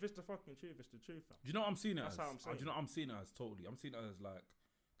if it's the fucking truth, it's the truth, fam. Do you know what I'm seeing it as? That's how I'm saying. Do you know what I'm seeing it as? Totally. I'm seeing it as like.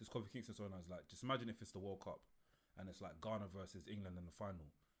 This Kofi Kingston storyline is like, just imagine if it's the World Cup and it's like Ghana versus England in the final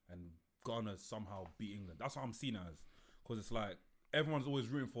and Ghana somehow beat England. That's what I'm seeing it as. Because it's like, everyone's always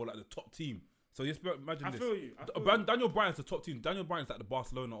rooting for like the top team. So just imagine this. I feel you. Daniel Bryan's the top team. Daniel Bryan's like the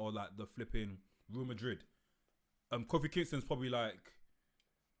Barcelona or like the flipping Real Madrid. Kofi Kingston's probably like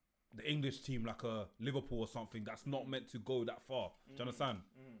the English team, like a Liverpool or something that's not meant to go that far. Do you understand?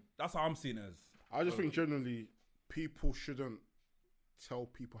 That's how I'm seeing it as. I just think generally people shouldn't tell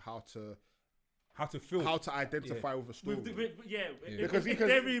people how to feel, how to identify with a story. Because if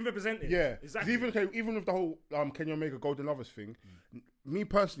they're being represented. Yeah, exactly. Even with the whole Kenny Omega Golden Lovers thing, me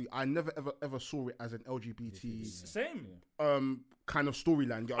personally, I never ever saw it as an LGBT same kind of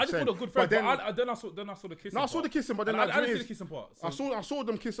storyline. You know I just thought a good friend, but then I saw the kissing. No, I saw the kissing, but then I didn't see the kissing part. So. I saw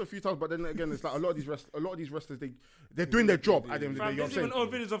them kiss a few times, but then again, it's like a lot of these wrestlers, they're doing their job at the end of the day. You know what I'm saying? There's even old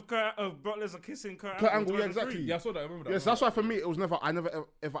videos of Brock Lesnar kissing Kurt Angle. Yeah, exactly. Yeah, I saw that. I remember that. Yes, that's why for me it was I never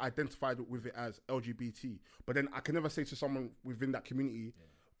ever identified with it as LGBT. But then I can never say to someone within that community,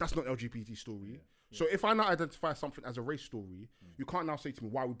 that's not LGBT story. So if I now identify something as a race story, you can't now say to me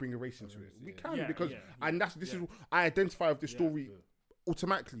why we bring a race into it. We can because this is I identify with this story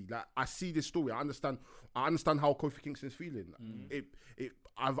automatically. Like I see this story, I understand how Kofi Kingston is feeling.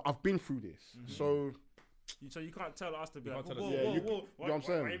 I've been through this, so you can't tell us to be like, whoa, you know what I'm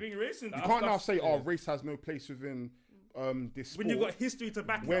saying? Why are you being racist? You can't now say, race has no place within this sport. When you've got history to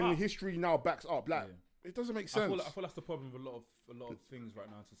back it up. When history now backs up, like it doesn't make sense. I feel that's the problem with a lot of things right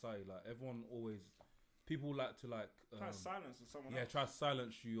now in society. Like everyone people like to try to silence someone else. Yeah, try to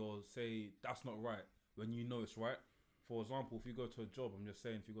silence you or say that's not right when you know it's right. For example, if you go to a job, I'm just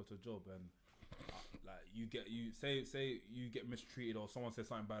saying, if you go to a job and like you get mistreated or someone says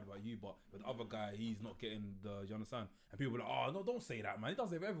something bad about you, but the other guy he's not getting you understand? And people are like, oh no, don't say that, man. He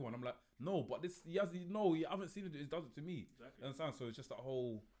does it for everyone. I'm like, no, but you haven't seen it. It does it to me. Exactly. You understand? So it's just that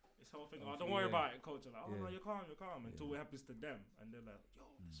whole. This whole thing. Oh, don't worry about it, coach. Like, no, you're calm, until it happens to them, and they're like, yo,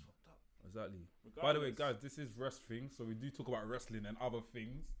 it's fucked up. Exactly. Regardless. By the way, guys, this is wrestling, so we do talk about wrestling and other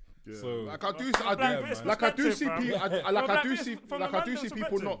things. Yeah. So like I do see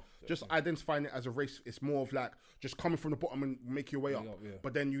people not just identifying it as a race. It's more of like just coming from the bottom and make your way up.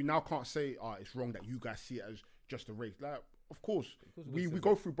 But then you now can't say, it's wrong that you guys see it as just a race. Like Of course, Because we says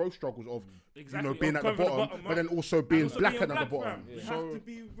go through both struggles of Exactly. being at the bottom, but then also being black at the bottom. fam. You So have to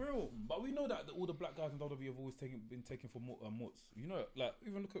be real. But we know that all the black guys in WWE have always been taken for mutts. You know, like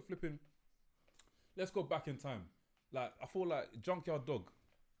even look at flipping. Let's go back in time. Like I feel like Junkyard Dog.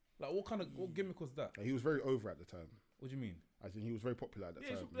 Like what gimmick was that? he was very over at the time. What do you mean? As in, he was very popular at that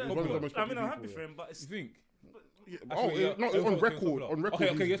time. Yeah, He was one of the most I mean, popular I'm happy people, for him, but You it's think? Yeah, Actually, yeah, not okay, on okay, record. okay, On record,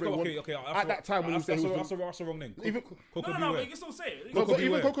 Okay, he was let's go. very Okay. At that time, when he was there, he was that's the wrong name. Even- Coco no, Beware. but you can still say it. no, Coco but even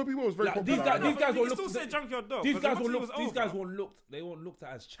Beware. Coco Beware was very Like, popular. these guys you won't can look- still say Junkyard Dog. These 'cause guys the won't match look. was These guys over. won't look. They won't look at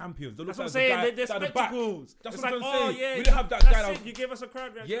as champions. They look That's what I'm at the saying. guy They're at the back. spectacles. That's It's what like, I'm oh saying. yeah, We didn't have that guy. that's it. You gave us a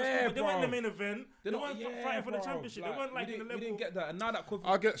crowd reaction. Yeah, but they weren't in the bro. main event. They weren't fighting for the bro. championship. They weren't like in the we level. didn't get that, and now that Kofi.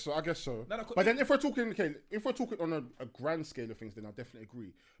 I guess so. Now that But then if we're talking on a grand scale of things, then I definitely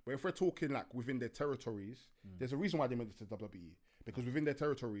agree. But if we're talking like within their territories, there's a reason why they made it to WWE. Because within their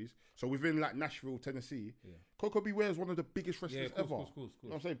territories, so within like Nashville, Tennessee, Coco Beware is one of the biggest wrestlers ever. course. You know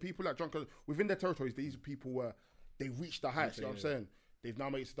what I'm saying? People like Junker, within their territories, these people were, they reached the heights, you know what I'm saying? They've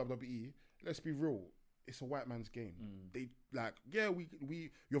now made it to WWE. Let's be real, it's a white man's game. They like,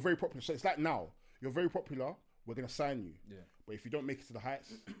 you're very popular. So it's like now, you're very popular, we're going to sign you. Yeah. But if you don't make it to the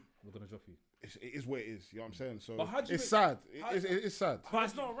heights, We're gonna drop you. it is what it is, you know what I'm saying? So But how do you it's make- sad. how- It's sad. But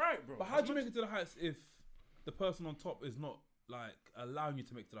it's not right, bro. But how do you make it to the heights if the person on top is not like allowing you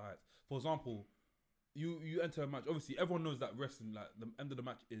to make it to the heights? For example, you enter a match. Obviously, everyone knows that wrestling, like the end of the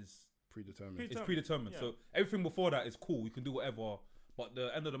match is Predetermined. it's predetermined. Yeah. So everything before that is cool. You can do whatever, but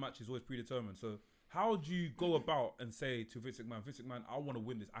the end of the match is always predetermined. So how do you go about and say to Vince McMahon, I want to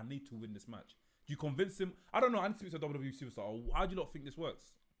win this. I need to win this match. Do you convince him? I don't know. I need to speak to a WWE superstar. Or how do you not think this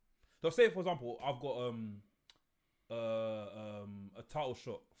works? So say, for example, I've got a title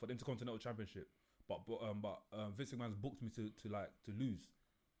shot for the Intercontinental Championship, but Vince McMahon's booked me to lose,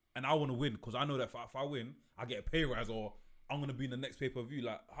 and I want to win because I know that if I win, I get a pay rise or I'm gonna be in the next pay per view.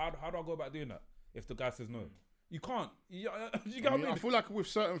 Like, how do I go about doing that if the guy says no? You can't. You get what I mean? I feel like with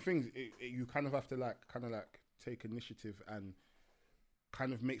certain things, you kind of have to take initiative and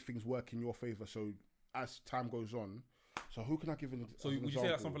kind of make things work in your favor. So as time goes on, so who can I give an So as an would you say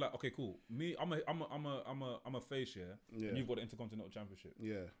that's example? something like, okay, cool. Me, I'm a face, Yeah. and you've got the Intercontinental Championship,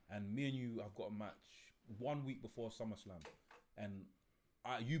 Yeah. and me and you have got a match 1 week before SummerSlam, and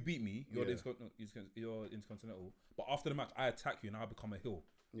you beat me. You're the Intercontinental, but after the match, I attack you and I become a heel.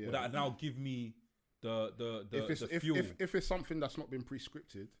 Yeah. Would that now give me the if fuel? if it's something that's not been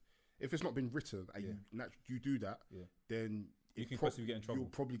pre-scripted, if it's not been written, and you do that, then You can possibly get in trouble. You'll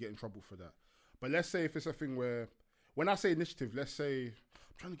probably get in trouble for that. But let's say if it's a thing where, when I say initiative, let's say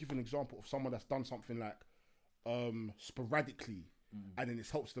I'm trying to give an example of someone that's done something like sporadically, and then it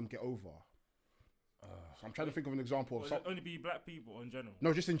helps them get over. So I'm trying to think of an example of Will something. it only be black people in general?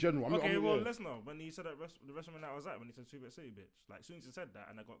 No, just in general. Lesnar, when he said that the WrestleMania I was at, when he said Super City bitch, like as soon as he said that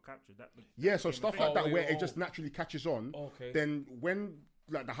and I got captured, that Yeah, so became a stuff thing. like that wait, where it just naturally catches on. Okay. Then when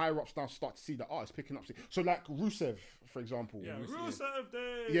like the higher ups now start to see that it's picking up. So like Rusev, for example. Yeah, Rusev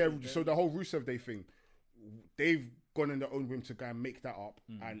Day. Yeah, so the whole Rusev Day thing, they've gone in their own whim to go and make that up,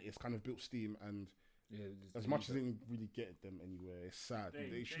 and it's kind of built steam. And as much as it didn't really get them anywhere, it's sad.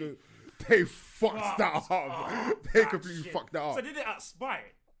 They should. They fucked that up. They completely fucked that up. So they did it at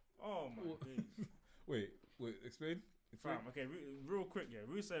spite. Oh my days. Wait, explain. Fam, okay, real quick, yeah.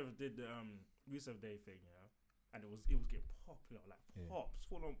 Rusev did the Rusev Day thing, yeah, and it was getting popular, like pops,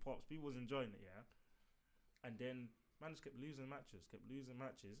 full on pops. People was enjoying it, yeah. And then man just kept losing matches.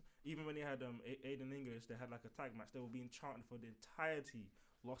 Even when he had Aiden English, they had like a tag match. They were being chanted for the entirety.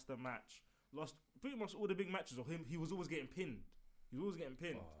 Lost the match. Lost pretty much all the big matches of him. He was always getting pinned.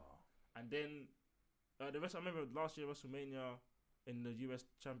 And then the rest. I remember last year WrestleMania in the US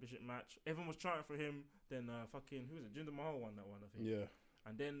Championship match, everyone was chanting for him. Then who was it? Jinder Mahal won that one, I think. Yeah.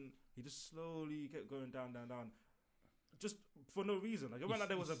 And then he just slowly kept going down, just for no reason. Like it wasn't like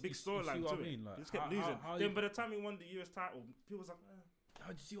there was a big storyline to it. Like, he just kept losing. Then by the time he won the US title, people was like, how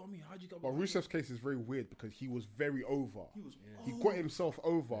do you see what I mean? How'd you go? But Rusev's case is very weird because he was very over. he He got himself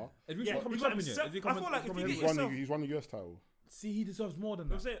over. Is Rusev coming champion yet? Is he I coming? feel like if you coming get heavy? yourself, He's won the US title. See, he deserves more than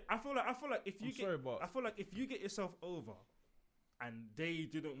I'm that. saying, I feel like if you I'm get, sorry, but- I feel like if you get yourself over, and they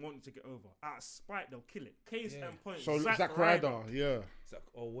didn't want you to get over, out of spite they'll kill it. Case Yeah. in point. So Zack Ryder, yeah. It's like,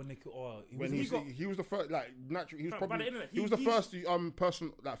 when they When he was the first, like naturally, he was Fam, by the probably internet, he was the he's- first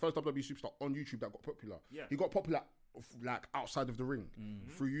person, like first WWE superstar on YouTube that got popular. Yeah. He got popular like outside of the ring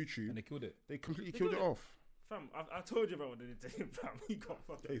through YouTube. and they killed it. They completely killed it off. Fam, I told you about what they did to him, fam. He got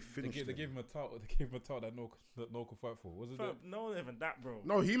fucking. They They finished gave, they him. gave him a title. They gave him a title that no could fight for. Was it? Fam, no, even that, bro.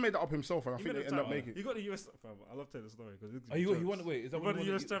 No, he made that up himself, and I He think made they the ended up title. making. He got the US. Fam, I love telling the story because He won. Wait, is that He when won he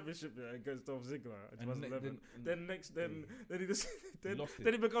the won US Championship against Dolph Ziggler in And 2011. then Then he just then lost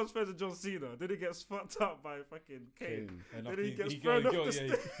it. he becomes friends with John Cena. Then he gets fucked up by fucking Kane. Kane. And Then after he gets got- thrown off the yeah,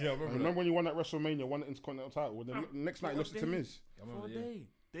 stage. yeah, I I remember. remember when he won that WrestleMania, won the Intercontinental title. Well, the Fam, next night he what lost it a to day. Miz. I For remember, a yeah. day.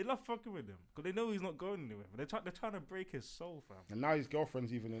 They love fucking with him because they know he's not going anywhere. They're trying to break his soul, fam. And now his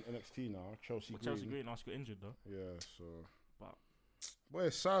girlfriend's even in NXT now, Chelsea But Green. Chelsea Green, she got injured though. Yeah, so. But- Well,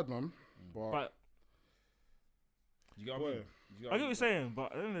 it's sad, man. But, But You got Boy. me. You got I get me? what you're saying.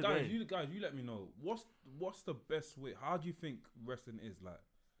 But at the end of the day, Guys, you let me know. What's the best way? How do you think wrestling is like?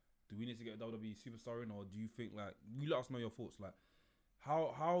 Do we need to get a WWE superstar in, or do you think like you let us know your thoughts? Like,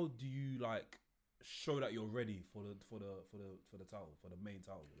 how do you like show that you're ready for the title, for the main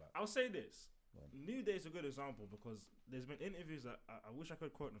title? Like, I'll say this. Go on. New Day is a good example because there's been interviews that I wish I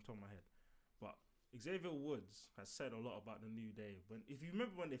could quote on the top of my head, but Xavier Woods has said a lot about the New Day. If you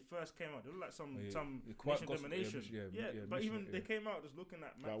remember when they first came out, they looked like some quite nation gospel, domination. But mission, even they came out just looking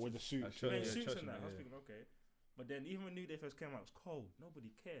at like, with the matches, suits. Church, wearing yeah, suits church and that. and I was that, thinking, okay. But then even when New Day first came out, it was cold. Nobody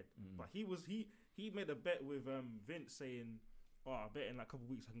cared. Mm. But he made a bet with Vince saying, "Oh, I bet in like a couple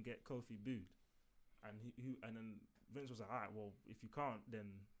of weeks I can get Kofi booed," and then Vince was like, "All right, well if you can't, then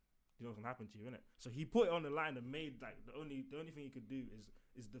you know what's gonna happen to you, innit?" So he put it on the line and made like the only thing he could do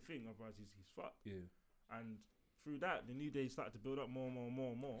is the thing, otherwise he's fucked. yeah, And through that, the New Day started to build up more.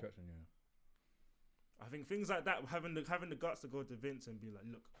 traction, yeah. I think things like that, having the guts to go to Vince and be like,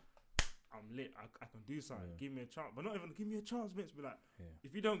 "Look, I'm lit. I can do something. Yeah. Give me a chance." But not even give me a chance, Vince. Be like, Yeah.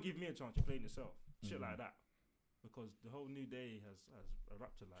 if you don't give me a chance, you're playing yourself. Shit Mhm. like that. Because the whole New Day has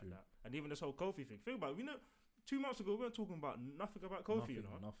erupted like True. that. And even this whole Kofi thing. Think about it. 2 months ago, we weren't talking about nothing about Kofi,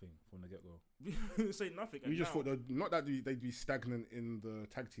 Nothing from the get go. We didn't say nothing. We and just now- thought not that they'd be stagnant in the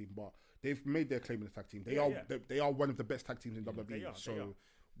tag team, but they've made their claim in the tag team. They Yeah, are yeah. They are one of the best tag teams in Yeah, WWE. they are. So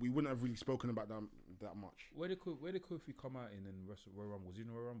we wouldn't have really spoken about them that much. Where did Kofi come out in Royal Rumble? Was he in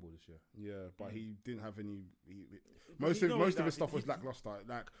the Royal Rumble this year? Yeah, but he didn't have any. But Most you of know his that stuff was he- lackluster.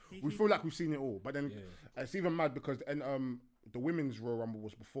 Like he- we he- feel like we've seen it all, but then Yeah. it's even mad because the women's Royal Rumble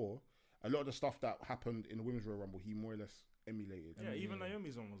was before. A lot of the stuff that happened in the women's Royal Rumble, he more or less emulated. Yeah, even Yeah.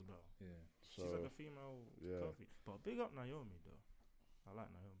 Naomi's one was better. Yeah. So She's like a female yeah. Kofi. But big up Naomi, though. I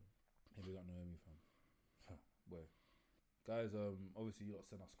like Naomi. Hey, we got Naomi fam. Boy. Guys, obviously you lot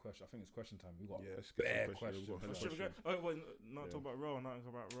sent us questions. I think it's question time. We got let's get bare some questions. We've got Oh, hella shit, we questions. go. Oh, wait, not Yeah. talk about Raw, not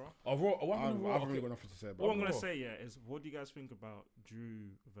talk about Raw. Oh, Raw. Oh, I I'm haven't Raw. really Okay. got nothing to say about What I'm it. gonna Raw. say, is what do you guys think about Drew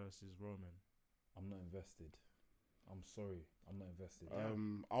versus Roman? I'm not invested. I'm sorry. I'm not invested.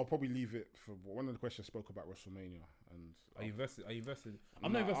 I'll probably leave it for one of the questions spoke about WrestleMania and Are you invested?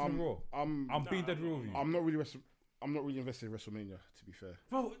 I'm Nah, not invested in Raw. I'm being Nah, dead real with you. I'm not really invested in WrestleMania, to be fair.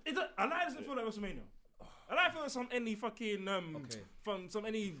 Bro, I like it doesn't feel like WrestleMania. I like it feels from any fucking Okay. from some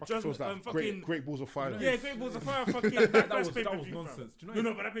any Fucking feels like fucking great balls of fire. yeah, Great Balls of Fire fucking that backlash was pay-per-view, fam. nonsense. Do you know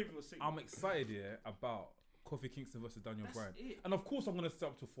No, but that pay-per-view was sick. I'm excited, yeah, about Kofi Kingston versus Daniel That's Bryan. it. And of course I'm gonna stay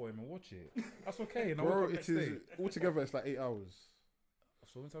up to 4 a.m. and watch it. That's okay. And I'll Bro, wake up it next is day. altogether it's like 8 hours.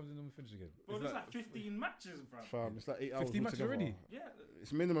 So when time did we finish again? Bro, It's there's like 15 matches, bro. Fam, it's like 8 hours 15 matches altogether. already? Yeah,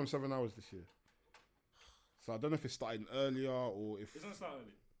 It's minimum 7 hours this year. So I don't know if it's starting earlier or if it's not start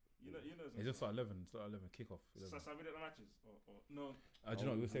early. You know, It just started 11. Started 11. Kickoff. So 11. we did the matches or no? Do you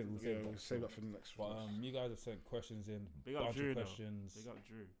know what we'll save? We'll yeah, save we'll that. save that for the next But one. you guys have sent questions in. Big up bunch Drew, of though. questions. They got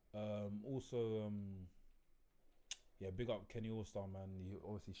Drew. Also, yeah, big up Kenny Allstar, man. He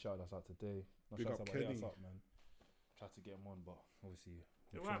obviously shouted us out today. Not Big shouted up us out, but hit Kenny. us up, man. Tried to get him on, but obviously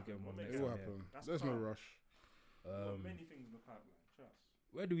It we're trying to get him will on happen. next It will time, yeah. happen. That's There's no calm. rush. Got many things in the pipeline. Trust.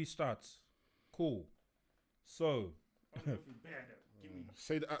 Where do we start? Cool. So, I'm going through bare them. Give me.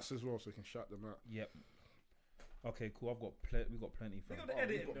 Say the acts as well so we can shout them out. yep. Okay, cool. We got plenty They from. got the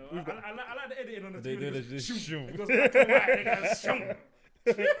editing though. we've got- I like the editing on the They TV. did It goes, it. shoom. Shoom. It goes black and white. It goes shoom.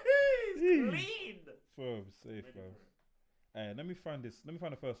 Jeez, clean. Firm, safe, Ready fam. for it. Hey, let me find this. Let me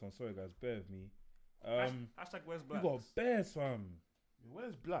find the first one. Sorry, guys. Bear with me. Hashtag Where's We Black? got bears, fam.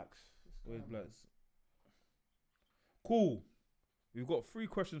 Where's Blacks? Where's blacks? Cool. We've got 3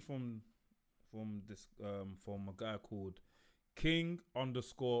 questions from this from a guy called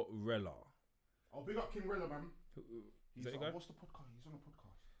King_Rella. Oh, big up King Rella, man. Is that your guy? What's the podcast? He's on a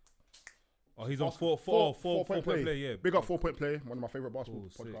podcast. Oh, he's on Basketball. 4 point play. Yeah, Big up 4 Point Play, one of my favorite basketball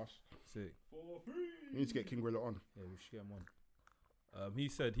Cool, sick. podcasts. Sick. For free. We need to get King Rella on. Yeah, we should get him on. He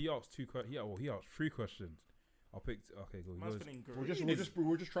said he asked 3 questions. I'll pick. Okay, go. Man's He goes, feeling We'll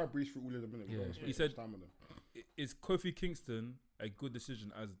great. just try breeze through all of them minutes. Yeah. He said- Is Kofi Kingston a good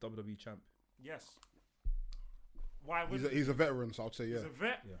decision as WWE champ? Yes. why wouldn't He's a veteran, so I'd say yeah. He's a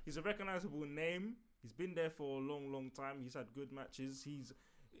vet. Yeah. He's a recognizable name. He's been there for a long time. He's had good matches. He's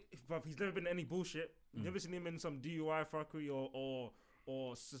never been any bullshit. You've never seen him in some DUI fuckery or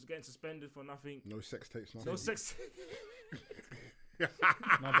getting suspended for nothing. No sex tapes, nothing. No sex. No,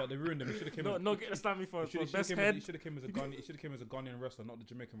 but they ruined him. He should have came. No getting slammy for He best should head. have came as a Ghanaian. He should have came as a Ghanaian wrestler, not the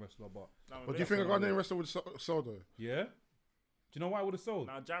Jamaican wrestler. But But do you think a Ghanaian wrestler would sell though? yeah, do you know why I would have sold?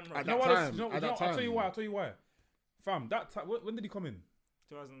 Now Jam At You know that why? time, You know, at that I'll tell you time. why. I'll tell you why. Fam, that time. When did he come in?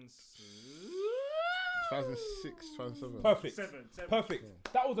 2006, 2007. Perfect. Seven. Perfect.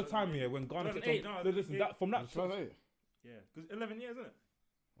 That was the time here when Ghana. 2008, no, Listen, that from that. 2008. Yeah, because 11 years, isn't it?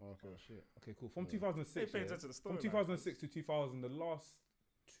 Oh, okay, shit. Okay, cool. From 2006. They pay yeah, attention to the from storyline. 2006 to 2000, the last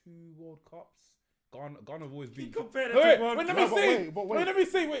 2 World Cups, Ghana have always He beat. compared it Wait, to World wait, let Cup. me see. but Wait, let me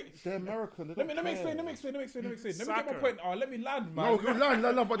see. Wait. They're American. They Let don't me explain. care. Let me get my Soccer. point. Oh, let me land, man. No, good land,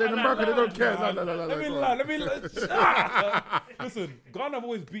 but they're in America. They don't care. No. Let me go on. land. Let me. Listen, Ghana have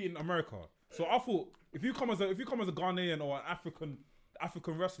always beaten America, so I thought if you come as a Ghanaian or an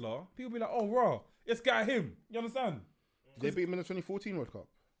African wrestler, people be like, oh, raw, let's get him. You understand? Did they beat him in the 2014 World Cup?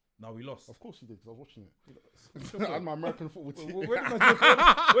 No, we lost. Of course he did, because I was watching it. I had my American football team. Where did Nigeria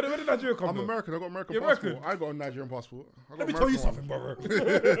come? Where did Nigeria come I'm from? American. I got American You're passport. American? I got a Nigerian passport. Let me tell you something, brother.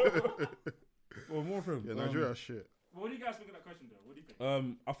 Well, more from Yeah, Nigeria shit. What do you guys think of that question, though? What do you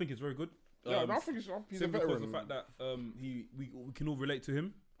think? I think it's very good. Yeah, I think he's a simply because veteran. of the fact that we can all relate to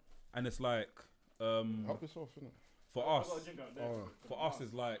him, and it's like Help yourself, innit? for I've us, got a drink out there. for us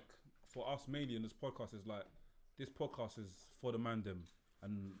is like for us mainly in this podcast is like this podcast is for the mandem,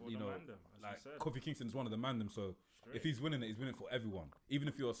 and For you the know mandem, as like you said. Kofi Kingston is one of the mandem. So if he's winning it, he's winning it for everyone. Even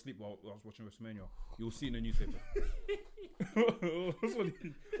if you're asleep while watching WrestleMania, you'll see it in the newspaper. What's funny?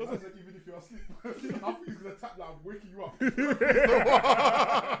 Even if you're asleep, I think he's gonna tap that. I'm waking you up.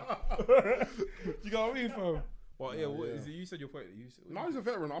 You got what I mean, fam? Well, yeah. What yeah. is it? You said your point. No, he's a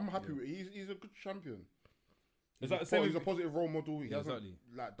veteran. I'm happy with it. He's a good champion. Is that the same? He's a positive role model. He Yeah, hasn't exactly.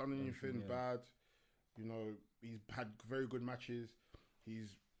 like done anything yeah. bad. You know, he's had very good matches.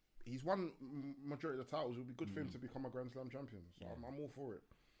 He's won majority of the titles. It would be good for him to become a Grand Slam champion. So I'm all for it.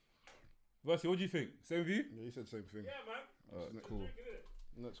 Versi, what do you think? Same view? Yeah, he said the same thing. Yeah, man. Cool.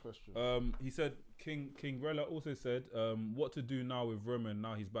 Next question. He said King Rella also said, what to do now with Roman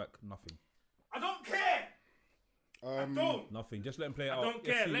now he's back? Nothing. I don't care. I don't. Nothing. Just let him play it I out. don't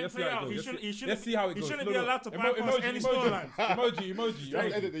care. Let him Let's play see it how out. goes. He shouldn't. Let's see how it He goes. shouldn't Look, be allowed to bypass any storyline. Emoji.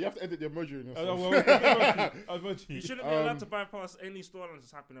 You have to edit the emoji in Oh, yourself. well, emoji. He shouldn't be allowed to bypass any storylines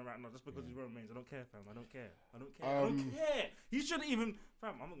that's happening right now just because he's Roman Reigns. I don't care, fam. I don't care. I don't care. He shouldn't even.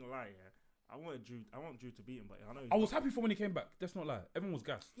 Fam, I'm not gonna lie. Yeah, I want Drew to beat him, but I know. I was happy for when he came back. Let's not lie. Everyone was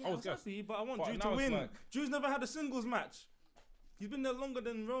gassed. Yeah, I was gassed. happy, but I want But Drew now to it's win. like- Drew's never had a singles match. He's been there longer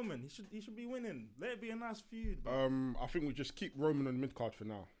than Roman. He should be winning. Let it be a nice feud. Bro. I think we just keep Roman on the mid card for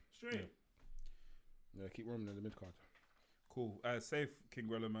now. Straight. Yeah, keep Roman in the mid card. Cool. Safe King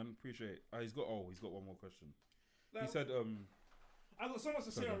Rella, man. Appreciate it. He's got one more question. He said, I got so much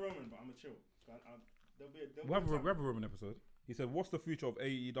to say Okay. on Roman, but I'm a chill. There'll be we have a Roman episode. He said, what's the future of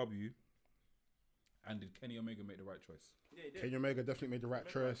AEW? And did Kenny Omega make the right choice? Yeah, he did. Kenny Omega definitely made the right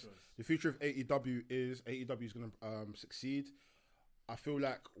Made the right choice. choice. The future of AEW is going to succeed. I feel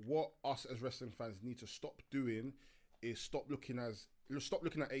like what us as wrestling fans need to stop doing is stop looking at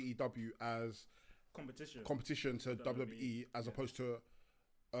AEW as competition to WWE as opposed to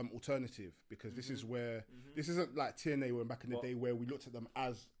alternative, because this is where this isn't like TNA when back in the day where we looked at them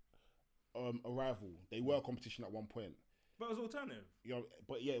as a rival. They were competition at one point. But it was alternative. You know,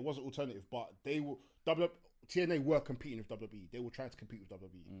 but yeah, it wasn't alternative. But they were TNA were competing with WWE. They were trying to compete with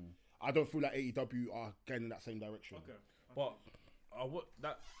WWE. I don't feel like AEW are going in that same direction. Okay. But what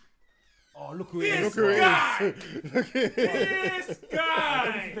that? Oh, look who it is! This guy! This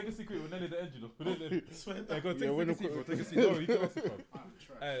guy! Take a seat, we're nearly the edge, you know. Swear Go take we're a not seat, bro. quick. Take a seat. No, you can ask it,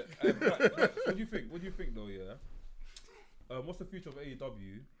 fam. Black, what do you think? What do you think, though? Yeah. What's the future of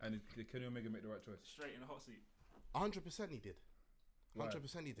AEW? And did Kenny Omega make the right choice? Straight in the hot seat. 100% he did. 100% he Why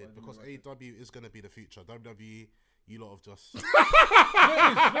did, do you because mean AEW is going to be the future. WWE, you lot have just...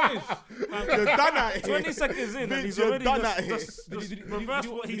 What is? You're done at it. 20 seconds in and Vince, he's you're already done at it. just reversed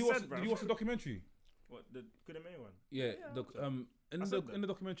what he said, bro. Did you watch the documentary? What, the Good and May one? Yeah. I said that. In the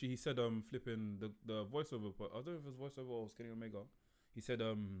documentary, he said flipping the voiceover. I don't know if it was voiceover or it was Kenny Omega. He said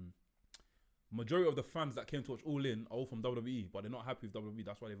majority of the fans that came to watch All In are all from WWE, but they're not happy with WWE.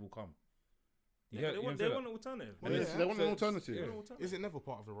 That's why they've all come. Yeah, they want an alternative. And Yes, then- they want an so- alternative. yeah. Is it Neville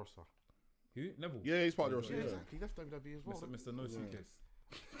part of the roster? Who? Neville? Yeah, he's part of the roster. Yeah, Yeah. exactly. He left WWE as well. Mr. No Suitcase.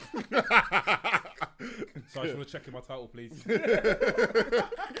 So I just want to check in my title, please.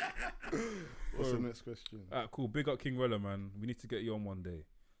 What's the next question? Alright, cool. Big up King Rella, man. We need to get you on one day.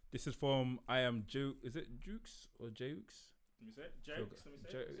 This is from I am Ju. Is it Jukes or Jukes? Let me say it. Jokes. Let me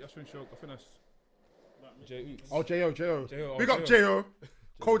say it. That's when I think that's About me. Jukes. Oh, J.O. J.O. Big up J.O.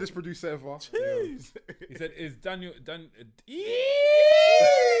 Coldest producer ever. Jeez. He said, "Is Daniel That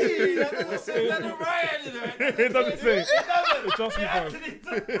doesn't say nothing right, It doesn't say. Trust me,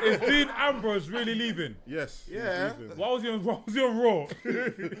 bro. Is Dean Ambrose really leaving? Yes. Yeah. Why was he on Raw?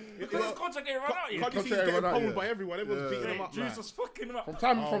 Because his contract ain't run out yet. Can't you see he's Contract getting run out, pummeled yeah. by everyone? Everyone's beating him up. Juice Like. was fucking him up. From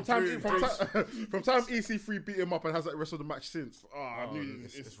time Drew. from time EC3 beat him up and has like wrestled the match since. I knew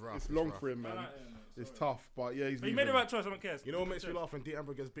it's rough, it's it's long rough. for him, man. Nah, It's tough, but yeah, he's. But he made the right choice. I don't care. You know what makes me laugh when Dean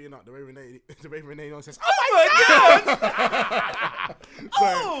Ambrose gets beaten up? The way Renee says,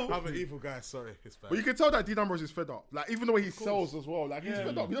 Oh! "I'm an evil guy." Sorry, it's bad. But you can tell that Dean Ambrose is fed up. Like even the way he sells as well. Like he's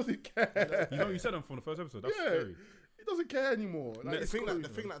fed up. He doesn't care. You know, you said him from the first episode. That's Yeah. scary. He doesn't care anymore. Like, the it's thing crazy,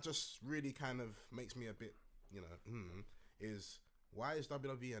 that man. just really kind of makes me a bit, is why is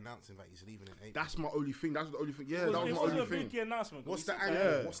WWE announcing that he's leaving in April? That's my only thing. That's the only thing. Yeah, It that was my wasn't only a big thing. announcement. What's the the angle?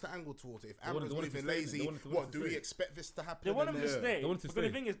 Yeah. What's the angle towards it? If wanted- Ambrose they wanted leaving to stay, lazy, they wanted to what do stay. we expect this to happen? They want him And to then- stay. They wanted to But stay.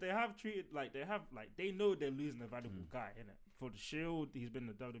 the thing is, they know they're losing a valuable guy, innit? For the Shield, he's been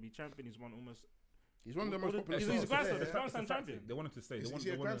the WWE champion. He's won almost. He's one of the most popular He's stars. a Grand Slam. It's He's a Grand fact. Slam champion. They wanted to stay. Is They he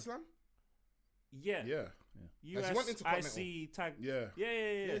a wanted Grand to. Slam? Yeah. Yeah, Has he won US, Intercontinental? IC, tag. yeah.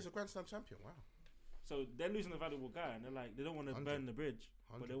 Yeah. He's a Grand Slam champion. Wow. So they're losing a valuable guy, and they're like, they don't want to 100. burn the bridge,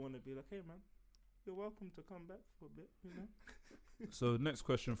 but 100. they want to be like, hey man, you're welcome to come back for a bit, you know. So next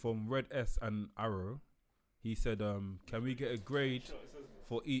question from Red S and Arrow. He said, "Can we get a grade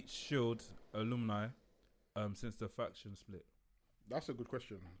for each Shield alumni since the faction split?" That's a good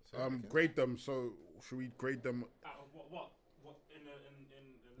question. okay. Grade them. So should we grade them? Out of what in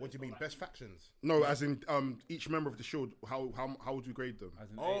What do you mean? Best factions? No, as in each member of the Shield. How would you grade them?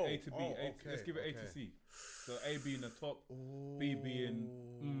 As in Oh, A to B. okay, Let's give it A to okay. C. So A being the top, B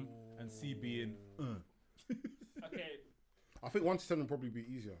being and C being. Okay. I think 1 to 10 would probably be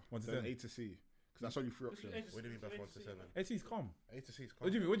easier 1 to than 10. A to C because that's only 3 options. What do you mean by 1 to 7? A to C's calm. A to C is What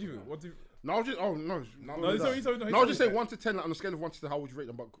do you mean? What do you mean? What do you? No, I'll just no. No, he's I'll just say 1 to 10 like, on a scale of 1 to 10. How would you rate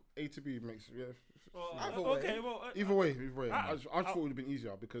them? But A to B makes Well, okay. Well, either way. I just thought it would have been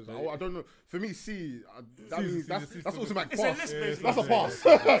easier because I don't know. For me, C. That means that's automatic it's a pass. list based. That's a pass.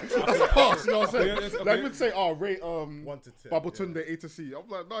 That's a pass. You know what I'm saying? Yeah, that's Like okay. we would say, oh, rate 1 to 10. Babatunde A to C. I'm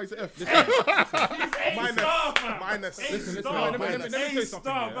like, no, he's an F. Minus. Listen. Star, Let me tell you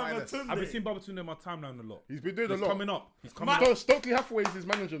something. star, yeah. Babatunde. I've been seeing Babatunde on my timeline a lot. He's been doing a He's lot. coming up. He's coming up. Stokely Hathaway is his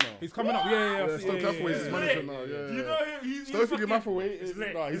manager now. He's coming up. Yeah. Stokely Hathaway is his yeah. manager now. Yeah. You know him. He's Stokely fucking- Hathaway is He's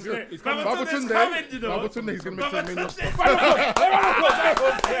lit. nah, He's good. lit. He's coming. Babatunde's coming, you know. Babatunde, he's gonna make some millions. We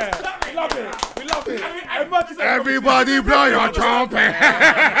love it. We love it. Everybody blow your trumpet.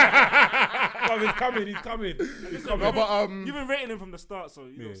 He's coming. He's coming. He's coming. No, but You've been rating him from the start, so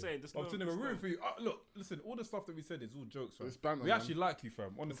you know what I'm saying. Just I'm telling you, we're rooting for you. Look, listen. All the stuff that we said is all jokes, fam. It's banter, We man. actually like you,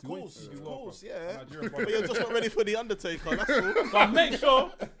 fam. Honestly, we want to see you well, fam. yeah. Nigerian But you're just not ready for the Undertaker. That's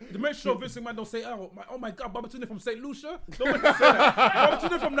all. But make sure Vince McMahon don't say, oh my God, Babatunde from St. Lucia. Don't want to say that.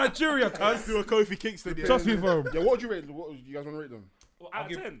 Babatunde from Nigeria, cuz. Do a Kofi Kingston. Yeah. Trust me, fam. Yeah, what would you rate? What you guys want to rate them?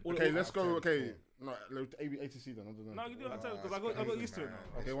 out of 10. Okay, let's go. 10, Okay, no, A to C then. I don't know. No, you do out of 10 because I got used to it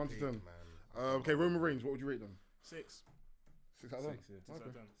now. Okay, 1 to 10. Okay, Roman Reigns. What would you rate them? 6. 6 out of 10. 6 out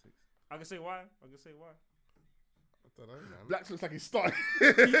of 10. I can say why. I don't know, man. Blacks looks like he's starting.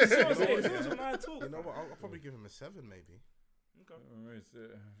 You see what I'm saying? It's when I talk. You know what? I'll probably give him a 7, maybe. Okay.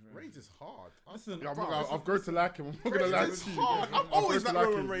 Reigns is hard. Listen, Yeah, I've grown to like him. I'm not gonna lie Reigns is to you. hard. I've I've always grown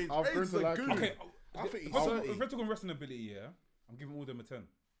liked to Roman like him. Reigns. I've grown Reigns to is a like him. goon. okay. I think he's If dirty. we're talking wrestling ability, yeah, I'm giving all them a 10.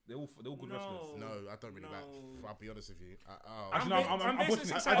 They're all good wrestlers. No, I don't really like. I'll be honest with you. Actually, I'm basing watching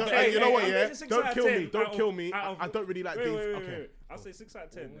 6 it. out of don't, 10. you know what? I'm Yeah, basing 6 don't out of kill 10 me. Don't out kill of- me. out of- I don't really like Wait, Dave. wait, Okay. wait. I'll say 6 out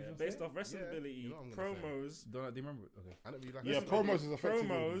of 10. What was you Based gonna off wrestling Yeah, ability, you know what I'm gonna say. promos, Do you remember it? Okay. I don't really like. Yeah, wrestling. promos is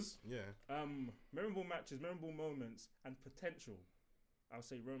effective. Yeah. memorable matches, memorable moments, and potential. I'll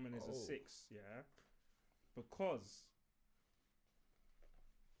say Roman is a 6, yeah, because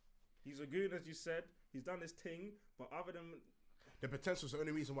he's a goon, as you said. He's done his thing, but other than The potential is the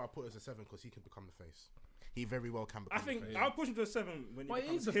only reason why I put it as a 7 because he can become the face. He very well can I become think the face. I'll push him to a 7 when he But he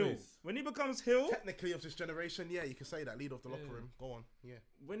becomes is the heel. face. When he becomes heel, Technically, of this generation, yeah, you can say that. Lead off the locker room. Go on. Yeah.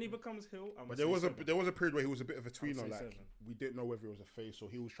 when he becomes heel, I'm But gonna there say was 7. there was a period where he was a bit of a tweener. say Like 7. we didn't know whether it was a face or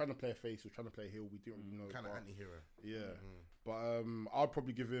he was trying to play a face. He was trying to play a heel. We didn't really know. Kind of but- anti-hero. Yeah, but I'd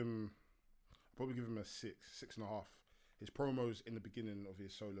probably give him a 6.5. His promos in the beginning of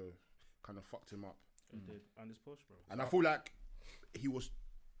his solo kind of fucked him up, He did, and his push, bro. and I feel like he was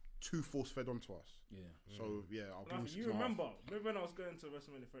too force fed onto us. Yeah. So yeah, I'll give him 6.5. You remember when I was going to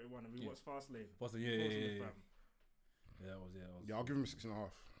WrestleMania 31 and we watched Fastlane? What's the yeah. That was. Yeah, I'll give him a 6.5.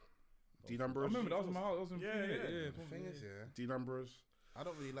 Dean Ambrose. I remember that was in my house. That was in The thing is, Dean Ambrose. I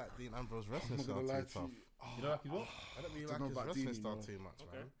don't really like Dean Ambrose wrestling I'm not style gonna lie too to tough. you. You know like his what? I don't really Don't know like his about wrestling Dean, style you know. too much,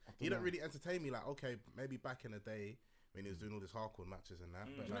 Okay. man. He don't really entertain me. Like, okay, maybe back in the day when he was doing all these hardcore matches and that,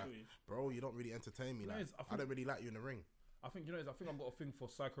 but like, bro, you don't really entertain me. You know, Like, it's- I don't really like you in the ring. I think you know. I think I've got a thing for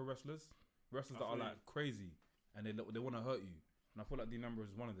psycho wrestlers that are like crazy and they want to hurt you. And I feel like Dean Ambrose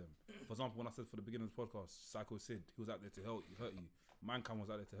is one of them. For example, when I said for the beginning of the podcast, Psycho Sid, he was out there to hurt you. Mankind was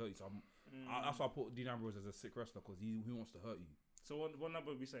out there to hurt you. So that's why I put Dean Ambrose as a sick wrestler because he wants to hurt you. So what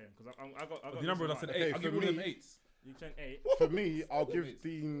number are we saying? Because I got Dean Ambrose, I said 8. Okay, I'll give for him me- 8. You saying 8? For me, I'll give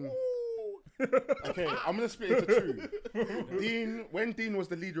Dean. Okay, I'm gonna split it into 2. When Dean was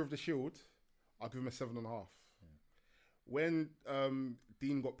the leader of the Shield, I'll give him a 7.5. When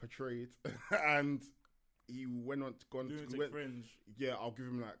Dean got portrayed and he went on Lunatic Fringe. yeah, I'll give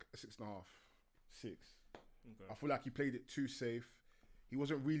him like a 6.5, 6. Okay. I feel like he played it too safe. He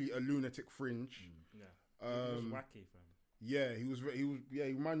wasn't really a lunatic fringe. Yeah. It was Um, wacky, fam. Yeah, he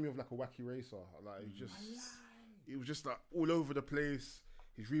reminded me of like a wacky racer. Like he was just like all over the place.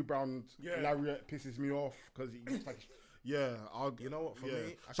 His rebound lariat pisses me off because he's like, yeah. You know what? For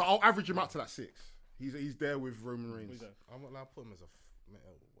me, so I'll average him out to like 6. He's there with Roman Reigns. I'm not allowed to put him as a. Wow.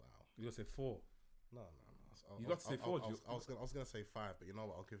 You gonna say 4? No. You got to say 4. I was gonna say 5, but you know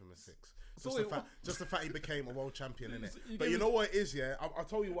what? I'll give him a 6. So Just the fact he became a world champion, innit? You But gave you us- know what it is, yeah? I'll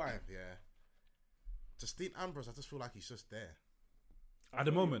tell you why, yeah. Just Dean Ambrose, I just feel like he's just there. At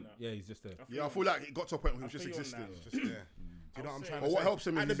the moment, yeah, he's just there. Yeah, I feel like it got to a point where he was just feel you on existing. that. Just there. Do you know what I'm trying to But say? what helps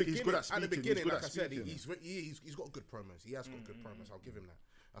him at is the he's good at beginning, speaking. He's good like at I said, speaking. he's got good promos. He has got good promos. I'll give him that.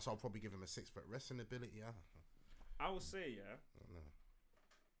 That's why I'll probably give him a 6. But wrestling ability, yeah. I would say, yeah.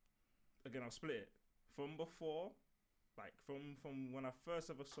 Again, I'll split it. From before, like from when I first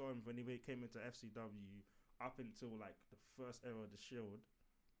ever saw him when he came into FCW up until like the first era of the Shield,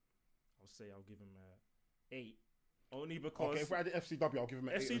 I'll say I'll give him a 8. Only because Okay, if we had the FCW, I'll give him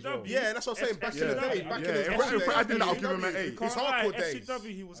an 8 as well. FCW. Yeah, that's what I'm saying. Back in the day, yeah. back in Yeah, his if prime I had days, that, I'll give him an 8. His Can't hardcore lie, days.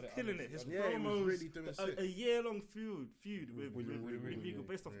 FCW, he was killing it. His Yeah, he was promos, really doing sick. a year-long feud with William Regal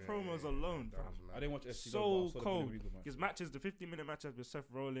based off Yeah, promos yeah, alone, that fam. was mad. I didn't watch FCW. So but I saw the cold. Regal match. His matches, the 15-minute matches with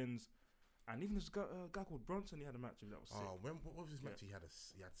Seth Rollins, and even this guy called Bronson, he had a match with that was sick. Oh, what was his match? He had a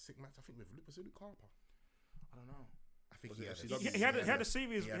sick match. I think with Luke Harper. I don't know. I think Was he it had FCW? He had a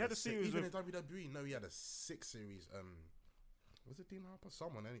series. He had a series even with. in WWE. No, he had a 6 series. Was it Dean Harper?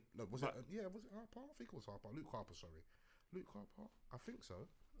 Someone? No, was But- it? Yeah, was it Harper? I think it was Harper. Luke Harper. Sorry, Luke Harper. I think so.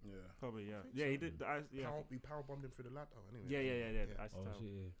 Yeah. Probably, yeah. think Yeah, so. he did. We power bombed him through the ladder. Anyway. Yeah. I Oh tell. shit,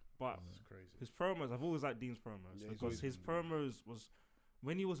 yeah. But It's crazy. his promos, I've always liked Dean's promos Yeah, he's because always his promos was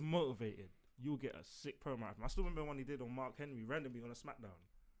when he was motivated, you'll get a sick promo out of him. I still remember one he did on Mark Henry randomly on a SmackDown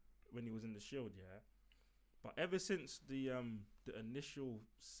when he was in the Shield, yeah. But ever since the initial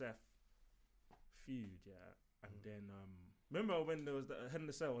Seth feud, yeah, and then remember when there was the Hell in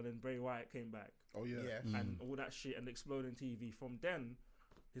a Cell and then Bray Wyatt came back Oh yeah. Yeah. and all that shit and exploding TV. From then,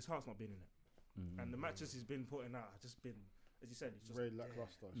 his heart's not been in it, and the matches he's been putting out have just been, as you said, he's just Very there.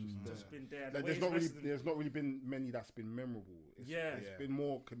 lackluster. It's Just been there. Like, The way there's he's not really been many that's been memorable. It's Yeah. been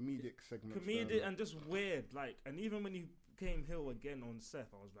more comedic segments. comedic and just weird, like, and even when he came heel again on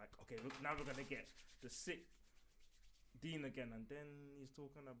Seth, I was like, okay, look, now we're gonna get the sick Dean again, and then he's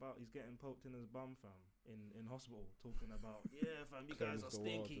talking about he's getting poked in his bum, fam, in hospital, talking about yeah, fam, you guys Cleanse are the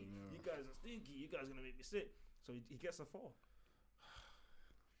ward stinky, and, you guys are stinky, you guys are gonna make me sick. So he gets a 4.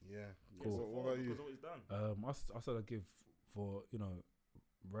 Yeah. He gets a What 4 about you? because of what he's done. I said I'd give for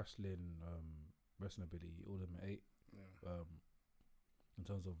wrestling ability all of them 8. Yeah. In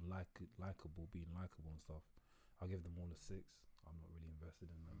terms of being likable and stuff, I'll give them all a 6. I'm not really invested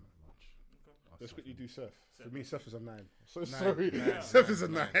in them that much. Let's quickly do Seth. For Seth. me, Seth is a 9. So 9, sorry. 9, Seth is a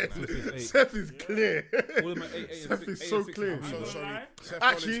 9, 9. 9. Seth is clear. All of them 8, 8, Seth is so clear. I'm So gonna sorry. lie.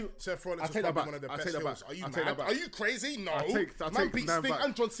 Actually, Seth Rollins I is take that probably back. one of the I best take that heels. back. Are you I take that mad? back. Are you crazy? No. I take Man beat that Sting back.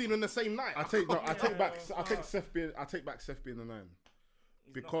 and John Cena in the same night. I take back Yeah. Seth being a 9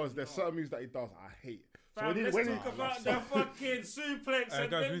 He's because not- there's he's certain moves that he does I hate. So Fam, when let's he talk about the fucking suplex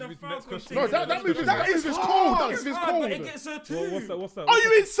and guys, then the next Falcon question. thing. no, that move is cold. That It's move is hard, cold. but it gets a 2. What's that? Are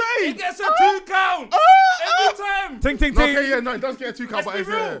you insane? It gets a 2 count every time. Ting ting No, ting. okay, yeah, no, it does get a 2 count, Let's but be it's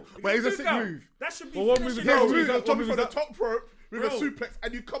real. but it's a Two sick count. move. That should be Well, what move is finishing that? it. What move is that? Jumping move from is the that? top rope with a Bro. suplex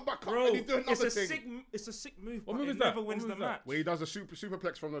and you come back up Bro, and you do it's another a thing. sick. It's a sick move, What but move it is that? never What wins move the is that? match. Where he does a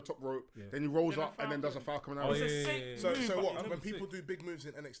superplex from the top rope, Yeah. then he rolls Then a up and then does a Falcon Oh, Arrow. yeah, It's a yeah, sick yeah, yeah. So move, but what? it When never- people do big moves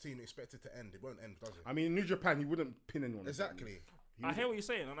in NXT and expect it to end, it won't end, does it? I mean, in New Japan, he wouldn't pin anyone. Exactly. I hear what you're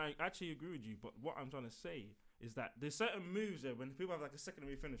saying, and I actually agree with you. But what I'm trying to say is that there's certain moves there when people have like a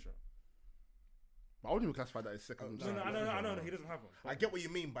secondary finisher. I wouldn't even classify that as second. No, I know. He doesn't have one. I get what you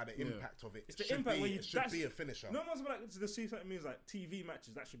mean by the impact of it. It's the impact when you it should be a finisher. No one's like the certain moves like TV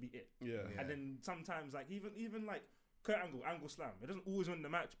matches. That should be it. Yeah. And then sometimes like even like Kurt Angle slam. It doesn't always win the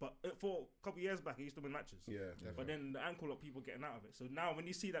match, but for a couple of years back, he used to win matches. Yeah. But then the ankle lock, people getting out of it. So now when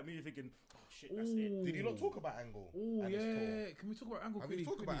you see that move, you're thinking, oh shit, that's it. Did you not talk about Angle? Oh and his tour? yeah, can we talk about Angle? Have you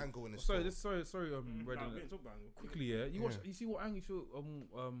talked about Angle in this? Sorry, tour? sorry. No, Redden. we didn't talk about Angle. Quickly, yeah. You see what Angle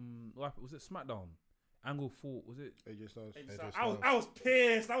was it SmackDown? Angle fought, was it? AJ Styles. I was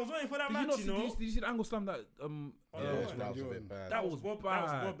pissed. I was waiting for that match. Did you see the Angle slam that Yeah, that was a bit bad. That was wobbly. That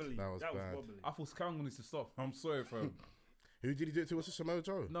was bad. wobbly. I thought Angle needs to stop. I'm sorry for him. Who did he do it to? Was it Samoa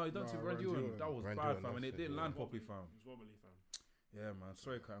Joe? No, he done to Randy Randy Orton. Orton. That was Randy bad, Orton, fam, and it that's didn't it, land yeah. properly, fam. It was wobbly, fam. Yeah, man.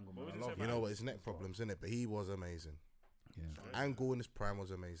 Sorry, Kurt Angle, man. What I was love it You him. know what? His neck problems, innit? But he was amazing. Yeah. Angle in his prime was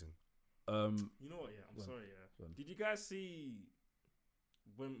amazing. You know what? Yeah, I'm sorry. Yeah. Go on. Did you guys see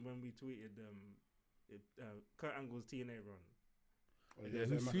when we tweeted Kurt Angle's TNA run? Yeah,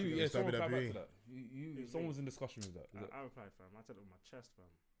 There's a match against someone replied back WWE. to that. Someone was in discussion with that. I replied, fam. I said it with my chest, fam.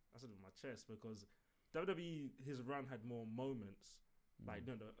 I said it with my chest because WWE, his run had more moments. Like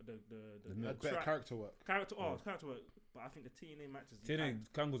the better character work. character work. But I think the TNA matches. TNA,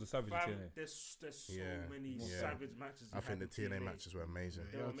 Angle's a savage in Fam, TNA. there's so Yeah, many yeah. savage matches. I think the TNA matches were amazing.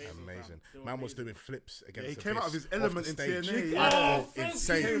 They were amazing, Amazing. fam. They were Man was amazing. doing flips against he the came out of Abyss his element off the in stage. TNA. I felt thank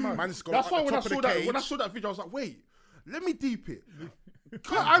insane. you. Man's gone That's at why the when I top of saw the that, cage. when I saw that video, I was like, wait, let me deep it.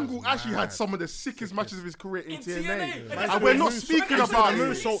 Kurt Angle actually had some of the sickest matches of his career in TNA. TNA. And we're not speaking about it.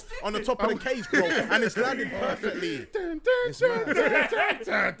 moonsault on the top of the cage, bro, and it's landing perfectly. It's mad. But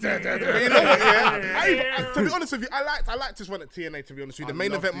you know what? Yeah, to be honest with you, I liked his run at TNA. To be honest with you, the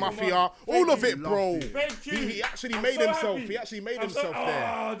main loved event it. Mafia, all of it, Loved bro. it. Thank you. He actually I'm made so himself. happy. He actually made I'm so- himself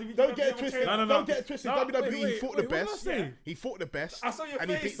there. did we Don't do get it that twisted. on No. Don't get it twisted. No, WWE wait, fought the what did I best. say? He fought the best. I saw your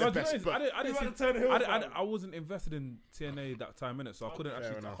and he face. beat the No, do you know best. what it is? But I You didn't had to turn the hill, fam. I wasn't invested in TNA that time, innit? So I couldn't Fair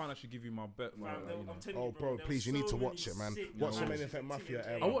actually. I enough. can't actually give you my bet. Fam, you I'm know. telling you, Oh, bro, there please, was you need so to watch many it, man. sick Watch the matches main event in Mafia TNA.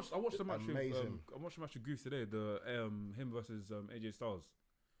 era. I watched the match with Amazing. I watched the match with Goose today. The him versus AJ Styles.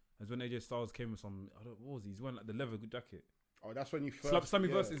 As when AJ Styles came with some, what was he? He's wearing like the leather jacket. Oh, that's when you first.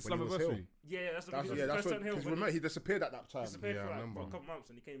 Slammiversary. When he was Hill. Yeah, that's the That's first when. turn hill. Because remember, he disappeared at that time. disappeared Yeah, I for, like, remember. for a couple months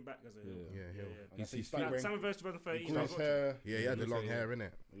and he came back as a heel. Yeah. Hill. And He's- he he's started wearing- Summerverse 2013. he grew his hair. Yeah, he had the Yeah, long yeah. hair,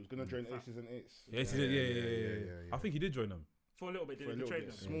 innit? He was gonna join Aces and Eights. Yes, Yeah, yeah. I think he did join them. For a little bit, For a did he little trade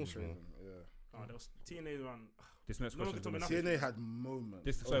bit. them? Small. Yeah. Oh, there was TNA run. This next No one question. can tell me Is nothing. gonna TNA had moments.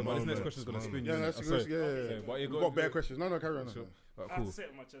 this next Moments. question is gonna spin you. Yeah, that's I'm good. sorry. Yeah. But you We've got bare questions. No, carry on. Sure. Right, I have cool. to say it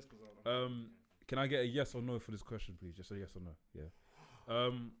on my chest because Can I get a yes or no for this question, please? Just a yes or no.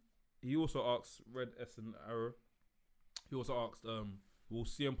 Yeah. He also asked Red S and Arrow. He also asked, will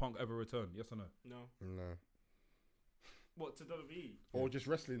CM Punk ever return? Yes or no? no. No. What, to WWE? Or just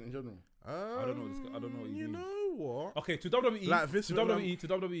wrestling in general. I don't know this guy- I don't know what you You mean. know what? Okay, to WWE. Like Vince to McMahon. WWE. To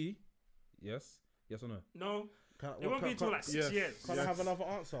WWE. Yes. Yes or no? No. Can It won't be until like 6 yes. years. Can I have another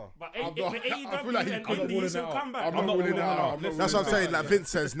answer? But I'm not- the I feel AEW like he and could have Indies ruled will it come out. back. I'm not ruling it out. I'm not That's what I'm ruling it saying. out. Like Vince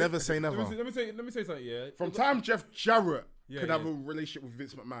says, never say never. Let me say something. Yeah. From time Jeff Jarrett Yeah, could yeah. have a relationship with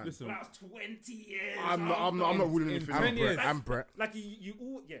Vince McMahon. Listen. That was 20 years. I'm not ruling in anything 10 out. years. And Brett. Like you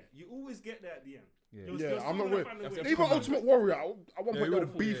always get there at the end. Yeah. You're Yeah, still I'm not gonna with. find a That's way. the Even comment. Ultimate Warrior, at one Yeah, point he they were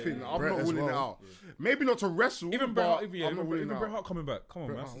would've- beefing. yeah. I'm Brett not as ruling it well. out. Maybe not to wrestle, Even but Bret I'm not ruling even it Bret out. Hart coming back. Come on,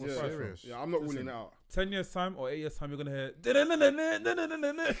 Bret man. Hart What's was the serious. Yeah, I'm not ruling Listen. it out. 10 years time or 8 years time, you're gonna hear. Hey, did you hear?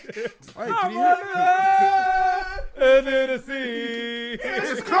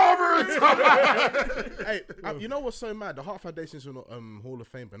 It's Clover time. Hey, you know what's so mad? The Hart Foundation's in Hall of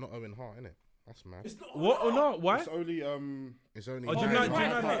Fame, but not Owen Hart, innit? That's mad. It's not. What or not? Why? It's only It's only. Oh, Jim Knight-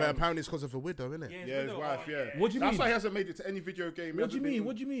 But apparently it's because of a widow, innit? yeah, his wife. Yeah. What do you That's mean? why he hasn't made it to any video game. What do you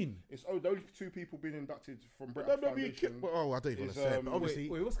mean? It's the only two people being inducted from Bret Hart Foundation. Oh, I don't even want It's, to say it, but obviously.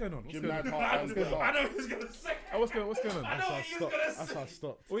 Wait, what's going on? Jim Neidhart I and Bret know Hart. what he was gonna say. What's going on? I know what he was gonna That's say. how I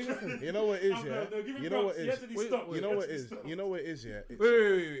stopped. What are you gonna say? You know what it is, No, yeah? no, give him You know what props. it He is? had to be stopped. You know He what had it to is? be stopped. You know what it is, yeah?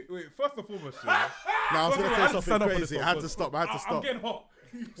 It's- Wait. First and foremost, yeah. No, I was going to I say had to something stand up for crazy. this I had one. to stop. I had to I'm stop. getting hot.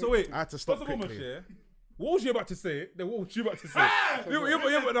 So wait, I had to stop first and foremost, quickly. yeah. What was you about to say? Then what was you about to say?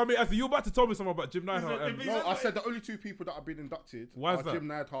 But I mean, I said you were about to tell me something about Jim Neidhart. If he's No, not- I said the only two people that have been inducted Why is are that? Jim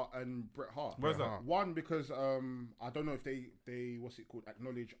Neidhart and Bret Hart. Where's that? Hart. One, because I don't know if they what's it called,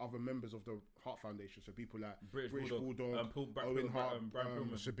 acknowledge other members of the Hart Foundation. So people like British Bulldog, Bulldog, Owen Hart, Brian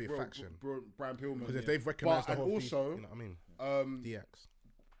Pillman. Should be a Bro- faction. Brian Pillman. Because if they've recognised the and whole also, you know what I mean? DX.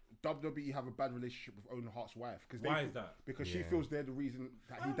 WWE have a bad relationship with Owen Hart's wife. Why is that? Because she Yeah. feels they're the reason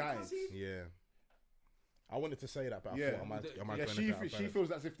that he died. Yeah. I wanted to say that, but Yeah. I thought, am I Yeah, going she to she feels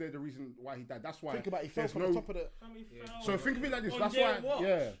as if they're the reason why he died. That's why. Think about it, he fell there's from no. the top of the... So think of it like this. On That's their why. watch.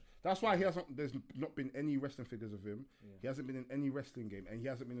 Yeah. That's why he hasn't. There's not been any wrestling figures of him. He hasn't been in any wrestling game, and he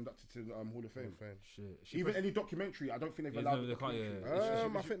hasn't been inducted to the Hall of Fame. Shit. Even any documentary, I don't think they've Yeah, allowed. no, the they can't,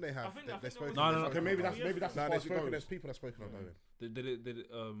 documentary. I think they have. I think They're that spoken. was- No, no, no. Okay, maybe that's as No, far there's as it goes. there's people that spoken on Owen. But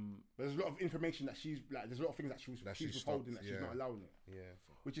there's a lot of information that she's like. There's a lot of things that she's she's withholding stopped, that she's not allowing it. Yeah.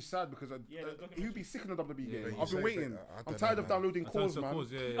 Which is sad because he would be sick in the WWE Yeah, game. you I've been say, waiting. but I I'm don't tired know, of man. downloading calls, man.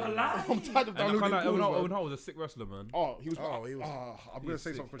 Yeah. I'm tired of And I downloading can't lie, calls, Owen man. Hart was a sick wrestler, man. Oh, he was. He was- I'm gonna He's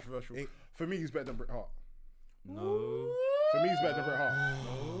say sick. something controversial. He- For me, he's better than Bret Hart. No. For me, he's better than Bret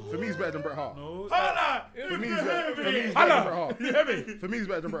Hart. For me, he's better than Bret Hart. No. For me, he's better than Bret Hart. For me, he's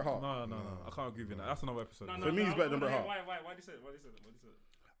better than Bret Hart. No. I can't agree with that. That's another episode. For me, he's better than Bret Hart. Why do you say it? Why do you say it?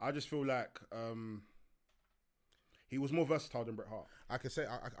 I just feel like he was more versatile than Bret Hart. I could say,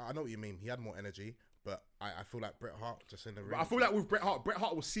 I know what you mean. He had more energy, but I feel like Bret Hart just in the ring. But I feel like with Bret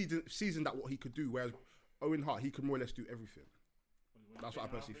Hart was seasoned at what he could do, whereas Owen Hart, he could more or less do everything. That's what I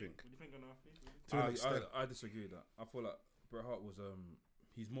personally think. What do you think on Alfie? To an extent. I disagree with that. I feel like Bret Hart was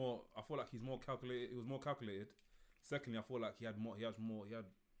he's more. I feel like he's more calculated. He was more calculated. Secondly, I feel like he had more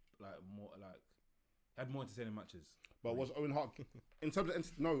entertaining matches. But was Owen Hart in terms of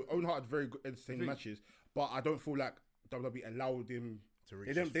Owen Hart had very good entertaining matches, but I don't feel like WWE allowed him To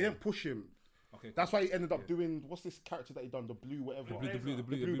reach They his didn't. They form. didn't push him. Okay, That's why he ended up doing what's this character that he done, the blue whatever, the the blue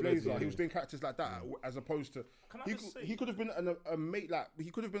blue blazer. blazer. He was doing characters like that as opposed to Can I just say- he could have been a mate like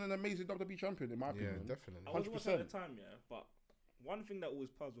he could have been an amazing WWE champion in my Yeah, opinion. definitely. I was watching at 100%. the time, yeah, but one thing that always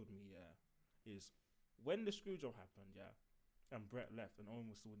puzzled me, yeah, is when the screw job happened, yeah, and Brett left and Owen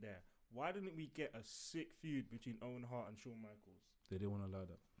was still there, why didn't we get a sick feud between Owen Hart and Shawn Michaels? They didn't want to allow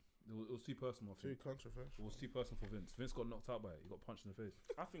that. It was too personal. I Too think. controversial. It was too personal for Vince. Vince got knocked out by it. He got punched in the face.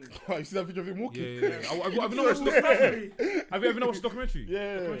 I think. Oh, you see that video of him walking? Yeah. Have you ever watched the Have you ever watched the documentary?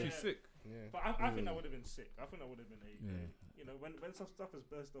 Yeah. Documentary's sick. Yeah. But I think that would have been sick. I think that would have been Yeah. you know, when some stuff is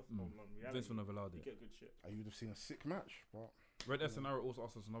burst off on reality, Vince wouldn't have allowed you it. get good shit. You would have seen a sick match, but Red S and Arrow also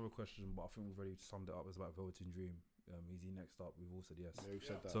asked us another question, but I think we've already summed it up. It's about Velveteen Dream. Is he next up? We've all said yes. yeah, we've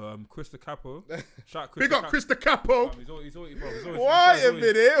said that. So Chris the Capo, shout out Chris. Big up Chris the Capo. He's always, bro. He's always. Wait a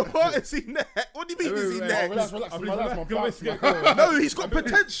minute. What is he next? What do you mean is he Relax, next? relax, I'm relax, just- my boss, get man. going. No, he's got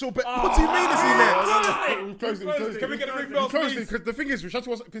potential, but what do you mean is he next? We closed it. Can we get the ring We bells, closed it please? because the thing is, which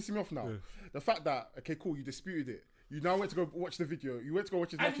actually was pissing me off now. The fact that okay, cool, you disputed it. You now went to go watch the video. You went to go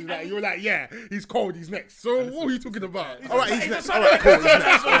watch his match. And you were like, yeah, he's cold. He's next. So what are you talking about? All right, he's next. All right, cool. He's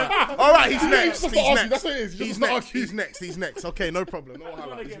next. All right, he's next. Just He's not argue, next. that's what it is. You He's just not next. argue. He's next. He's next. Okay, no problem. No wanna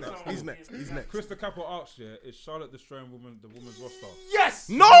highlight. He's get next. someone. He's next. He's next. Chris the Capo asked, yeah, is Charlotte destroying the women's roster? Yes!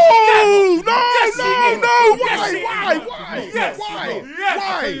 No! No! Yes, No! he No! is. Why? Yes, he Why? is. Why? Yes, Why? he is. Yes.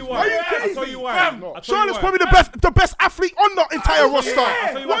 Why? I'll tell you why. Are you I'll crazy? tell you why. Fam, I'll tell you Charlotte's why. probably the best athlete on the entire roster.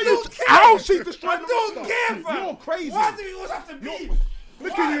 tell you Why why. you? don't care. How she's destroying I the don't roster? care, fam. You're crazy. Why do we always have to be?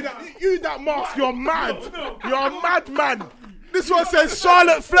 Look at you, that mask. You're mad. You're a mad man. This one says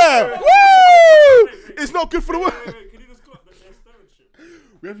Charlotte Flair. Woo! It's not good for the world. Wait, can you just clock that they're stirring shit?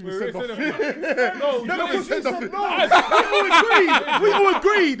 We haven't even said nothing. No, No, you we said nothing. We all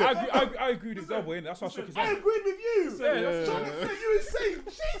agreed. I agree with this double, innit? That's why I shook his I hand. agreed with you. Yeah. Charlotte Flair, you insane.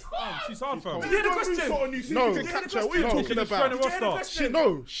 She's hard. She's hard, fam. Did you hear the question? No. You can catch her. What are you No. talking She's destroying the about? roster.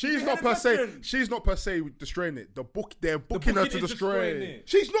 No, she's not the per se. question? She's not per se destroying it. They're booking her to booking is destroy destroying it. it.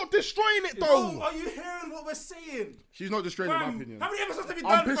 She's not destroying it Oh, though. are you hearing what we're saying? She's not destroying it, in my Fam, opinion. how many episodes have we I'm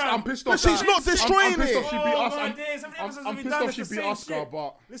done, pissed. fam? I'm pissed But off. she's that- not destroying I'm pissed off it. she beat us. my days, how many episodes I'm have we pissed done? off It's she the beat same Oscar, shit.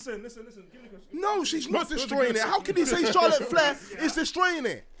 but Listen. Give me the question. No, she's not destroying it. How can he say Charlotte Flair is destroying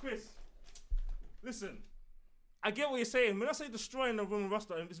it? Chris, listen. I get what you're saying. When I say destroying the women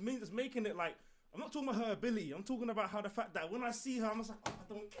roster, it means it's making it like I'm not talking about her ability. I'm talking about how the fact that when I see her, I'm just like, oh,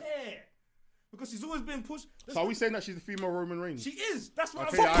 I don't care because she's always been pushed. so are we saying that she's the female Roman Reigns? She is. That's what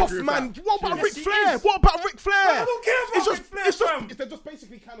Okay, I'm yeah, saying. I Fuck off, agree with man. that. What about Yes, Ric she Flair? is. What about Ric Flair? I don't care about Ric Flair, fam. They're just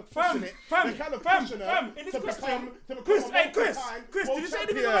basically kind of Fam, pushing it. fam, They're kind of fam, pushing her fam, in this to question, become Chris, a hey, Chris, multi-time did world you say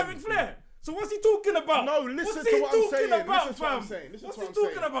anything about Ric champion. Flair? So what's he talking about? No, listen what's to he what I'm talking saying. about, Listen to what I'm fam? saying. Listen What's to he what I'm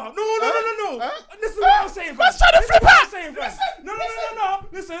talking saying. about? No. Huh? Listen to what I'm saying, fam. Let's try to flip Listen to what out. I'm saying, fam. No.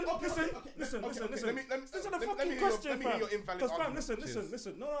 Listen. Listen. Okay, Listen let to me the hear fucking your- question, let me hear fam. your invalid Because, fam, argument.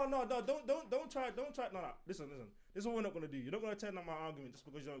 listen. No. Don't try. No. Listen. This is what we're not gonna do. You're not gonna turn down my argument just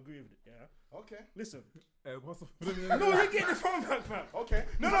because you don't agree with it. Yeah. Okay. Listen. What's the No, you're getting the phone back, fam. Okay.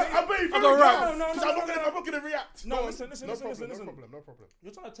 No, I'm very got very rap. down, No, 'cause I'm not gonna react. No, Go on. listen. No problem.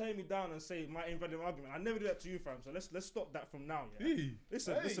 You're trying to tear me down and say my invalid argument. I never do that to you, fam. So let's stop that from now. Yeah. Hey.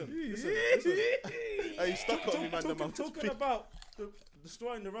 Listen. Hey, stuck on me, man. Talking about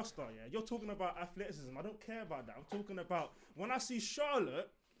destroying the roster, yeah. You're talking about athleticism. I don't care about that. I'm talking about when I see Charlotte.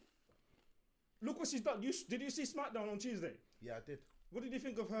 Look what she's done. Did you see SmackDown on Tuesday? Yeah, I did. What did you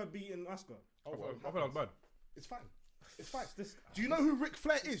think of her beating Asuka? I feel like bad. It's fine. It's fine. This- Do you know who Ric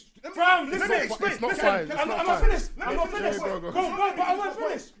Flair is? Fam, Let listen, me explain. it's not listen, fine, it's I'm not not fine. finished. I'm not finished. Go, But go. I won't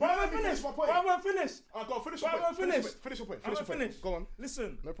finish. But I won't finish my point. But I won't finish. Go on, finish But your I won't point. finish. Finish your point. I won't finish. Go on.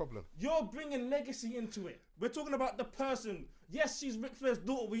 Listen, No problem. you're bringing legacy into it. We're talking about the person. Yes, she's Ric Flair's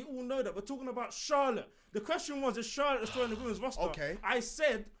daughter. We all know that. We're talking about Charlotte. The question was, is Charlotte destroying the women's roster? Okay. I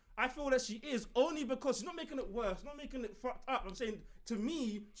said, I feel that she is only because she's not making it worse, not making it fucked up. I'm saying, to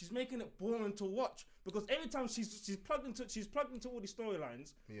me, she's making it boring to watch because every time she's plugged into all these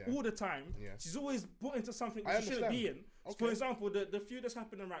storylines all the time. Yeah. She's always brought into something I that she shouldn't be in. Okay. For example, the feud that's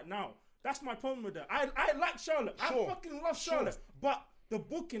happening right now. That's my problem with her. I like Charlotte. Sure. I fucking love Charlotte. But the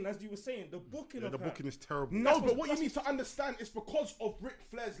booking, as you were saying, the booking of The her. booking is terrible. No, but what you need to understand is because of Ric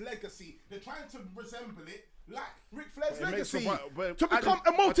Flair's legacy, they're trying to resemble it like Ric Flair's It makes legacy no- but- to become a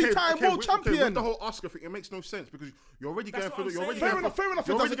okay, multi-time world with champion. the whole Oscar thing, it makes no sense because you're already That's going for what the. I'm You're already saying. going Fair enough,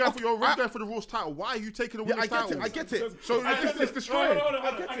 You're already it doesn't- going for. You're already I- going for the Royals title. Why are you taking the Yeah, women's I get title? it. I get it. So it's destroyed. Hold on,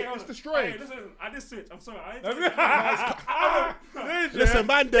 I get it, it's destroyed. Hey, listen, I did switch. I'm sorry. Listen,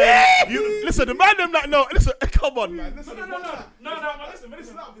 man, listen, the man them that know. Listen, come on, man. Listen, No, but listen.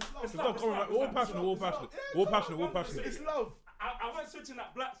 It's love. It's Come on, love. all passionate. It's love. I went switching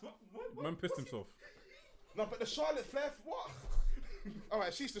that blacks. What? Man pissed himself. No, but the Charlotte Flair, what? All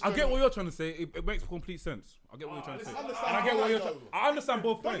right, she's I get what you're trying to say. It makes complete sense. I get what you're trying to say. Understand And I get what you're how trying. I understand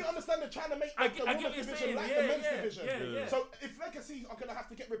both Don't points. you understand they're trying to make I the get what women's you're division saying. like Yeah, the men's yeah, division? yeah. So if legacies are gonna have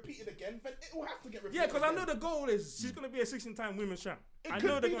to get repeated again, then it will have to get repeated. Yeah, because I again. know the goal is she's gonna be a 16-time women's champ. It I could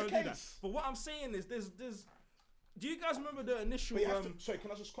know they're be gonna the do that. case. But what I'm saying is, there's. Do you guys remember the initial? But you have to, sorry,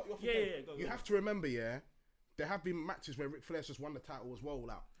 can I just cut you off? Yeah, again? yeah, go, You go. have to remember, there have been matches where Ric Flair's just won the title as well,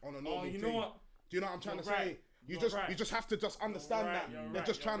 like on a normal you team. know what? Do you know what I'm trying You're to right. say? You You're just right. you just have to just understand right, that you're they're right,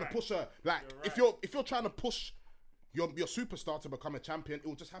 just you're trying right. to push her. Like You're if you're trying to push your superstar to become a champion, it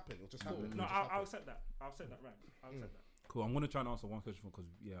will just happen. It will just happen. No, I'll accept that. I'll accept that. Right. I'll accept that. Cool. I'm gonna try and answer one question because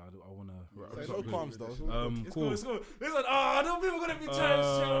I wanna. There's no qualms though. Cool. It's cool. Listen, I don't people gonna be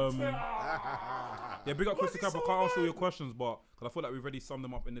trying shit. Yeah, big up Chris Why Cap. is I it so can't answer all bad? your questions, but because I feel like we've already summed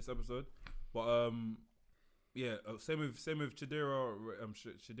them up in this episode. But yeah, same with Shadira.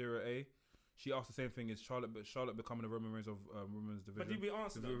 Shadira A. She asked the same thing. Is Charlotte becoming the Roman Reigns of women's division? But did we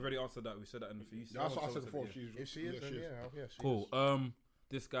answer We've that? already answered that. We said that in the feast. That's what I said before. If she is, then yeah, she Cool. is.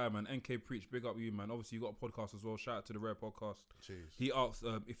 This guy, man, NK Preach, big up you, man. Obviously, you got a podcast as well. Shout out to the Rare Podcast. Jeez. He asked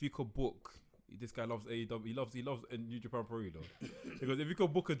if you could book. This guy loves AEW. He loves New Japan Pro, though. Because if you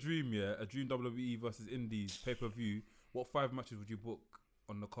could book a dream WWE versus Indies pay-per-view, what 5 matches would you book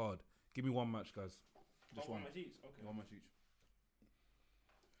on the card? Give me one match, guys. Just one. match each. Okay. One match each.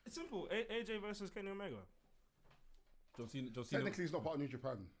 It's simple. AJ versus Kenny Omega. John Cena. Technically, he's not part of New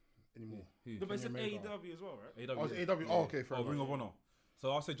Japan anymore. Who? No, but it's an Kenny Omega. AEW as well, right? AEW. Oh, it's AEW. Oh, okay, fair Oh, enough. Ring of Honor.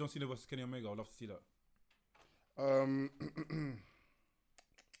 So I'll say John Cena versus Kenny Omega. I'd love to see that.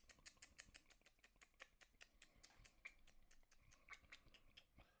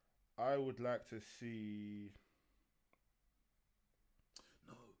 I would like to see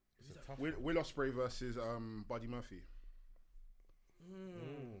Will Ospreay versus Buddy Murphy.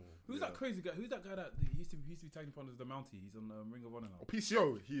 Who's that crazy guy? Who's that guy that he used to be tagging partners the Mountie? He's on Ring of Honor now.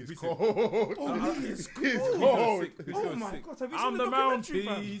 PCO, he is PCO. cold. Oh, he is He's cold. cold. Oh my God, have you I'm seen the the documentary, Mountie.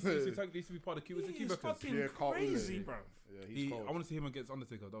 fam? He used to be part of Q. Was it He Q is Records? fucking Yeah, Carlton, crazy, yeah. bro. Yeah, he's cold. I want to see him against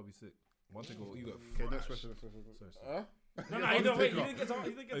Undertaker. That'll be sick. One thing, you got. Okay, next question. Sorry. No, you don't. Wait, you didn't get to.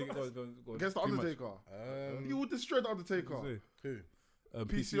 You didn't get to. Go on. Against the Too much. Undertaker. You will destroy the Undertaker. Who?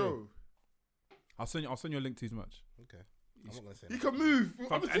 PCO. I'll send you a link to his match. Okay. I'm not gonna say He that. can move.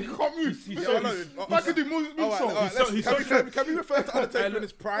 Undertaker can't move. he's- So I know. Man can do moves. Can we refer to Undertaker in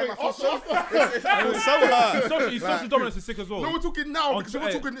his prime? I feel so hurt. His social dominance is sick as well. No, we're talking now On because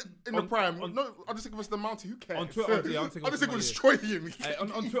we're talking in the prime. No, Undertaker versus the Mountie. Who cares? on Twitter, Undertaker Undertaker will versus destroy him. Hey,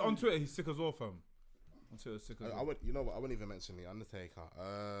 on Twitter, he's sick as well, fam. On Twitter, he's sick as I well. would, you know what? I wouldn't even mention the Undertaker.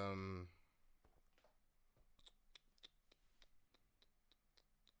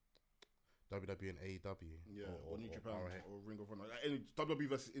 WWE and AEW. Yeah, or New Japan ROH. or Ring of Honor. Like any WWE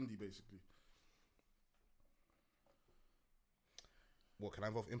versus Indie, basically. What can I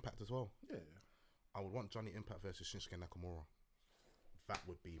involve Impact as well? Yeah. I would want Johnny Impact versus Shinsuke Nakamura. That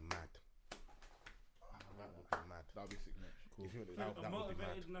would be mad. That would be mad. That'd be sick match. Cool. If you- A that would be mad.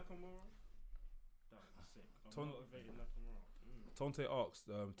 motivated Nakamura. That would be sick. A Ton- motivated Nakamura. Tonte asked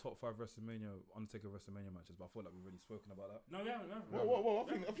top 5 WrestleMania Undertaker WrestleMania matches, but I feel like we've already spoken about that. No, we haven't. Whoa!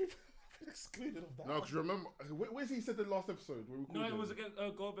 I've been excluded of that. No, because remember, where's he said the last episode? Where we No, called it was him?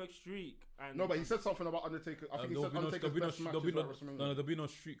 against Goldberg Streak. And No, but he said something about Undertaker. I think he said Undertaker's best matches at WrestleMania. there'll be no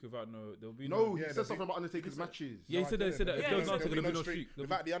streak without there'll be No, he Yeah, said there'll something about Undertaker's matches. Yeah, he said that. He said that if Yeah, there was he said Undertaker, there'll be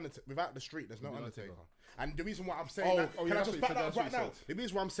no streak. Without the street, there's no There'll be no Undertaker. Undertaker. And the reason why I'm saying that, oh, can yeah, I that's just what back he that up said, right that's what now? he said. The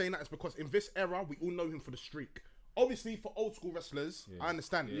reason why I'm saying that is because in this era, we all know him for the streak. Obviously, for old school wrestlers, Yeah. I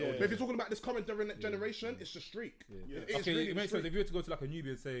understand. Yeah. But if you're talking about this current generation, it's the streak. Yeah. It's Okay, really it the makes sense. streak. If you were to go to like a newbie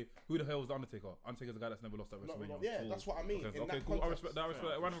and say, who the hell was the Undertaker? Undertaker's the guy that's never lost at WrestleMania. Yeah, Cool. that's what I mean. Okay, in okay, that cool. I context. respect that. I respect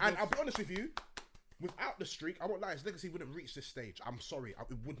that. Round of And I'll applause. be honest with you, without the streak, I won't lie, his legacy wouldn't reach this stage. I'm sorry,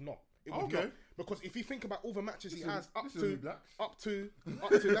 it would not. It would Okay. not. Because if you think about all the matches he Listen, has up listen, to, you blacks. up to,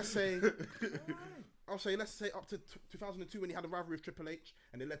 let's say, I'll say, let's say up to 2002 when he had a rivalry with Triple H,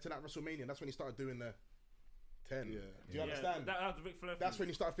 and it led to that WrestleMania. That's when he started doing the 10. Yeah. Do you understand? That's the Ric Flair. That's when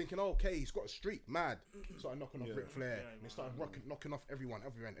you start thinking, oh, okay, he's got a streak, mad. Started knocking off Ric Flair. Yeah, and he started knocking off everyone.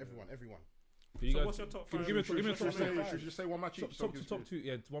 Can you So guys what's your top give 5? me a top- give me a Should top we five. should we just say one match each? top two?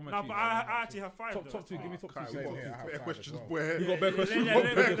 Yeah, one match. No, each. but I actually have 5. top two. Give me top two. Okay, Give me we top got two. better five questions, as well. boy. You got better questions. Yeah, Got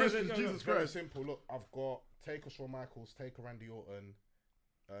yeah, better yeah, questions. yeah, Jesus Very Christ. simple. Look, I've got Taker Shawn Michaels, Taker Randy Orton,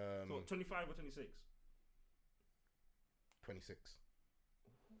 So 25 or 26? 26.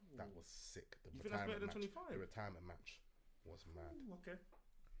 That was sick. The You think that's better than match, 25? The retirement match was mad. Ooh, okay.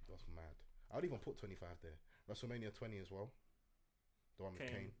 Was mad. I'd even put 25 there. WrestleMania 20 as well. The one with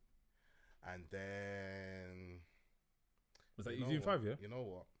Kane. Kane. And then... Was that you easy in know 5? what? Yeah. You know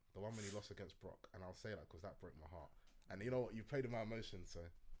what? The one when he lost against Brock. And I'll say that because that broke my heart. And you know what? You played in my emotions, so...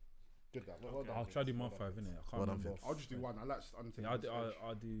 Good that. Well done, I'll Vince. try to do my Well done, 5 innit. I can't Well done, remember. Vince. I'll just do one. I like Undertaker. Yeah, versus Edge.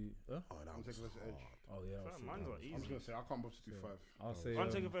 I'll do. Huh? Oh, that was Undertaker versus Edge. hard. Oh yeah. I'll Fam, see mine's that. not I'm easy. just gonna say I can't bother to do Yeah. 5. I'll say.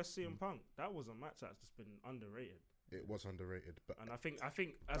 Undertaker versus CM Punk. That was a match that's just been underrated. It was underrated, but And I think That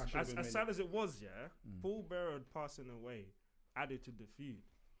should've as been sad as it was, yeah, Mm. Paul Bearer passing away added to the feud.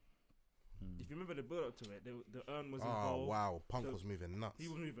 If you remember the build up to it, the urn was oh involved. wow, Punk So was moving nuts. He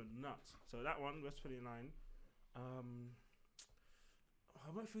was moving nuts. So that one, West 29. I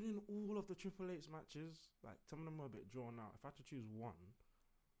went through all of the Triple H matches. Like, some of them were a bit drawn out. If I had to choose one,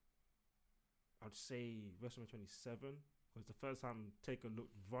 I'd say WrestleMania 27. Because the first time Taker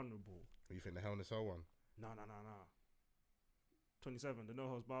looked vulnerable. You think the Hell in a Cell one? No. 27, the No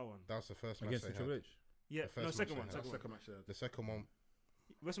Holds Bar one. That was the first match Against they Triple had. H. Yeah, The no, first second match one. they had. Second one. Second match there. The second one.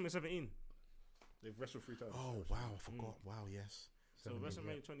 WrestleMania 17. They've wrestled 3 times. Oh wow, I forgot. Wow, yes. So 17,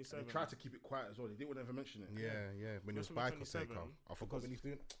 WrestleMania And 27. they tried to keep it quiet as well. They didn't want to ever mention it. Yeah. When he was WrestleMania Biker Taker, 27, I forgot when he's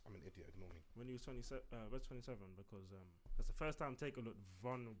doing. I'm an idiot. Ignore me. When he was 27, West 27, because that's the first time Taker looked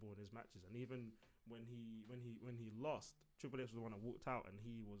vulnerable in his matches, and even when he lost, Triple H was the one that walked out, and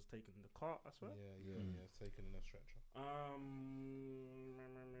he was taking the cart. I swear. Yeah. Taken in a stretcher.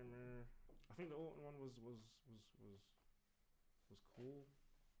 I think the Orton one was cool.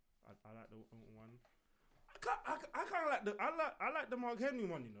 I like the Orton one. I kind of like I like the Mark Henry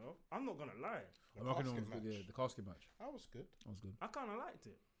one. You know, I'm not gonna lie. The I'm not casket gonna. match. Yeah, the casket match. That was good. That was good. I kind of liked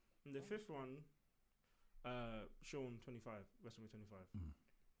it. And the fifth one, Shawn 25, WrestleMania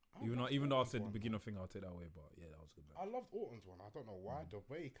 25. Even though I said the beginner thing, I'll take that away. But yeah, that was good. I loved Orton's one. I don't know why. The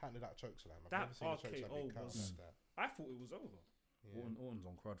way he counted that chokeslam. I've That never seen a chokeslam RKO being counted was- like that. I thought it was over. Yeah. Orton's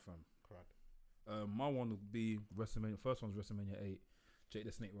on crowd fam. Crud. My one would be WrestleMania. First one's WrestleMania 8. Jake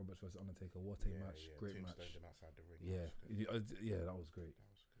the Snake Roberts versus Undertaker. What a match! Great match. Tombstone outside the ring. Yeah, That was good. yeah, that was great.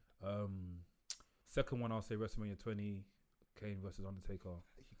 That was good. Second one, I'll say WrestleMania 20, Kane versus Undertaker.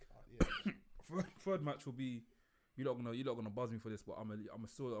 You can't, yeah. Third match will be you're not gonna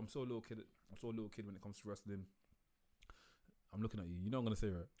still a little kid. I'm still a little kid when it comes to wrestling. I'm looking at you. You're not gonna say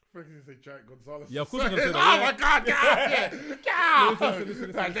right. I think you say Jack Gonzalez. Yeah, of course I'm gonna say that. Oh my God, get out here!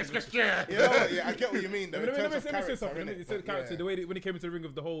 Listen. Next question. You know what? Yeah, I get what you mean. Though. Let me in terms say of character, something. innit? He said But character. yeah. The way when he came into the ring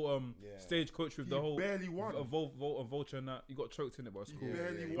with the whole Yeah. stagecoach with He the whole barely won. Vulture and that, he got choked in it, but it's cool.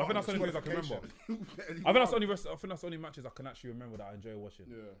 barely I won. think that's the only things I can remember. Barely I think that's won. the only matches I can actually remember that I enjoy watching.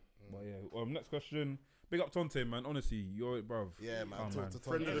 Yeah. But yeah, next question. Big up Tonte, man. Honestly, you're it, bruv. Yeah, man. Oh, Talk man. to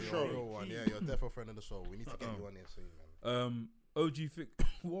Friend of the You're a show. real one. Yeah, you're definitely a friend of the show. We need to get you on here soon, man. OG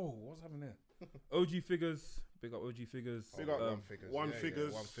Whoa, what's happening there? OG Figures. Big up OG Figures. Big up, One Figures. One Yeah,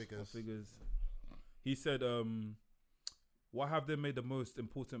 Figures. One Figures. Figures. He said, why have they made the most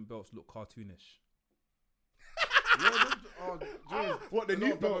important belts look cartoonish? What, the a new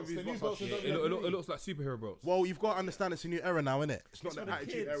lot of belts? WWE's The new belts are belts? shit. It looks like superhero belts. Well, you've got to understand it's a new era now, innit? It's not for the the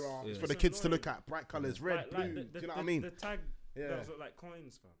attitude kids. era. Yeah. It's for It's the kids to annoying. look at. Bright colours, red, blue. Do you know what I mean? The tag Yeah. belts look like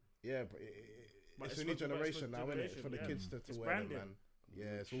coins, fam. Yeah, but But it's it's a new for- but it's for generation now, innit? It's for the generation, kids yeah. to It's wear them, branding. man.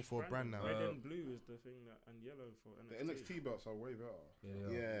 Yeah, it's all for a brand now. Red and blue is the thing that, and yellow for The NXT. NXT belts are way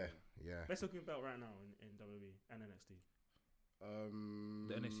better. Yeah. Best looking belt right now in WWE and NXT.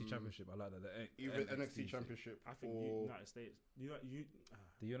 The NXT Championship, I like that. Even NXT shit. Championship I think or United States.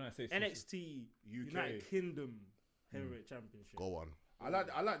 The United States. NXT UK. United Kingdom Heavyweight Championship. Go on. I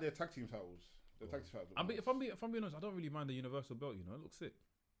like their tag team titles. The tag team titles. If I'm being honest, I don't really mind the Universal belt. You know, it looks sick.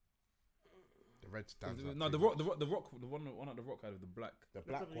 The red stands out No, too the rock, much. the rock, the one at the rock had with the black. The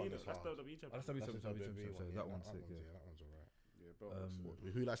black That's one WWE, is that's hard. WWE Oh, that's Championship. That's the WWE WWE. one. That one's sick. Yeah. That one's alright. Yeah,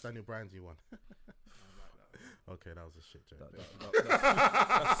 belts. Who likes Daniel Bryan's you won? Okay, that was a shit joke.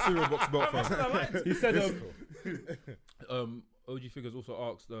 That's Cyril Box belt. That's what I liked. He said, OG Figures also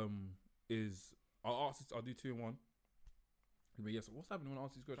asked, I'll do 2 in 1. But yes, what's happening when I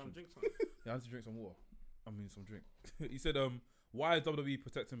ask these Fam, questions? drink some. Yeah, I need to drink some water. I mean, some drink. He said, why is WWE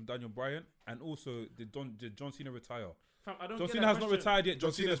protecting Daniel Bryan? And also, did John Cena retire? Fam, I don't John get Cena that has not question. retired yet. John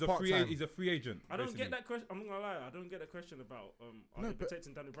John Cena's Cena's part-time. he's a free agent. I don't basically. get that question. I'm not gonna lie. I don't get that question about are No, they but-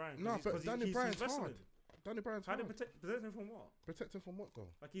 protecting Daniel Bryan? No, but Daniel Bryan's wrestling. hard. Daniel Bryan's How they hard. protect him from what? Protect him from what though?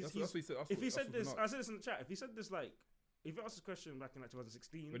 Like he's, That's he's what he said. if he that's said what this, not- I said this in the chat. If he said this, like, if he asked this question back in like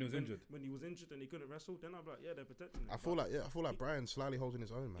 2016 When he was injured. when he was injured and he couldn't wrestle, then I'd be like, yeah, they're protecting him. I feel like Bryan's slightly holding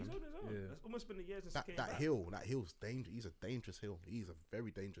his own, he's man. on his own. Yeah. It's almost been a year since That he came that back. that hill's dangerous. He's a dangerous hill. He's a very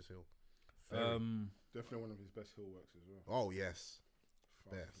dangerous hill. Definitely one of his best heel works as well. Oh yes,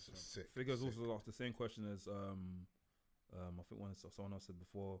 100%. yes, sick. Figures sick. also asked the same question as I think someone else said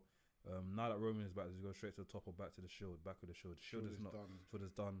before. Now that Roman is back, does he go straight to the top or back to the Shield? Back with the Shield. Shield is not. done. Shield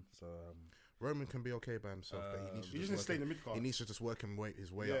is done. So Roman can be okay by himself, but he needs to He just just stay in work the mid card. he needs to just work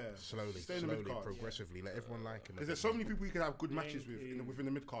his way Yeah. up slowly, Stay in the mid-card. progressively. Let everyone like him. Because there's so many people you can have good matches with within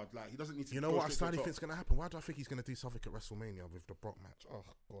the mid card. Like he doesn't need to. You know go what I straight to slightly the top. think's gonna happen? Why do I think he's gonna do something at WrestleMania with the Brock match? Oh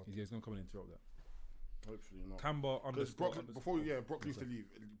god. he's gonna come in and interrupt that. Hopefully not. Camber Because underscore. Brock needs to leave.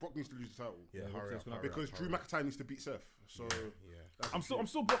 Brock needs to lose the title. Yeah, Yeah, hurry it's up. gonna- hurry Because up, Drew hurry up. McIntyre needs to beat Seth. So Yeah. that's I'm the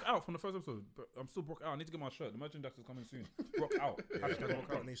still thing. Brock out from the first episode. But I'm still Brock out. I need to get my shirt. The merchandise is coming soon. Brock out. Hashtag Brock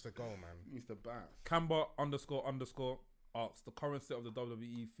Brock out. needs to go, man. He needs to bounce. Camber underscore asks the current state of the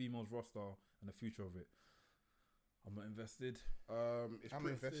WWE females roster and the future of it. I'm not invested. It's I'm pretty-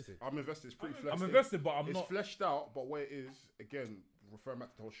 invested. I'm invested. It's pretty fleshed. I'm invested, but I'm It's not. fleshed out, but where it is, again, referring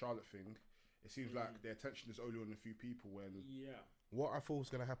back to the whole Charlotte thing, it seems like the attention is only on a few people. When Yeah. What I thought was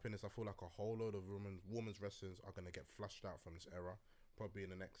gonna happen is I feel like a whole load of women's wrestlers are gonna get flushed out from this era. Probably in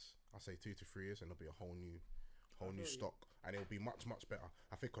the next, I say 2 to 3 years, and there'll be a whole new stock, and it'll be much better.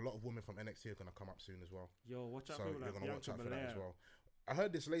 I think a lot of women from NXT are gonna come up soon as well. Yo, watch out So for you're like gonna watch Bianca out for that as Belair. well. I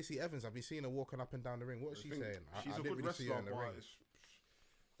heard this Lacey Evans. I've been seeing her walking up and down the ring. What is I she think saying? she's I a didn't good really see her wrestler, in the but ring.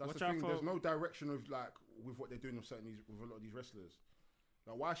 that's Watch the out thing. for- There's no direction of like with what they're doing with with a lot of these wrestlers.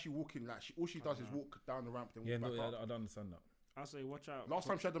 Like, why is she walking? Like, all she does is walk down the ramp, then Yeah, walk no, back I up. don't understand that. I say watch out. Last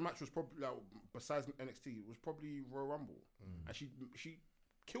time she had the match was probably like, besides NXT, it was probably Royal Rumble, and she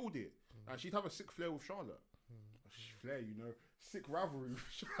killed it. And she'd have a sick flair with Charlotte. Flair, you know, sick rivalry.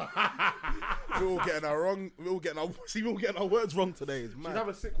 With We're all getting our wrong. We're all getting our words wrong today. It's She'd mad. have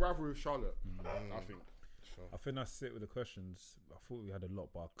a sick rivalry with Charlotte. I think. I think that's it with the questions. I thought we had a lot,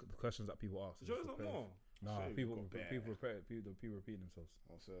 but the questions that people ask. Sure, there's not more. Nah, Sure, people we've got repeating themselves.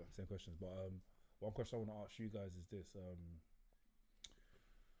 Also, Same questions. But one question I want to ask you guys is this: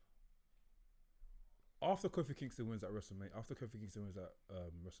 after Kofi Kingston wins at WrestleMania,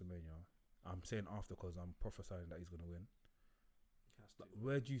 I'm saying after because I'm prophesying that he's gonna win.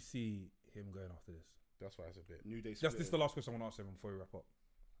 Where do you see him going after this? That's why it's a bit. New Day Just splitting. this is the last question I want to ask him before we wrap up.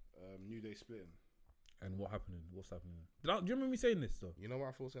 New Day splitting. And what's happening? What's happening? Do you remember me saying this though? You know what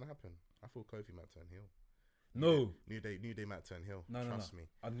I thought was gonna happen? I thought Kofi might turn heel. No. New Day might turn heel. No. Trust me.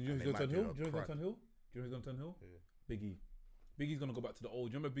 And you know And who's they going to turn might heel? do Do you know a who's going to turn heel? Do you know who's going to turn heel? Biggie. Biggie's going to go back to the old.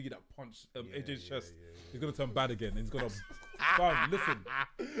 Do you remember Biggie that punched AJ's chest? He's going to turn bad again. He's going to... Fam, listen.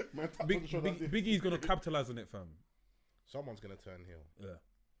 Biggie's going to capitalize on it, fam. Someone's gonna turn heel. Yeah.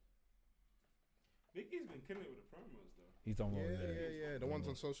 Biggie's been killing it with the promos though. He's done well. Yeah. The ones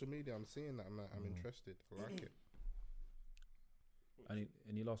on social media, I'm seeing that. I'm interested. I like it.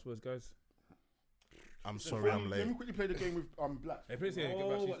 Any last words, guys? I'm sorry I'm Let me late. quickly play the game with Black. Hey, please, get back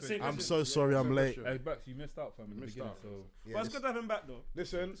to same you. I'm question. so sorry I'm late. Hey, Bax, you missed out, fam, in the Missed beginning. out. So, Yeah, But it's this- good to have him back though.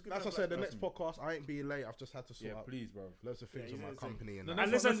 Listen, It's good as to I have said, the Black next podcast, I ain't being late. I've just had to sort yeah, out please, bro. loads of things Yeah, with my he's company and No, that.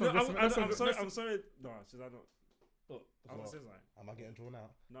 And Let's listen, not- I'm sorry. let's- No, should I not? I was gonna say something. Am I getting drawn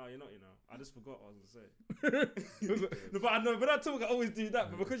out? No, you're not. I just forgot what I was gonna say. No, but I know. But I talk. I always do that.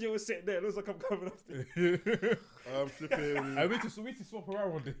 But because you always sit there, it looks like I'm coming after you. Flipping. I need to swap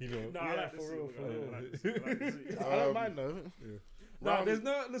around one day, you know. No, I like this. for real. I don't mind though. No, there's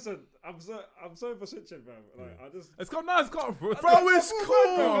no. Listen, I'm sorry for switching, man. Like I just. It's got nice, bro. Bro, it's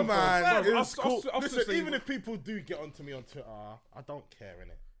cool, man. I'll It's cool. I'll Listen, say even what- if people do get onto me on Twitter, I don't care,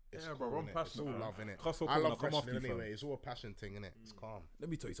 innit? It's Yeah, cool, bro, I'm innit? It's passionate, all man. love, innit? Can't stop I when love I come after wrestling you, fam. anyway. It's all a passion thing, innit? It's calm. Let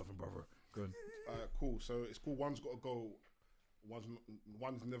me tell you something, brother. Go on. Cool. So it's cool. One's got to go.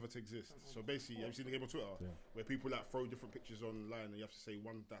 One's never to exist. So basically, have you seen the game on Twitter where people like throw different pictures online and you have to say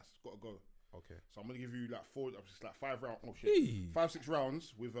one that's got to go. Okay. So I'm gonna give you like 5 rounds. Oh shit, Hey. 5-6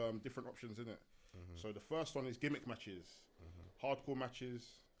 rounds with different options in it. So the first one is gimmick matches, hardcore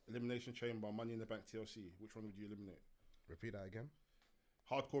matches, elimination chamber, Money in the Bank TLC. Which one would you eliminate? Repeat that again.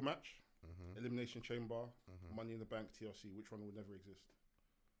 Hardcore match, elimination chamber, Money in the Bank TLC. Which one would never exist?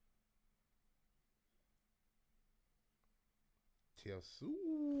 TLC.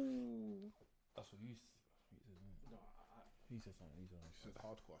 Ooh. That's what you said. He said something. He said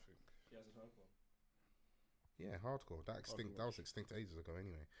hardcore, I think. Yeah, hardcore. That was extinct ages ago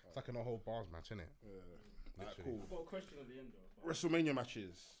anyway. It's like an whole bars match, innit? Alright, Literally. cool. I've got a question at the end though. WrestleMania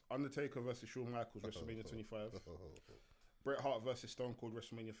matches: Undertaker versus Shawn Michaels, WrestleMania 25. Bret Hart versus Stone Cold,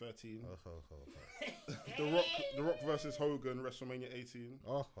 WrestleMania 13. The Rock versus Hogan, WrestleMania 18.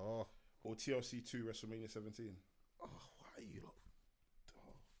 Or TLC 2, WrestleMania 17. Why are you lot?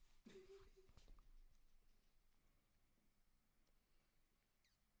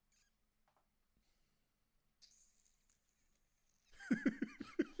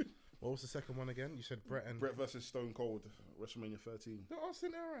 What was the second one again? You said Bret versus Stone Cold, WrestleMania 13. The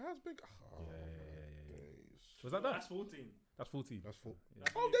Austin era has big. Was that? That's 14. That's 14. That's full.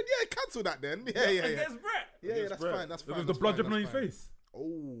 Oh, then cancel that then. Yeah. Against Brett. Yeah, that's Bret. fine. That's fine. With the that's blood fine, dripping on your that's fine. face.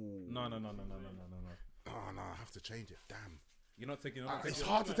 Oh. No. Oh no, I have to change it. Damn. You're not taking. It's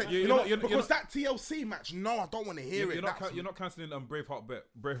hard to take. Yeah, You you're know, not- you're because not- that TLC match. No, I don't want to hear it. You're not cancelling Braveheart bet.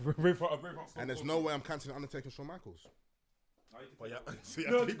 Braveheart. And there's no way I'm cancelling Undertaker Shawn Michaels. But yeah, see,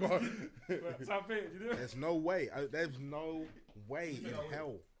 I think There's no way. There's no way in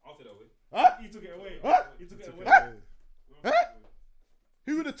hell. I'll take that away. He took it away. Huh? He took it away. Huh?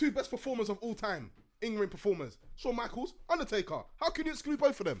 Who are the two best performers of all time? In-ring performers. Shawn Michaels, Undertaker. How can you exclude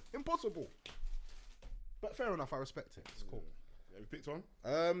both of them? Impossible. But fair enough, I respect it. It's cool. Have you picked one?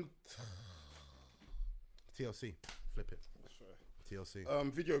 TLC. Flip it. That's fair.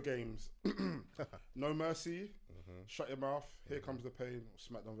 TLC. Video games. No Mercy, Shut Your Mouth, Here Comes the Pain, or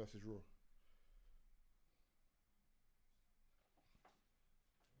SmackDown versus Raw.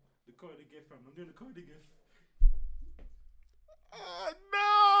 The Cody gift, fam. I'm doing the Cody gift. No!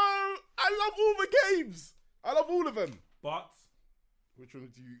 I love all the games. I love all of them. But Which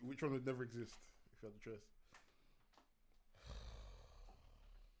one would never exist if you had the choice?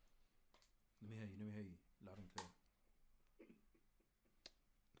 let me hear you, loud and clear.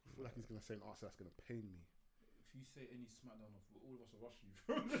 I feel like he's gonna say an answer that's gonna pain me. If you say any SmackDown, all of us will rush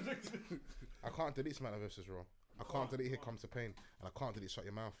you. I can't delete SmackDown vs. Raw. I can't delete Here Comes the Pain. And I can't delete Shut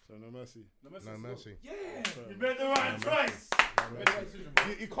Your Mouth. So No Mercy. No Mercy. Yeah. You made the right choice.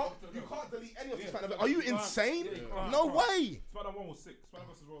 You can't delete any of the SmackDown. Are you insane? Yeah. No way. SmackDown 1 was 6. SmackDown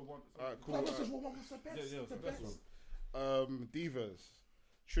vs. Raw 1. Alright, cool. SmackDown vs. Raw was the best. Yeah, it was the best one. Divas.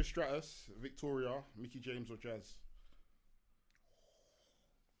 Trish Stratus, Victoria, Mickey James, or Jazz?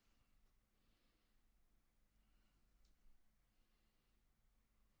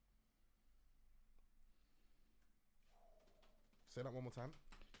 Say that one more time.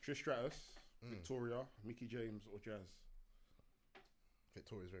 Trish Stratus, Victoria, Mickey James, or Jazz?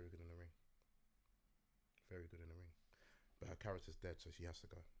 Victoria's very good in the ring. Very good in the ring. But her character's dead, so she has to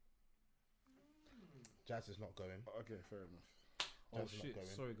go. Jazz is not going. Okay, fair enough. Oh Jazz is shit! not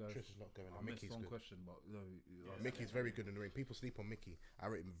going. Sorry guys. Trish is not going. I And missed Mickey's one good. question, but no, Mickey's very good in the ring. People sleep on Mickey. I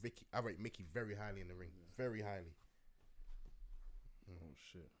rate Mickey very highly in the ring. Very highly. Oh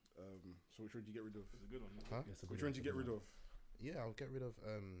shit! So which one do you get rid of? It's a good one. Huh? Which one do you get rid of? Yeah, I'll get rid of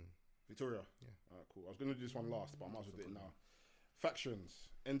Victoria? Yeah. Alright, cool. I was going to do this one last, but I might as well do it now. Factions.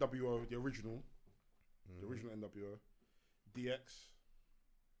 NWO, the original. The original NWO. DX.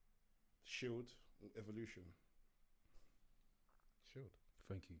 Shield. Evolution. Shield.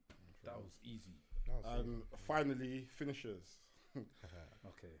 Thank you. That was easy. And finally, finishers.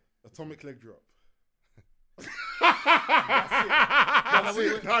 Okay. Atomic leg drop.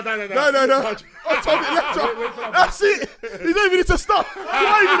 No. Atomic leg drop. That's it. You don't even need to stop.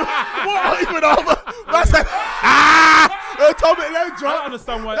 What even over? That's it. Atomic leg I don't drop.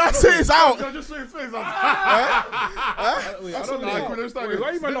 understand why. That's it. It's out. I just saw his face. Wait, I don't Nah, know. let's start Wait, again. why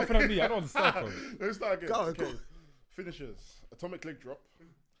are you man laughing at me? I don't understand, bro. Let's start again. Go on, Okay. go on. Finishers. Atomic leg drop.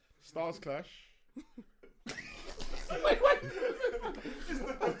 Stars clash.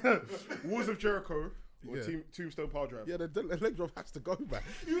 Walls of Jericho. Or Yeah. Tombstone Power Drive. Yeah, the leg drop has to go back.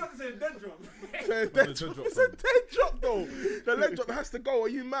 You have to say dead drop. It's a dead drop though. The leg drop has to go. Are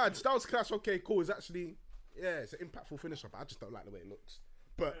you mad? Styles Clash, okay, cool. It's actually, it's an impactful finisher, but I just don't like the way it looks.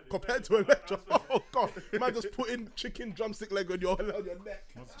 But compared to a leg drop, oh god, man, just putting chicken drumstick leg on your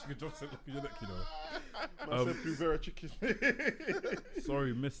neck. Chicken drumstick look at your neck, you know. Man said Puvera chicken.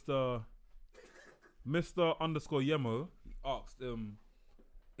 Sorry, Mr. _ Yemo asked,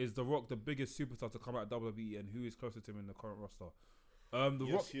 is The Rock the biggest superstar to come out of WWE, and who is closer to him in the current roster? The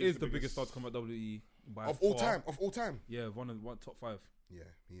Yes, Rock he is the biggest star to come out of WWE by Of all far. time, of all time. Yeah, one top 5, Yeah,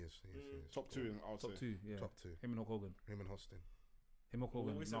 he is. Top two, I would top say. 2. Yeah, Top 2. him and Hulk Hogan. Him and Austin. Him and Hulk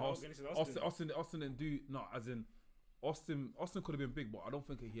Hogan. we said No, Hogan, he said Austin. Austin didn't do no. As in, Austin could have been big, but I don't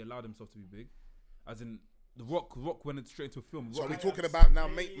think he allowed himself to be big. As in, The Rock went straight into a film. So are Rock, we talking about now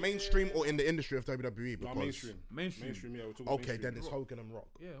mainstream or in the industry of WWE? Nah, Because mainstream. mainstream. Yeah, we're talking okay, mainstream. then it's Hogan and Rock.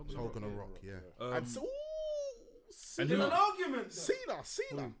 Yeah, It's Hogan and Rock. Yeah. Um, And so, and There's who- an argument. though.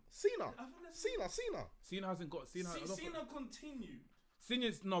 Cena. Cena hasn't got Cena. I don't Cena continue.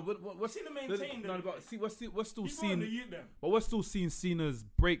 Cena's no, we're Cena maintained no, it. but see, we're still He's one of the seeing, youth them. but we're still seeing Cena's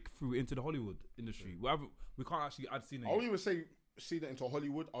breakthrough into the Hollywood industry. We can't actually add Cena. I yet. won't even say Cena into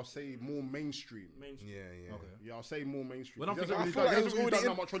Hollywood. I'll say more mainstream. Mainstream. Yeah. Okay. Yeah, I'll say more mainstream. When I'm He thinking- hasn't I feel like he was really already done in.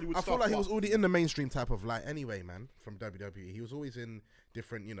 that much Hollywood I feel stuff, like he but- was already in the mainstream type of light anyway, man. From WWE, he was always in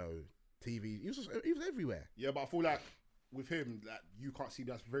different, TV. He was everywhere. Yeah, but I feel like with him, like you can't see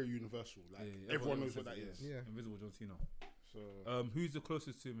that's very universal. Like Yeah, everyone knows says what that it, is. Yeah. Invisible John Cena. So Who's the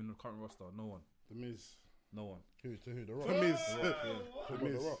closest to him in the current roster? No one. the Miz, No one. Who? To who? The Rock. the Miz, Who the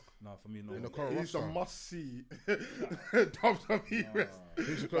Miz. The Rock. No, for me, no In the one. current He's the roster. must see WWE wrestler.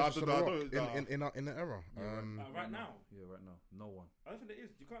 Who's the Nah, closest to The I Rock don't- in the era? Right now. Yeah, right now, no one. I don't think there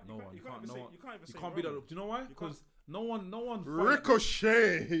is. You can't. No one. You can't even no say. one. You can't even You say. can't be that. Roman. Do you know why? Because no one. find-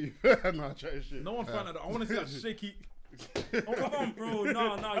 Ricochet. Nah, chatting shit. No one found that. I want to see that shaky. Oh, come on, bro.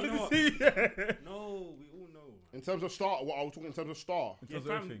 No, I you need know to what? see. No, we all know. In terms of star, what I was talking in terms of star. Yeah, Terms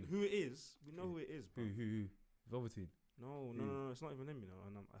of fam, everything. who it is? We know who it is, bro. Who? Velveteen. No, it's not even him,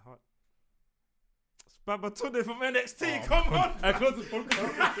 And I heart. It's Babatunde from NXT. Oh, Come on. I close the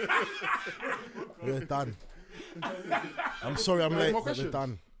podcast. We're done. I'm sorry, I'm No, late. more But we're questions?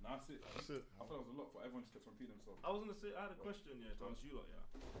 done. That's it. That's it. I thought it was a lot, but everyone just kept repeating themselves. I was gonna say I had a question, to ask you lot,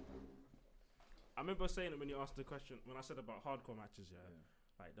 I remember saying it when you asked the question when I said about hardcore matches,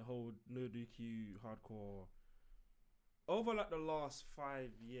 like the whole no DQ hardcore. Over like the last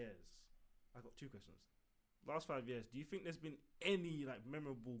 5 years, I got 2 questions. Last 5 years, do you think there's been any like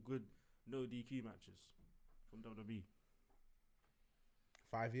memorable good no DQ matches from WWE?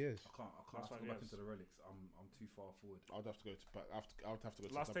 5 years. I can't Last go 5 back years. into the relics. I'm too far forward. I'd have to go to. I would have to go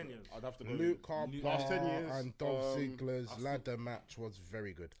to Last the- 10 years. I'd have to go. Luke Harper Last 10 years, and Dolph um, Ziggler's ladder match was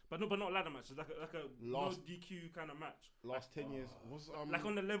very good. But not ladder matches, like a Last- no DQ kind of match. Last 10 years was Like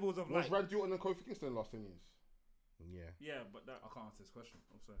on the levels of was like Randy Orton and Kofi Kingston last 10 years. Yeah. yeah, but that I can't answer this question.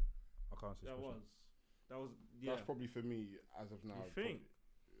 I'm sorry. I can't answer this question. that was yeah. That's probably for me as of now. You think?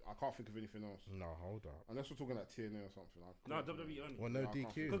 I can't think of anything else No, hold up. unless we're talking like TNA or something. No, WWE only. Well, no I can't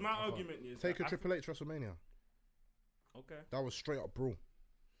DQ. think. Because my I can't. argument is Take a like, Triple H WrestleMania. Okay. That was straight up brawl.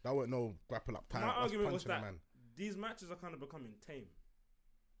 That wasn't no grapple up time. My That's argument was punching a that man. these matches are kind of becoming tame.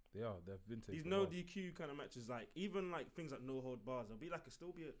 They are. They've been taken. These no DQ kind of matches, like even like things like no hold bars, there'll be like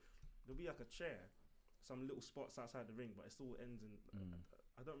there'll be like a chair, some little spots outside the ring, but it still ends in.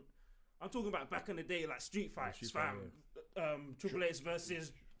 I'm talking about back in the day, like street fights, street fight, fam. Triple H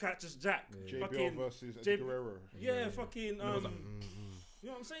versus Cactus Jack, JBL fucking versus J- Eddie Guerrero. yeah, fucking you know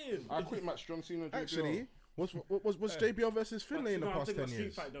what I'm saying? I quit match John Cena. JBL. Actually, was JBL versus Finlay in the No, I'm past talking 10 about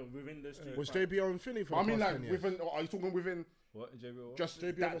years? street fight though, within the street Was fight. JBL and Finlay for I the mean, past like 10 years? within. Are you talking within What? JBL? just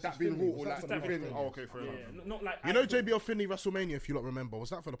JBL that versus being Finlay, raw was or that like for the within? past 10 Oh, years? okay, fair Yeah, enough. not like You know actual- JBL Finlay WrestleMania, if you lot remember, was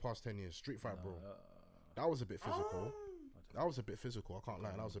that for the past 10 years? Street Fight Brawl. That was a bit physical. That was a bit physical, I can't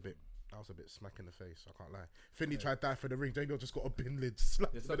lie. That was a bit smack in the face, I can't lie. Finlay tried to dive for the ring, JBL just got a bin lid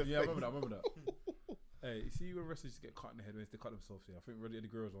slapped Yes, in the yeah, I face. remember that. Hey, you see when wrestlers get cut in the head when they cut themselves here? I think really Eddie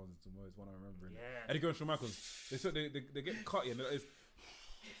Guerrero's one is the most one I remember. Yeah. Eddie Guerrero and Shawn Michaels. They get cut here. And it's,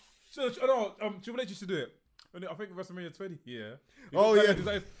 so, no, Triple H used to do it. When I think WrestleMania 20. Yeah. Oh,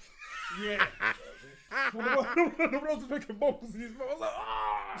 yeah. Yeah. The Roll's making bubbles in his mouth. I was like,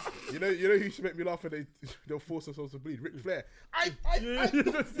 ah! You know who used to make me laugh when they'll force themselves to bleed? Ric Flair.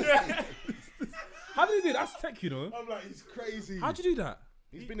 How How did he do that? That's tech, you know. I'm like, he's crazy. How'd you do that?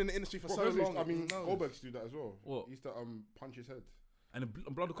 He's been in the industry for Bro, so Leslie, long. I mean, he knows. Goldberg used to do that as well. What? He used to punch his head. And the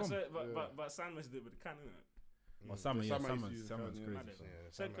blood will come. So, but Sandman's did it with the cannon. Oh, Salmon, yeah, Salmon used to Salmon's use crazy. the so. Yeah,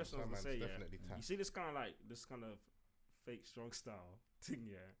 Same question I was Sandman's gonna say. Yeah, definitely you tapped. see this kind of fake strong style thing.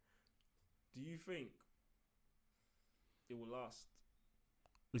 Yeah, do you think it will last?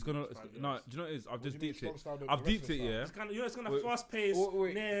 It's gonna. It's 5 No, years. do you know what it is? I've What do just you mean deeped strong it. style, the I've deeped wrestling it, style? yeah. It's kind of Wait, fast paced,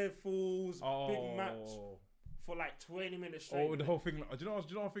 wait. near falls, big match Oh. for like 20 minutes straight. Oh, the whole thing. Do you know what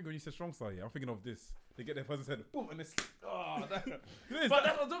I'm thinking when you said strong style? Yeah, I'm thinking of this. They get their person's head, boom, and it's. Oh, that, you know, But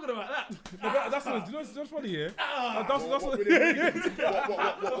that's what I'm talking about. that's what. Do you know what's funny? Yeah. Ah. That's What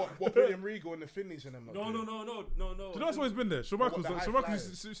what. what William Regal and the Finleys and them? lot No. do? Do Do you know what's always been there? Shawn What, Michaels, the high Shawn Michaels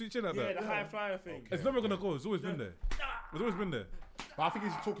flyers? switching like Yeah, that. the high flyer thing. Okay. It's never gonna go. It's always been there. It's always been there. But I think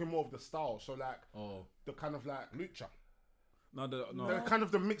he's talking more of the style. So like Oh. the kind of like Lucha. No. the kind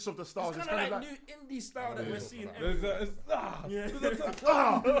of the mix of the styles. It's kind of like new indie style that we're seeing. There's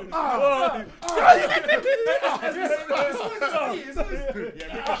everywhere.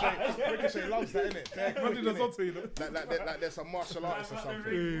 Yeah, Ricochet loves that, innit? Man did that to you, know. Like there's some martial artist or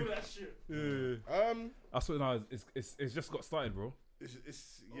something. All that shit. Yeah. That's what. No, it's just got started, bro.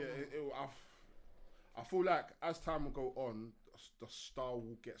 I feel like as time will go on, the style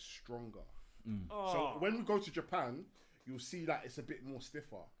will get stronger. So Oh. when we go to Japan, you'll see that it's a bit more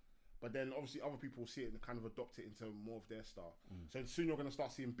stiffer. But then obviously other people will see it and kind of adopt it into more of their style. So soon you're going to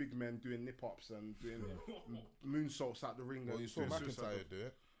start seeing big men doing nip-ups and doing moonsaults out the ring. Well, and you saw doing suicide McIntyre dives. do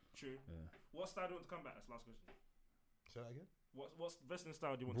it. True. Yeah. What style do you want to come back? That's the last question. Say that again. What's wrestling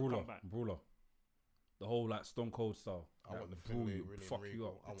style do you want Brawler, to come back? brawler. The whole like Stone Cold style. I want the Brawl Finlay, you, William fuck you Regal.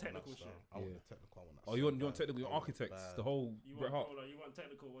 up. I want technical that style. shit. I want Yeah. the technical. I want that Oh, you so want bad. technical I want it architects? bad. The whole You Bret want Hart. brawler, you want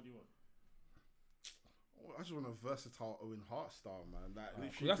technical, what do you want? I just want a versatile Owen Hart style, man. Like,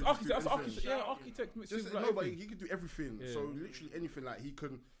 literally That's he could just architect. do That's anything. architect. Yeah, architect. mixed Just, with, like, no, but everything. he could do everything. Yeah. So literally anything. Like he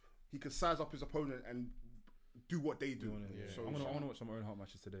could size up his opponent and do what they do. Yeah. So I'm gonna watch some Owen Hart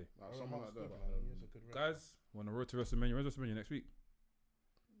matches today, like, someone like that. He's a good wrestler. guys. We're on the road to WrestleMania. When's WrestleMania next week?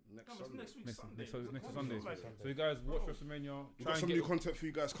 Next No, it's Sunday. next week, Next Sunday. next What Sunday. feels like Sunday. So you guys watch Bro. WrestleMania. We've Try got some and new get content for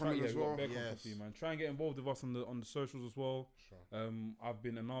you guys coming yeah, as we've got well. bare content Yes. for you, man. Try and get involved with us on the socials as well. Sure. I've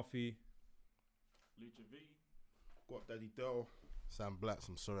been Anafi. Lucha V. Got Daddy Dell. Sam Blacks,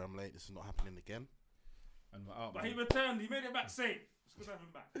 I'm sorry I'm late. This is not happening again. And we're out, But man. he returned. He made it back safe. It's good to have him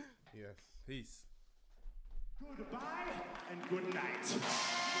back. Yes. Peace. Goodbye and good night.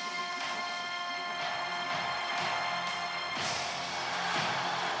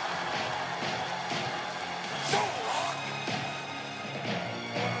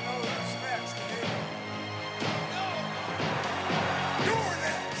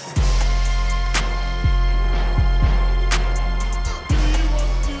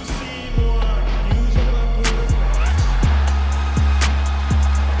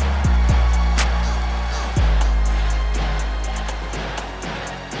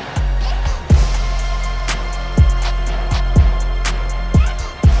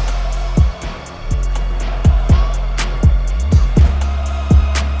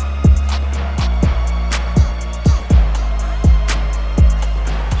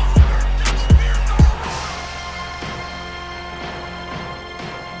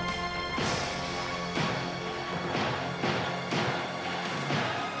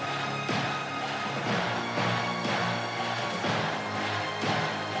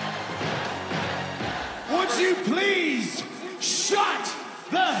 Would you please